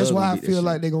Thug. Guess Thug why gonna I beat that feel shit.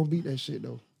 like they gonna beat that shit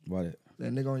though? Why that?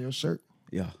 That nigga on your shirt.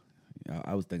 Yeah.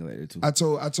 I was thinking like that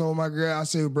too. I told my girl, I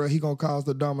said, bro, he gonna cause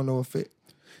the domino effect.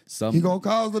 Some, He gonna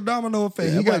cause the domino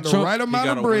effect. Yeah, he got the Trump- right He amount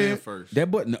got of to win bread. first. that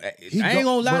boy, no, I ain't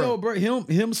gonna lie though, bro.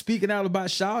 Him speaking out about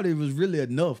Shawty was really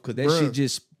enough because that Bruh. shit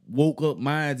just woke up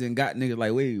minds and got niggas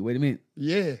like, wait a minute.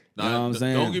 Yeah. You know what I'm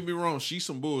saying? Don't get me wrong. She's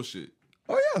some bullshit.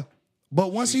 Oh yeah.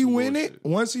 But once She's he some win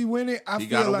bullshit. I He feel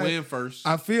got to like win first.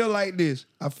 I feel like this.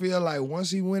 I feel like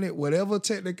once he win it, whatever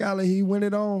technicality he win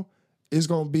it on, it's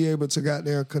gonna be able to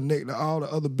goddamn connect to all the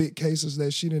other big cases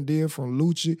that she done did, from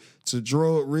Lucci to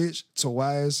Drug Rich to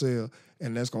YSL,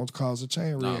 and that's gonna cause a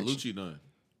chain Nah, reaction. Lucci done.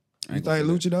 You think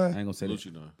Lucci I done? ain't gonna say that.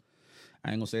 Lucci done.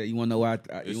 I ain't gonna say that. You wanna know why? It's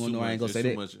You wanna too know why I much- ain't gonna it's say too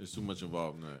that? much- It's too much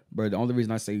involved in that. Bro, the only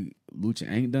reason I say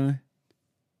Lucci ain't done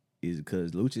is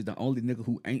because Lucci's the only nigga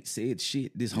who ain't said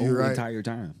shit this whole right. entire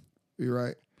time. You're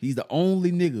right. He's the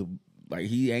only nigga. Like,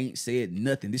 he ain't said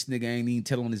nothing. This nigga ain't even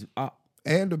telling his op.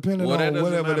 And depending Well, that on doesn't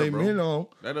whatever matter, they bro. meant on,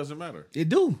 That doesn't matter. It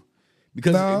do.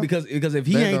 Because Nah, because if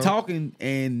he that ain't don't. talking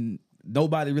and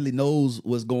nobody really knows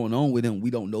what's going on with him, we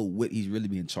don't know what he's really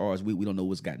being charged with. We don't know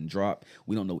what's gotten dropped.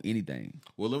 We don't know anything.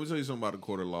 Well, let me tell you something about the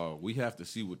court of law. We have to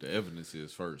see what the evidence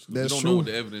is first. 'Cause That's we don't true. know what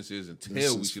the evidence is until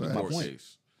This we is see the fact. court My point.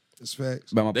 case. it's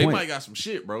facts. But my They point, might got some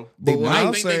shit, bro. But what I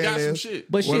I'm think they saying got some is-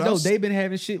 shit. but What shit though, I'm- they've been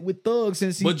having shit with Thug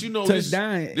since he But you know, touched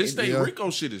down. this state Yeah.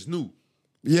 Rico shit is new.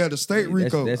 Yeah, the state Yeah,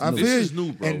 Rico. that's I new. feel This you. is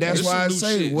new, bro. And that's This why I is new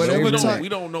say shit. whatever So type, we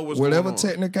don't know what's whatever going on.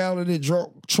 technicality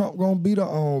Trump gonna beat her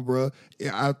on, bro.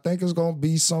 I think it's gonna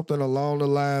be something along the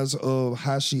lines of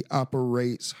how she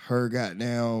operates her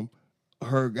goddamn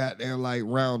like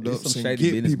roundups some and shady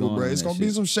get business people, going bro. on It's in gonna that be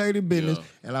shit. some shady business, Yeah.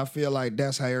 and I feel like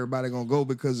that's how everybody gonna go,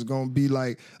 because it's gonna be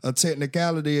like a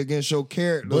technicality against your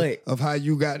character But- of how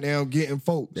you goddamn getting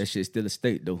folks. That shit's still a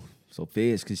state though, so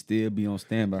feds can still be on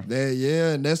standby.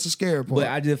 Yeah, and that's the scary part. But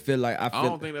I just feel like I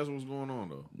don't think that's what's going on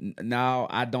though. No,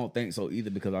 I don't think so either,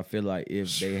 because I feel like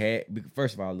if they had,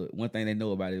 first of all, look, one thing they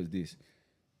know about it was this.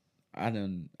 I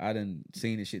done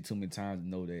seen this shit too many times to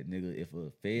know that, nigga, if a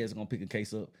fed's gonna pick a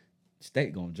case up,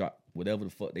 state gonna drop whatever the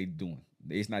fuck they doing.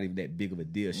 It's not even that big of a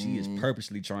deal. She is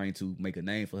purposely trying to make a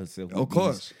name for herself. Of with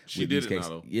course. these- She with did these it now, cases.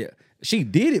 though. Yeah, she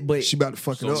did it, but she about to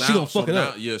fuck it So up. now, She gonna fuck it now,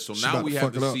 up. Yeah, so She now about we to have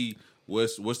fuck it to up. see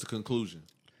what's the conclusion.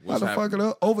 Why What's the fuck it happening?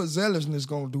 up? Overzealousness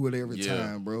gonna do it every Yeah,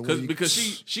 time, bro. When you- because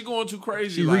she going too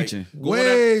crazy. She like, reaching.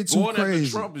 Way too going crazy.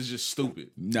 After Trump is just stupid.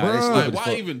 nah, Bruh. that's Like, stupid as why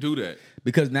fuck. even do that?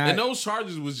 Because now And those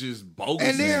charges was just bogus.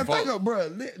 And then as fuck. think of, bro,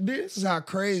 this is how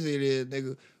crazy it is,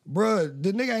 nigga. Bro,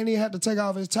 the nigga ain't even have to take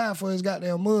off his tie for his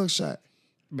goddamn mug shot.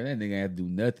 man, that nigga have to do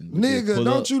nothing. but just Nigga, pull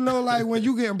don't up. you know, like, when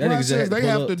you getting That nigga just had processed, to they pull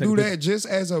have up, to take do a that just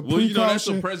as a Well, you know that's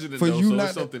precaution the president for though, you so not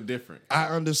it's something different. I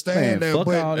understand Man, that, fuck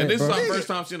but all that, And this is bro. our Nigga. first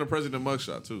time seeing a president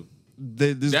mugshot too.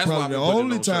 this is That's probably why the we put it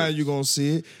only on time shirts. you gonna see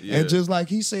it. Yeah. And just like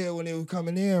he said when it was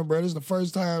coming in, bro, this is the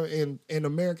first time in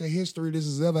American history this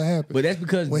has ever happened. But that's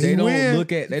because When they he don't win,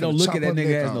 look at he that finna chop nigga her neck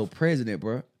as off. no president,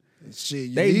 bro.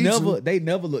 Shit, They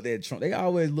never looked at Trump. They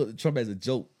always looked at Trump as a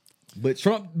joke. But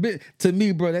Trump, to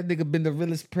me, bro, that nigga been the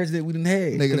realest president we done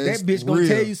had. Nigga, that bitch gonna real.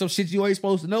 tell you some shit you ain't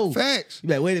supposed to know. Facts. You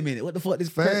be like, wait a minute, what the fuck what the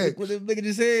nigga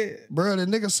just said? Bro, the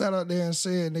nigga sat out there and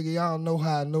said, nigga, y'all know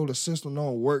how I know the system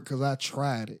don't work because I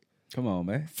tried it. Come on,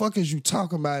 man. Fuck is you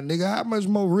talking about, nigga? How much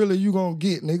more really you gonna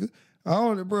get, nigga? I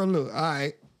don't, bro, look, all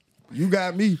right. You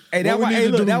got me. Hey, that's why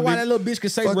that little bitch can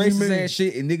say Fuck racist ass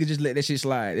shit and nigga just let that shit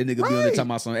slide. That nigga be on there Right. talking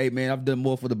about something. Hey, man, I've done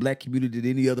more for the black community than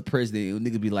any other president. And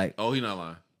nigga be like, Oh, he not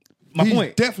lying. my He's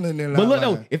point. definitely not But look,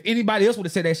 lying. though, if anybody else would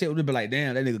have said that shit, would have been like,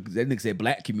 damn, that nigga said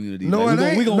black community. No, like, it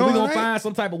ain't. we No, gonna it ain't. find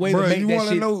some type of way Bro, to make you that wanna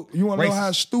shit know? You wanna know racist.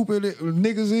 how stupid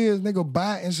niggas is? Nigga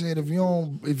Biden said, if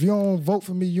you don't vote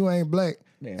for me, you ain't black.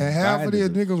 Man, and half Biden of these is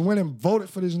niggas went and voted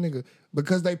for this nigga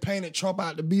because they painted Trump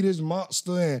out to be this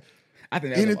monster and I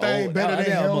think that anything was better than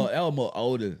him. that was more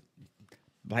older,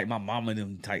 like my mama and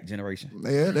them type generation.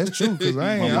 Yeah, that's true. Cause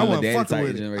I Mama, wasn't daddy fucking type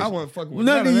with it. generation. I wasn't fucking with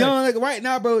none none of of the that. young niggas right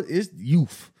now, bro. It's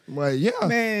youth. Well, yeah,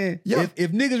 Man, Yeah.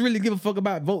 if niggas really give a fuck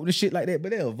about voting and shit like that,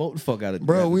 but they'll vote the fuck out of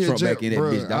bro. We Trump just, back in that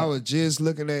bro. bitch, I dog. was just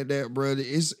looking at that, bro.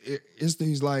 It's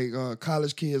these like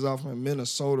college kids off in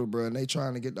Minnesota, bro, and they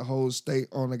trying to get the whole state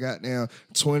on the goddamn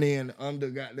 20 and under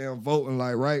goddamn voting,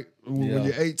 like right when Yeah.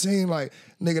 you're 18, like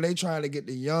nigga, they trying to get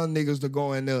the young niggas to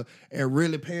go in there and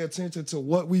really pay attention to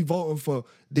what we voting for.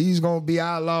 These gonna be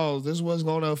our laws. This what's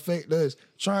gonna affect us.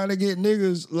 Trying to get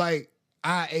niggas like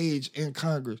our age in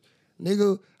Congress.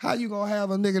 Nigga, how you gonna have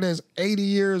a nigga that's 80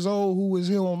 years old who was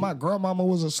here when my grandmama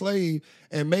was a slave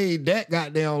and made that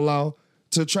goddamn law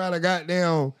to try to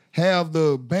goddamn have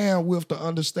the bandwidth to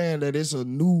understand that it's a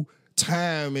new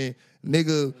time and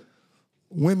nigga,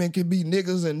 women can be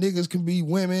niggas and niggas can be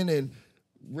women and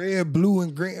red, blue,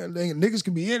 and green. Niggas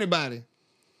can be anybody.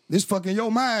 This fucking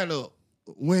your mind up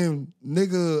when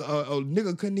nigga a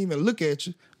nigga couldn't even look at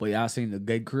you. But y'all seen the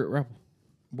gay Crip rapper?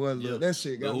 Boy, look, Yeah, that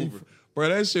shit got the me. Hoover. Bro,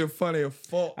 that shit funny as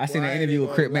fuck. I seen boy. an ain't interview even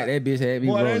with Crip gonna Mac. lie. That bitch had me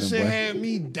Boy, rolling, that shit boy. had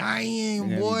me dying, That had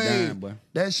me boy. dying, boy.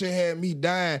 That shit had me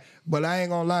dying. But I ain't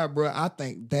gonna lie, bro. I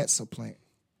think that's a plant.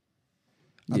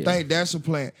 I Yeah. think that's a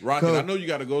plant. Rocket, 'Cause I know you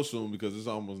got to go soon because it's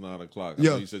almost 9 o'clock. I Yeah.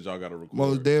 know you said y'all got to record.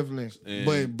 most definitely. And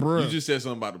But, bro, you just said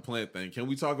something about the plant thing. Can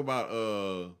we talk about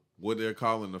what they're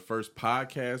calling the first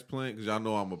podcast plant? Because y'all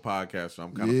know I'm a podcaster.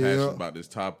 I'm kind of Yeah. passionate about this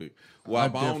topic. Well, I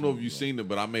don't know if definitely you've seen it,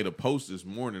 but I made a post this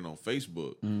morning on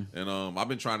Facebook. And I've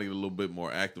been trying to get a little bit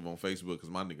more active on Facebook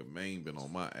because my nigga Maine been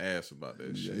on my ass about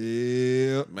that shit.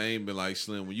 yeah. Maine been like,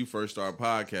 Slim, when you first started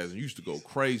podcasting, you used to go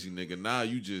crazy, nigga. Now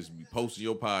you just be posting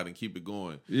your pod and keep it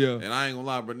going. Yeah. And I ain't gonna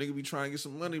lie, bro. Nigga be trying to get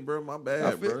some money, bro. My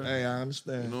bad, bro. Hey, I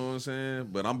understand. You know what I'm saying?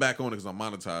 But I'm back on it because I'm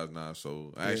monetized now.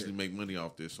 So I actually make money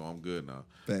off this, so I'm good now.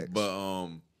 Facts. But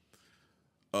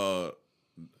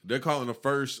they're calling the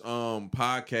first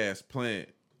podcast plant.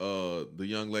 The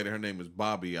young lady, her name is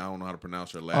Bobby. I don't know how to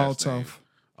pronounce her last name.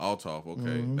 Althoff,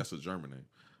 okay. That's a German name.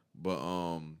 But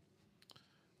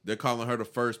they're calling her the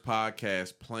first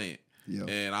podcast plant. Yeah.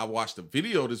 And I watched a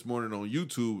video this morning on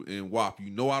YouTube, and WAP, you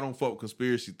know I don't fuck with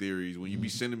conspiracy theories. When you be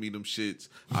sending me them shits,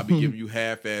 I be giving you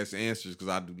half-ass answers because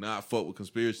I do not fuck with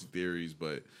conspiracy theories,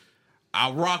 but I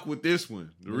rock with this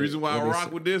one. The reason why I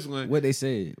rock with this one, What they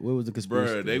said? What was the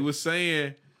conspiracy? bruh, they was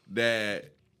saying that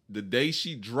the day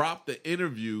she dropped the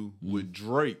interview with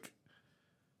Drake,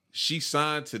 she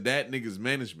signed to that nigga's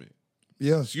management.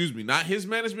 Yeah. Excuse me, not his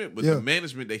management, but Yeah. the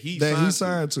management that he That signed he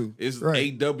signed to. It's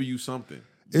Right. AW something.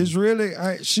 It's really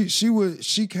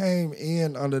she came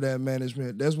in under that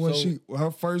management. That's when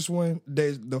her first one,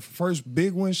 the first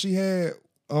big one she had,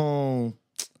 it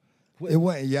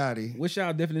wasn't Yachty. What's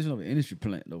y'all definition of an industry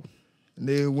plant though? And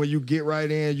then when you get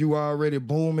right in, you already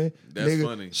booming. That's Nigga,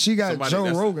 funny. She got Joe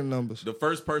that's- Rogan numbers. The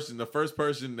first person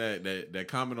that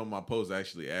commented on my post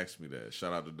actually asked me that.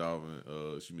 Shout out to Delvin.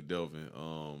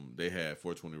 They had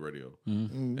 420 Radio,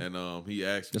 and he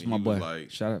asked That's me. my He boy. was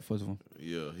like, Shout out first of all.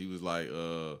 yeah, he was like,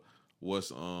 what's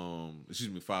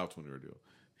 520 Radio.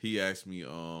 He asked me,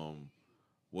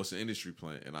 what's an industry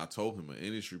plant? And I told him an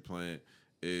industry plant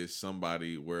is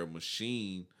somebody where a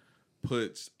machine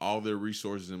puts all their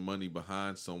resources and money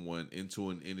behind someone into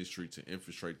an industry to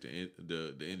infiltrate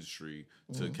the industry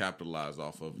to capitalize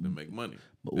off of it and make money.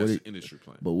 But That's what an industry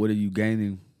plan. But what are you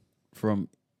gaining from?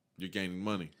 You're gaining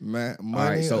money. Money, All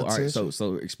right, attention.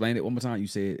 so explain it one more time. You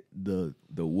said the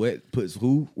what puts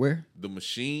who where? The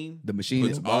machine machine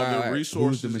puts all their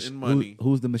resources and money.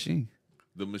 Who's the machine?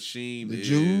 The machine The is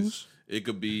Jews? It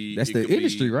could be That's it the could be-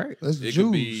 industry, right? That's the It Jews.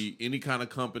 could be any kind of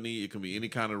company. It can be any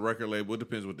kind of record label. It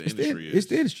depends what the It's industry is. It's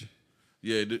the industry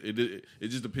Yeah, it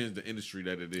just depends the industry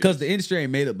that it is. because the industry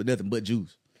ain't made up of nothing but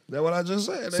Jews. That's what I just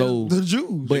said. So, The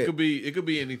Jews. but- It could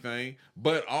be anything.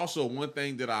 But also one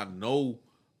thing that I know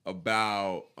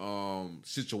about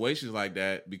situations like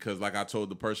that, because like I told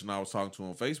the person I was talking to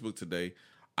on Facebook today,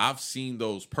 I've seen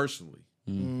those personally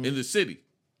in the city.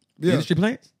 yeah. Industry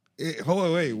plants? Hold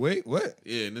on, wait, what?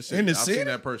 Yeah, in the city. In the I've city? seen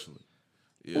that personally.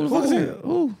 Yeah. Who the fuck is that?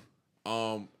 Who?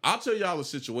 I'll tell y'all a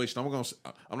situation. I'm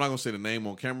not gonna say the name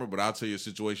on camera, but I'll tell you a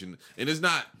situation, and it's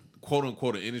not quote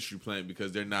unquote an industry plant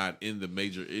because they're not in the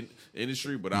major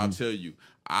industry. But I'll tell you,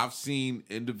 I've seen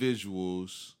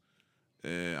individuals,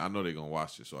 and I know they're gonna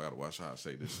watch this, so I gotta watch how I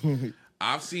say this.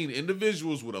 I've seen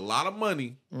individuals with a lot of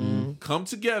money come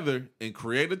together and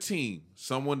create a team.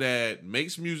 Someone that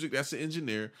makes music, that's an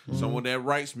engineer. Someone that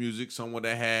writes music. Someone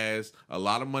that has a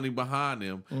lot of money behind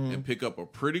them, and pick up a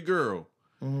pretty girl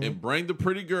and bring the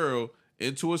pretty girl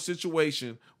into a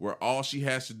situation where all she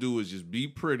has to do is just be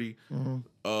pretty,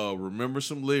 remember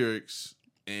some lyrics,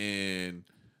 and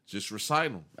just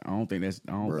recite them. I don't think that's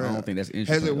industry.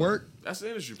 Has it plant, worked? That's the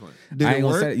industry plan. Did I ain't it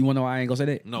gonna work? say that. You wanna know why I ain't gonna say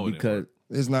that? No, it didn't because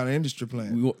It's not an industry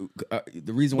plan.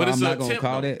 the reason why But I'm it's not an gonna attempt,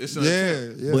 call though. that, It's an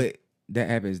attempt. Yeah. but that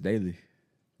happens daily.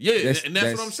 Yeah, That's- and that's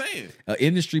that's- what I'm saying. An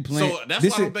industry plant. So that's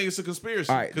this why I don't is- think it's a conspiracy,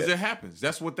 All right, because it happens.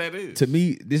 That's what that is. To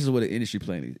me, this is what an industry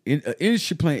plant is. An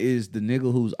industry plant is the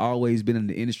nigga who's always been in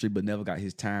the industry but never got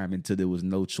his time until there was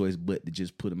no choice but to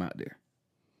just put him out there.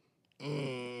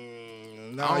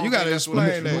 No, I don't you gotta think that's what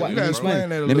explain it is. that. You gotta explain that a Let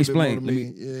me little bit explain. more to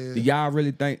me. Yeah. Do y'all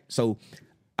really think so?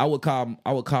 I would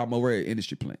call Moray an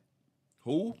industry plant.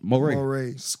 Who? Moray.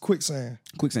 Moray, quicksand.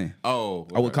 Quicksand. Oh,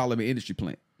 I would okay. call him an industry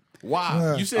plant. Wow.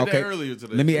 Yeah. You said Okay. that earlier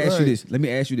today. Let me ask Right.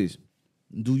 you this.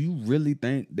 Do you really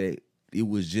think that it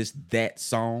was just that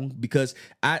song? Because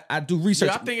I do research.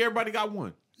 Yeah, I think everybody got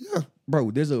one. Yeah.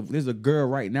 Bro, there's a girl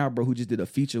right now, bro, who just did a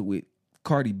feature with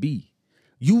Cardi B.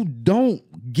 You don't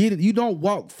get it. You don't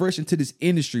walk fresh into this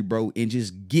industry, bro, and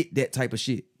just get that type of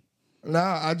shit.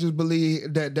 Nah, I just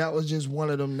believe that was just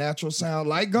one of them natural sound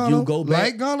like Gunna. You go back.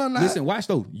 Like Gunna. Not. Listen, watch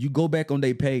though. You go back on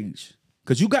their page.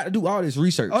 Cause you got to do all this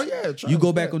research. Oh, yeah, trust You go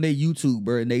me, back yeah. on their YouTube,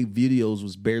 bro, and their videos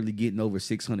was barely getting over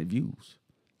 600 views.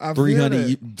 I feel 300,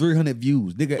 that. 300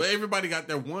 views. Nigga, But everybody got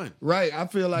their one. Right. I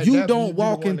feel like you that don't would be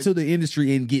walk the one into the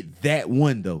industry and get that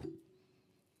one though.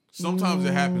 Sometimes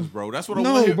it happens, bro. That's what a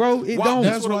No, one hit. bro, it don't. That's what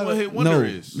That's a why- one hit wonder No,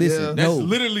 is. listen, Yeah. That's no.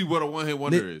 literally what a one hit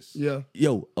wonder is. Yeah.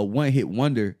 Yo, a one hit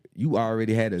wonder, you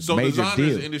already had a So major designer deal.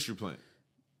 is an industry plant.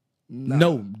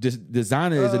 No, just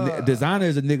designer is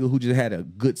a nigga who just had a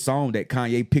good song that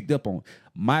Kanye picked up on.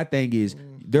 My thing is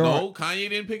No, Kanye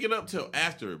didn't pick it up till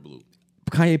after it blew.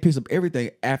 Kanye picks up everything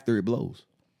after it blows.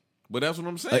 But that's what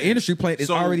I'm saying. An industry plant is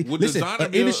So already would listen. designer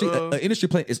An be a, industry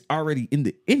plant is already in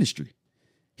the industry.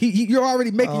 You're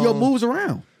already making your moves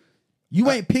around. You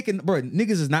ain't picking, bro.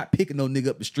 Niggas is not picking no nigga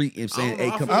up the street and I saying, don't know, "Hey,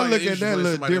 I come feel on." I look like at that a industry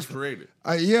little somebody that's different.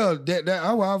 created.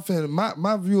 Yeah, I'm feeling.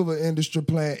 My view of an industry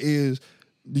plan is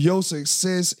your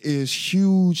success is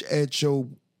huge at your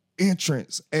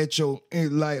entrance, at your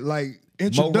like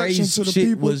introduction Moray's to the shit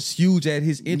people. was huge at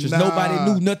his interest.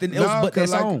 Nobody knew nothing else but that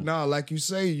song. Like you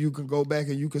say, you can go back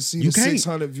and you can see You the can't.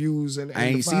 600 views and I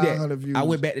ain't the see 500 that. views. I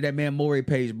went back to that man Moray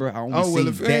page, bro. I only Oh well, seen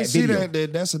if you that ain't see video. that,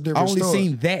 then that's a I different only story.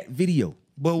 seen that video.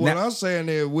 But what Now- I'm saying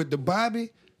is with the Bobby,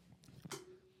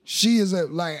 she is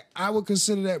like I would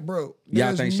consider that, bro. Yeah,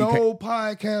 I There's think she no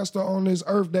podcaster on this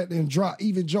earth that didn't drop.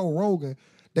 Even Joe Rogan,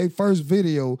 they first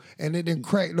video and it didn't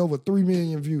cracked over 3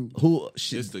 million views. Who?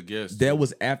 It's the guest. That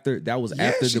was after. That was Yeah,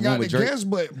 after she the got one the with Drake. guess,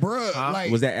 but bruh,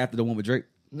 like Was that after the one with Drake?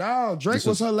 no, Drake This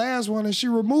was was- her last one and she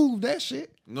removed that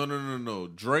shit. No.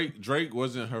 Drake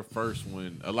wasn't her first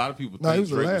one. A lot of people No, he think was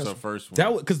the Drake was last her one. first one.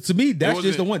 That was because to me that's It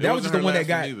just the wasn't- one. it That was just wasn't the her one that last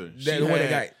got one either. the one that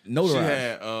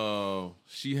got notarized.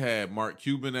 She had Mark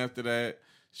Cuban after that.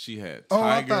 She had Oh,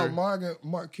 I Tiger. thought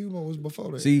Mark Cuban was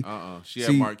before that. See, She had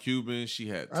See- Mark Cuban. She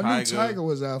had I Tiger. knew Tiger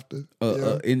was after.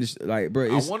 Yeah. in this, like,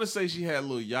 bro, I it's, want to say she had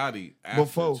Lil Yachty after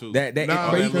Before. too. that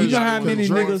Nah, bro, because you know how Drake many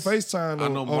Drake niggas. FaceTime I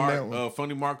know on that one. Mark.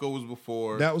 Funny Marco was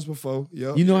before. That was before.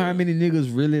 Yeah. You know how many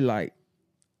niggas really like.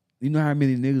 You know how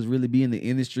many niggas really be in the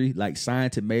industry, like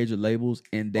signed to major labels,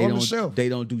 and On the shelf. they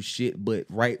don't do shit but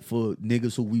write for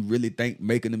niggas who we really think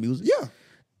making the music. Yeah.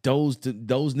 Those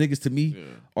niggas to me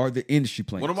are the industry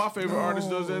plants. One of my favorite artists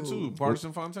does that too.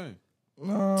 Partisan Fontaine.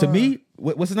 To me,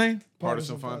 what's his name?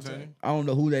 Partisan Fontaine. I don't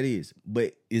know who that is,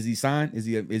 but is he signed? Is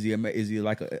he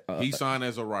like a He signed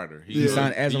as a writer. He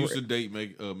signed as he a used to date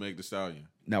Meg the Stallion.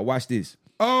 Now watch this.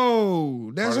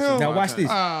 Oh, that's Partisan him. Now watch this.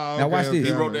 Ah, Now okay, watch this. okay.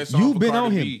 He wrote that song You've for been Cardi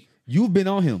on him. B. You've been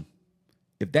on him.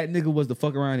 If that nigga was to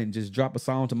fuck around and just drop a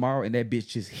song tomorrow and that bitch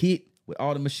just hit with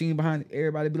all the machine behind it.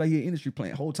 Everybody be like, he an industry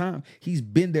plant. Whole time he's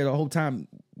been there the whole time,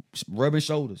 rubbing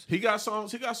shoulders. He got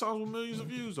songs. He got songs with millions of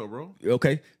views though, bro.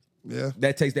 Okay, Yeah.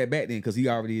 that takes that back then because he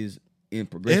already is in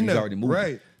progression. He's already moving.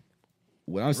 Right.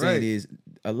 What I'm saying is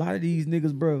a lot of these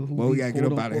niggas, bro. Who Well, we be gotta get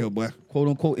up out of here, boy. Quote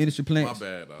unquote industry My plants.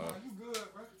 bad, dog.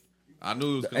 I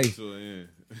knew it was coming to an end.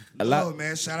 A lot. Oh,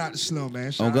 man. Shout out to Slim,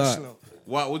 man. Shout Oh, out God. to Slim.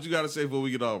 What you got to say before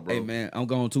we get off, bro? Hey man, I'm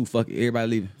going too. Fuck it. Everybody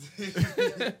leaving.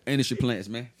 Industry plants,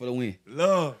 man, for the win.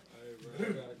 Love.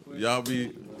 Y'all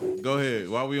be. Go ahead.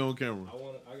 Why we on camera?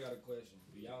 I got a question.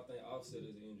 Do y'all think Offset is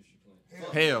an industry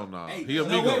plant? Hell no. He a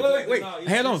No, Migo. wait. No,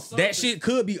 Hold on. it's That something. shit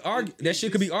could be That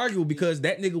shit could be arguable because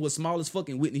that nigga was small as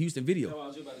fucking Whitney Houston No, video. I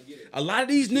was just about to get it. A lot of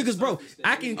these niggas, bro.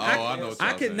 I can Oh, I know what I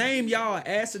y'all can saying. name y'all an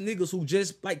ass of niggas who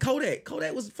just like Kodak.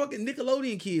 Kodak was a fucking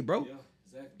Nickelodeon kid, bro. Yeah,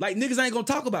 exactly. Like niggas ain't gonna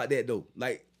talk about that though.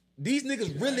 Like these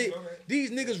niggas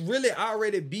really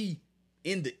already be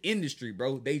in the industry,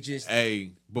 bro. They just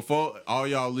Hey, before all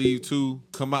y'all leave too,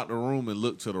 come out the room and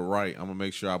look to the right. I'm gonna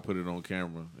make sure I put it on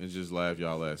camera and just laugh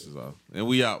y'all asses off. And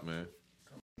we out, man.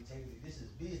 This is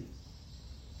business.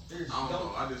 There's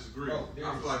I disagree. Bro,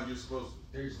 there's- like you're supposed to.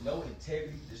 There's no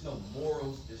integrity, there's no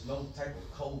morals, there's no type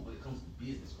of code when it comes to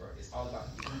business, bro. It's all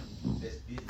about business. That's business.